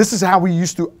 And this is how we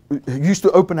used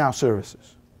to open our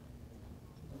services.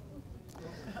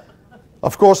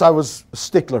 Of course, I was a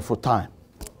stickler for time.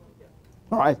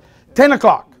 All right, 10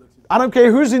 o'clock. I don't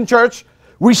care who's in church,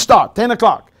 we start, 10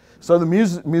 o'clock. So the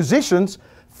musicians,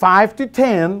 5 to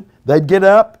 10, they'd get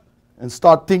up and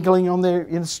start tinkling on their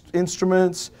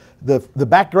instruments. The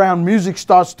background music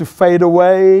starts to fade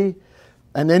away.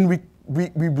 And then we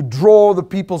would draw the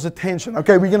people's attention.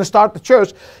 Okay, we're going to start the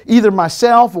church. Either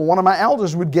myself or one of my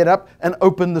elders would get up and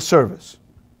open the service.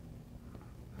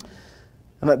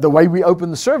 And the way we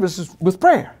open the service is with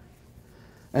prayer.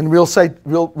 And we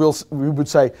would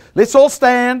say, let's all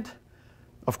stand.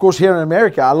 Of course, here in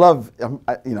America,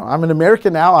 I'm an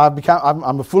American now.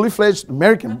 I'm a fully fledged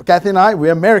American. Kathy and I,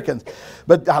 we're Americans.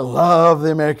 But I love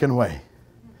the American way.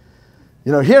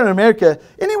 Here in America,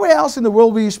 anywhere else in the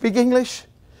world where you speak English,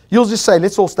 you'll just say,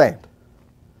 let's all stand.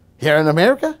 Here in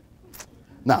America?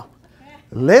 No.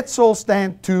 Let's all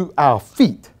stand to our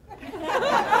feet.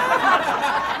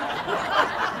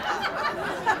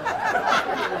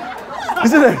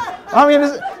 Isn't it? I mean,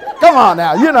 come on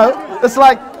now, it's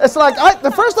like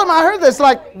the first time I heard this,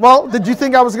 well, did you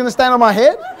think I was going to stand on my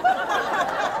head?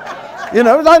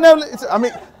 I know,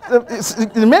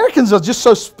 the Americans are just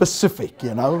so specific,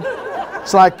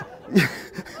 It's like,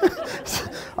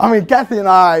 Kathy and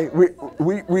I,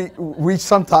 we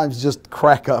sometimes just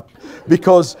crack up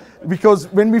because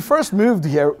when we first moved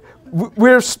here,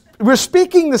 we're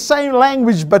speaking the same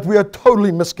language, but we are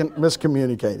totally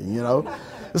miscommunicating,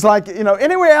 It's like,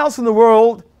 anywhere else in the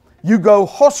world, you go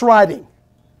horse riding.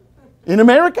 In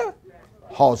America,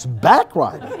 horseback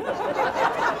riding.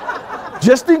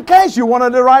 Just in case you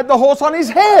wanted to ride the horse on his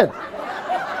head.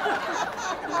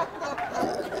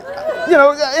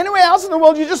 Anywhere else in the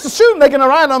world, you just assume they're going to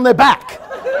ride on their back.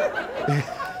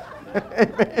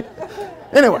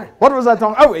 Anyway, what was I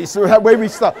talking? Oh, so where we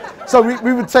start. So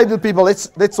we would say to the people,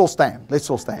 let's all stand. Let's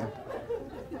all stand.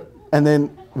 And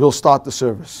then we'll start the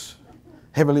service.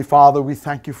 Heavenly Father, we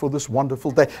thank you for this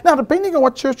wonderful day. Now, depending on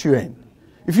what church you're in,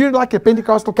 if you're like a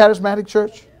Pentecostal charismatic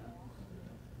church,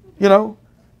 then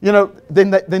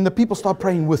the people start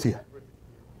praying with you.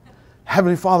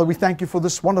 Heavenly Father, we thank you for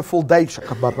this wonderful day.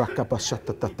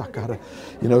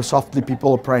 Softly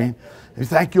people are praying. We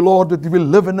thank you, Lord, that we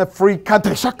live in a free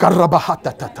country. You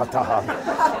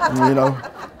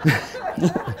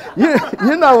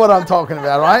know what I'm talking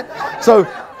about, right? So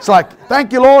it's like,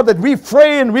 thank you, Lord, that we're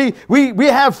free and we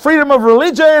have freedom of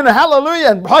religion.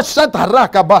 Hallelujah.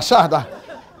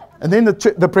 And then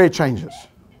the prayer changes.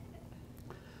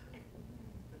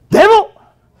 Devil,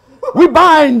 we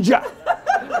bind you.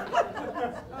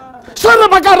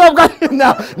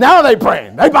 Now they're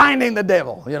praying. They're binding the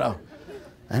devil,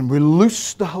 And we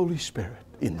loose the Holy Spirit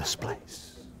in this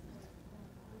place.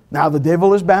 Now the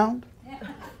devil is bound.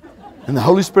 And the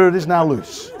Holy Spirit is now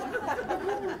loose.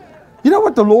 You know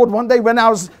what the Lord, one day when I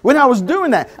was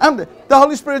doing that, the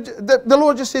Holy Spirit, the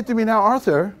Lord just said to me, now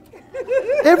Arthur,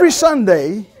 every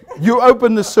Sunday you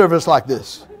open the service like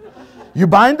this. You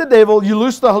bind the devil, you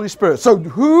loose the Holy Spirit. So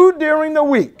who during the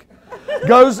week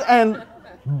goes and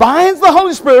binds the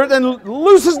Holy Spirit and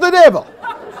looses the devil?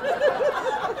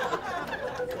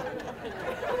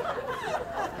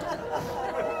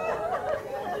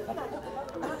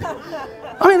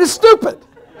 It's stupid,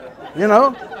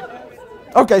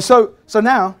 Okay, so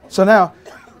now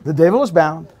the devil is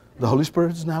bound, the Holy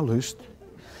Spirit is now loosed.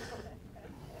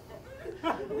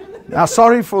 Now,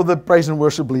 sorry for the praise and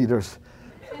worship leaders.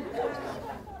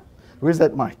 Where's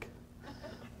that mic?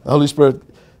 The Holy Spirit,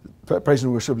 praise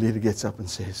and worship leader gets up and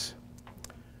says,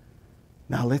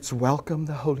 now let's welcome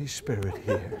the Holy Spirit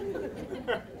here.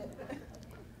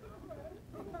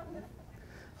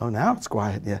 Oh, now it's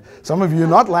quiet. Yeah. Some of you are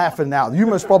not laughing now. You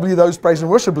must probably be those praise and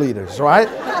worship leaders, right?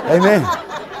 Amen.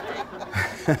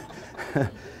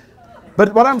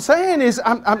 But what I'm saying is,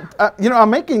 I'm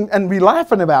making, and we're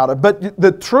laughing about it. But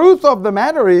the truth of the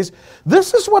matter is,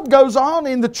 this is what goes on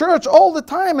in the church all the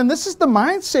time. And this is the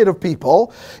mindset of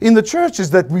people in the church,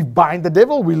 is that we bind the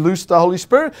devil, we loose the Holy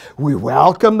Spirit, we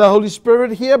welcome the Holy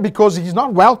Spirit here, because He's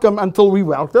not welcome until we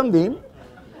welcome Him.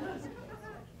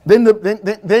 Then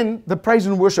the praise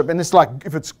and worship, and it's like,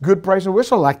 if it's good praise and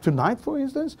worship, like tonight, for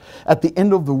instance, at the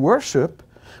end of the worship,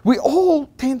 we all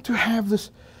tend to have this,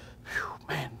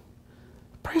 man,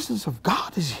 the presence of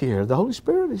God is here. The Holy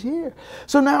Spirit is here.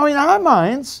 So now in our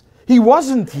minds, He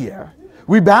wasn't here.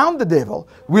 We bound the devil.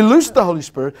 We loosed the Holy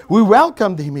Spirit. We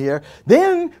welcomed Him here.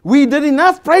 Then we did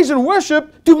enough praise and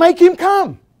worship to make Him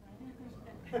come.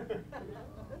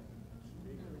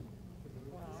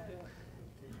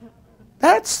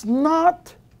 That's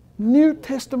not New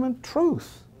Testament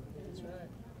truth.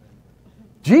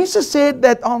 Jesus said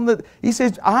that He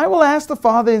says, I will ask the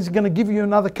Father, and He's going to give you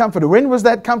another comforter. When was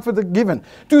that comforter given?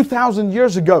 2,000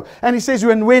 years ago. And He says,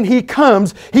 when He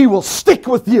comes, He will stick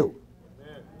with you.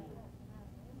 Amen.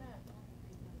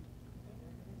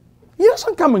 He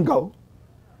doesn't come and go.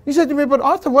 He said to me, but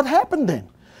Arthur, what happened then?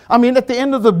 I mean, at the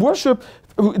end of the worship,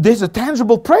 there's a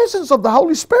tangible presence of the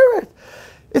Holy Spirit.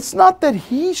 It's not that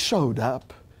He showed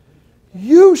up.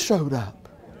 You showed up.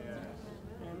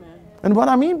 And what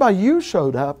I mean by you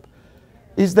showed up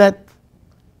is that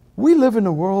we live in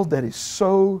a world that is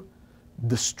so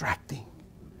distracting.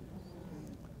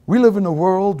 We live in a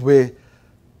world where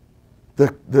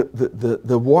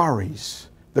the worries,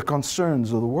 the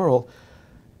concerns of the world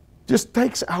just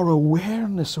takes our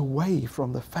awareness away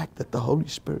from the fact that the Holy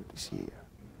Spirit is here.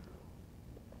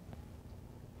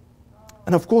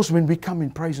 And of course, when we come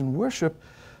in praise and worship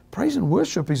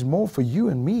is more for you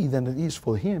and me than it is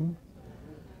for Him.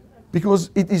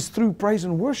 Because it is through praise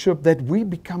and worship that we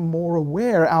become more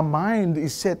aware. Our mind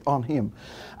is set on Him.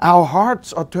 Our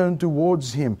hearts are turned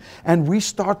towards Him. And we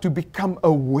start to become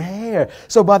aware.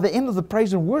 So by the end of the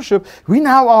praise and worship, we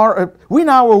now are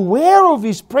aware of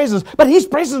His presence. But His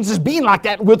presence has been like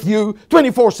that with you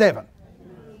 24/7.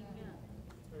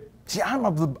 See, I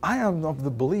am of the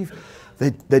belief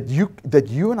that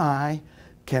you and I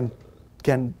can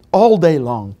all day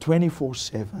long,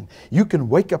 24/7, you can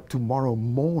wake up tomorrow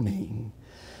morning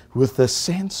with a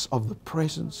sense of the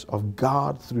presence of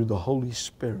God through the Holy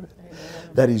Spirit. Amen.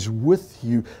 That is with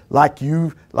you. Like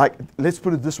let's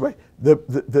put it this way,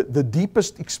 the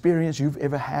deepest experience you've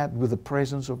ever had with the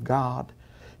presence of God,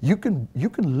 you can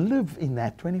live in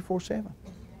that 24/7.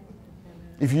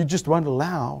 If you just won't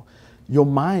allow your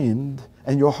mind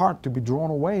and your heart to be drawn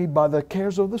away by the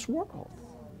cares of this world.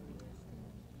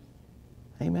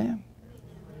 Amen.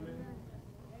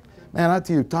 Man, I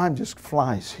tell you, time just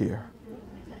flies here.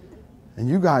 And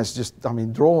you guys just,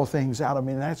 draw things out of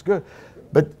me, and that's good.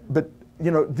 But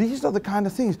these are the kind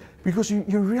of things, because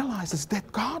you realize is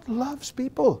that God loves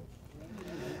people.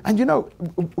 And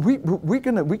we're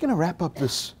gonna wrap up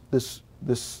this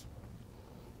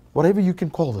whatever you can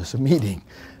call this, a meeting.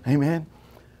 Amen.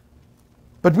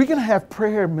 But we're gonna have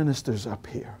prayer ministers up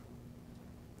here.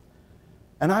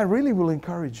 And I really will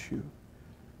encourage you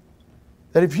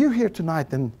that if you're here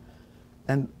tonight and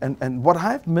what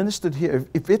I've ministered here,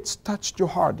 if it's touched your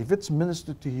heart, if it's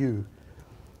ministered to you,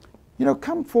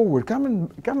 come forward, come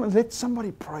and let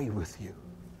somebody pray with you.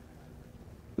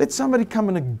 Let somebody come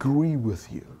and agree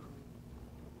with you.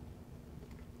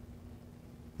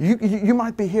 You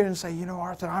might be here and say,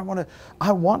 Arthur,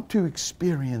 I want to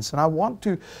experience, and I want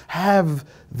to have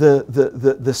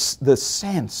the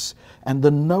sense and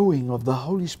the knowing of the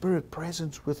Holy Spirit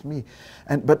presence with me.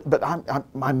 But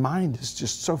my mind is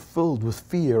just so filled with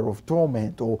fear of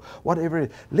torment or whatever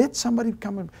it is. Let somebody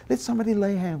come and let somebody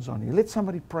lay hands on you. Let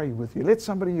somebody pray with you. Let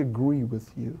somebody agree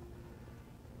with you.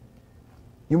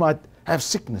 You might have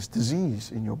sickness, disease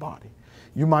in your body.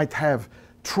 You might have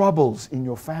troubles in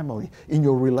your family, in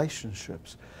your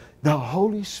relationships. The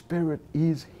Holy Spirit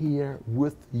is here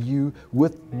with you,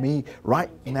 with me right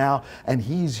now, and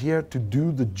He's here to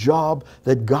do the job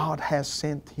that God has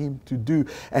sent Him to do.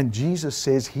 And Jesus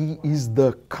says He is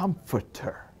the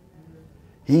comforter.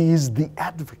 He is the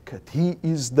advocate. He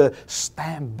is the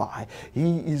standby.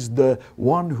 He is the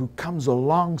one who comes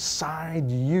alongside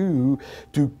you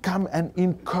to come and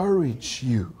encourage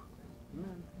you.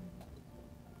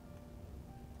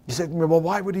 You said to me, well,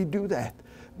 why would He do that?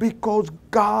 Because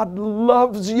God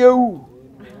loves you.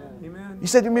 Amen. You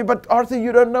said to me, but Arthur,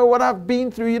 you don't know what I've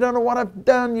been through. You don't know what I've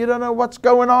done. You don't know what's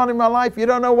going on in my life. You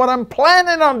don't know what I'm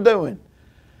planning on doing.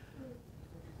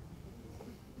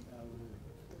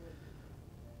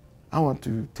 I want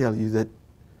to tell you that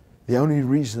the only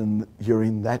reason you're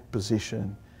in that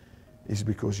position is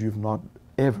because you've not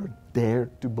ever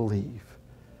dared to believe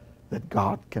that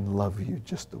God can love you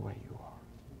just the way you are.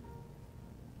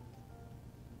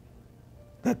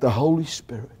 That the Holy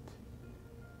Spirit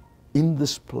in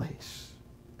this place,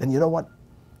 and you know what?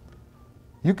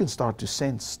 You can start to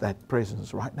sense that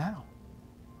presence right now.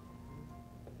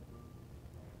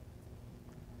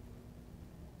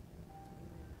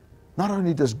 Not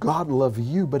only does God love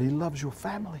you, but He loves your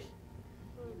family.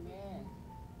 Amen.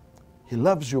 He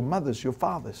loves your mothers, your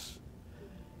fathers.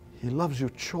 He loves your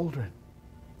children.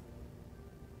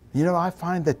 You know, I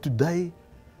find that today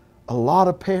a lot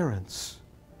of parents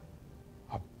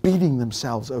are beating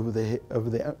themselves over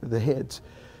their heads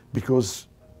because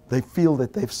they feel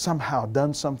that they've somehow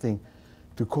done something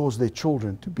to cause their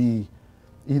children to be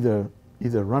either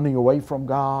running away from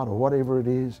God or whatever it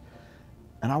is.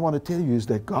 And I want to tell you is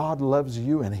that God loves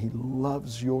you and He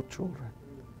loves your children.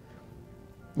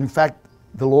 In fact,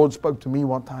 the Lord spoke to me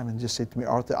one time and just said to me,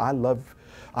 Arthur, I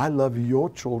love your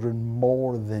children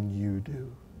more than you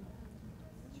do.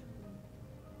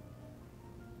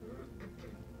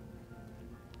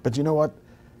 But you know what?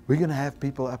 We're going to have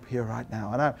people up here right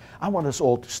now. And I want us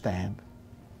all to stand.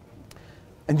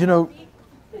 And you know,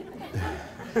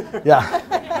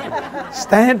 yeah,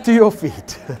 stand to your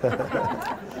feet.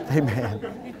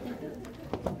 Amen.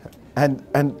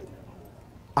 And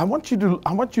I want you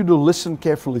to listen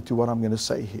carefully to what I'm going to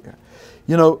say here.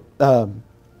 You know,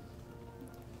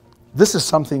 this is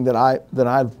something that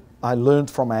I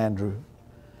learned from Andrew.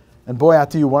 And boy, I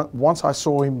tell you, once I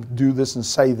saw him do this and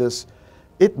say this,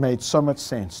 it made so much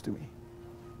sense to me.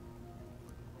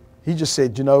 He just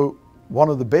said, you know, one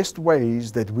of the best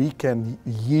ways that we can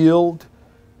yield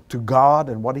to God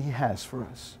and what He has for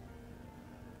us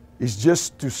is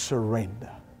just to surrender.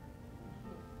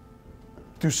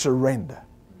 To surrender.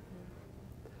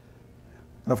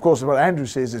 And of course, what Andrew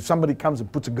says, if somebody comes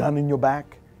and puts a gun in your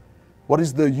back, what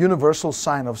is the universal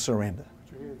sign of surrender?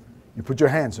 You put your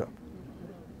hands up.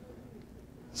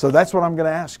 So that's what I'm going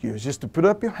to ask you, is just to put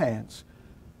up your hands.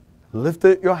 Lift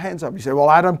your hands up. You say, well,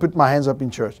 I don't put my hands up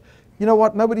in church. You know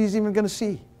what? Nobody's even going to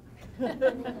see.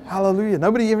 Hallelujah.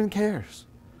 Nobody even cares.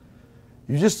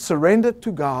 You just surrender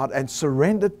to God and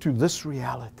surrender to this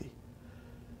reality.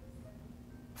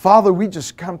 Father, we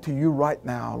just come to you right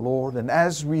now, Lord, and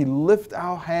as we lift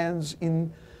our hands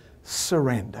in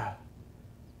surrender,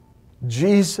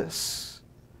 Jesus,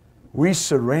 we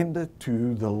surrender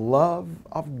to the love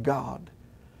of God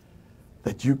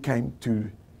that you came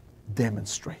to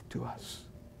demonstrate to us.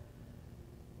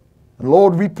 And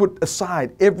Lord, we put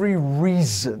aside every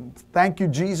reason. Thank you,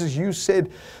 Jesus. You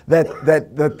said that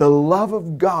the love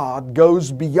of God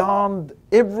goes beyond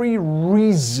every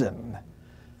reason.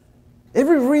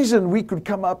 Every reason we could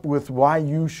come up with why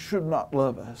you should not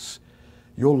love us.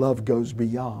 Your love goes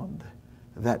beyond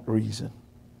that reason.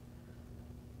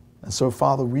 And so,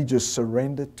 Father, we just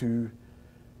surrender to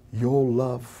your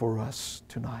love for us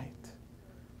tonight.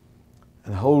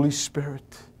 And Holy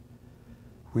Spirit,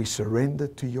 we surrender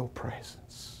to your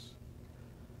presence.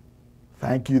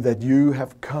 Thank you that you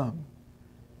have come.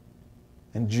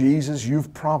 And Jesus,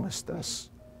 you've promised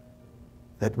us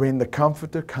that when the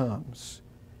Comforter comes,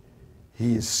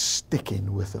 He is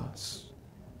sticking with us.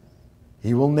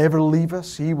 He will never leave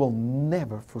us. He will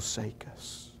never forsake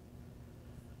us.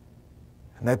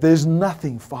 And that there's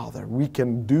nothing, Father, we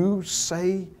can do,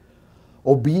 say,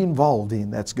 or be involved in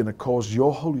that's going to cause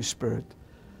your Holy Spirit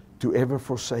to ever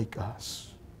forsake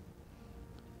us.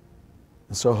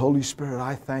 And so, Holy Spirit,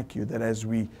 I thank you that as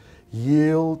we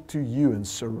yield to you and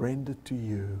surrender to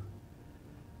you,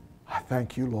 I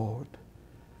thank you, Lord,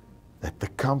 that the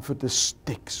Comforter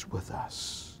sticks with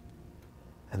us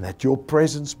and that your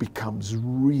presence becomes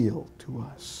real to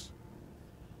us.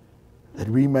 That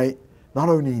we may not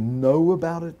only know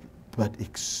about it, but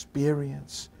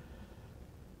experience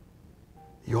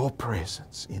your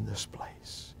presence in this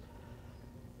place.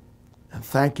 And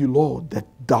thank you, Lord, that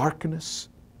darkness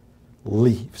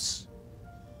leaves.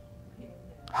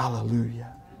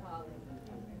 Hallelujah.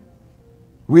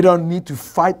 We don't need to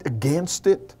fight against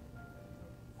it.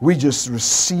 We just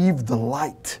receive the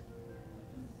light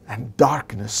and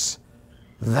darkness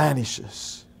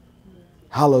vanishes.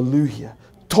 Hallelujah.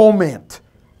 Torment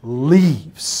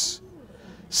leaves.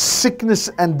 Sickness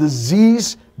and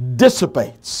disease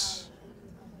dissipates.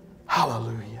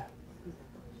 Hallelujah.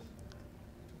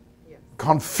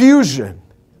 Confusion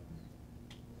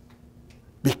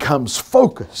becomes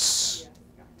focus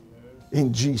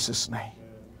in Jesus' name.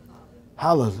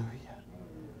 Hallelujah.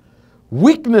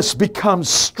 Weakness becomes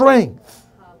strength.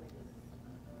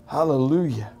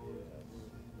 Hallelujah.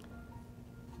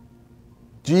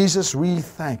 Jesus, we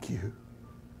thank you.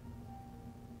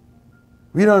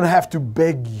 We don't have to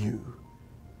beg you.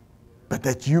 but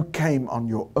that you came on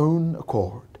your own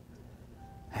accord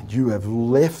and you have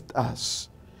left us,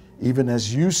 even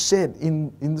as you said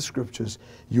in the scriptures,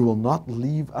 you will not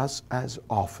leave us as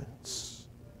orphans,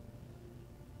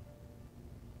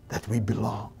 that we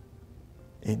belong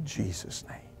in Jesus'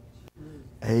 name.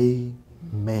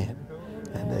 Amen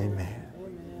and amen.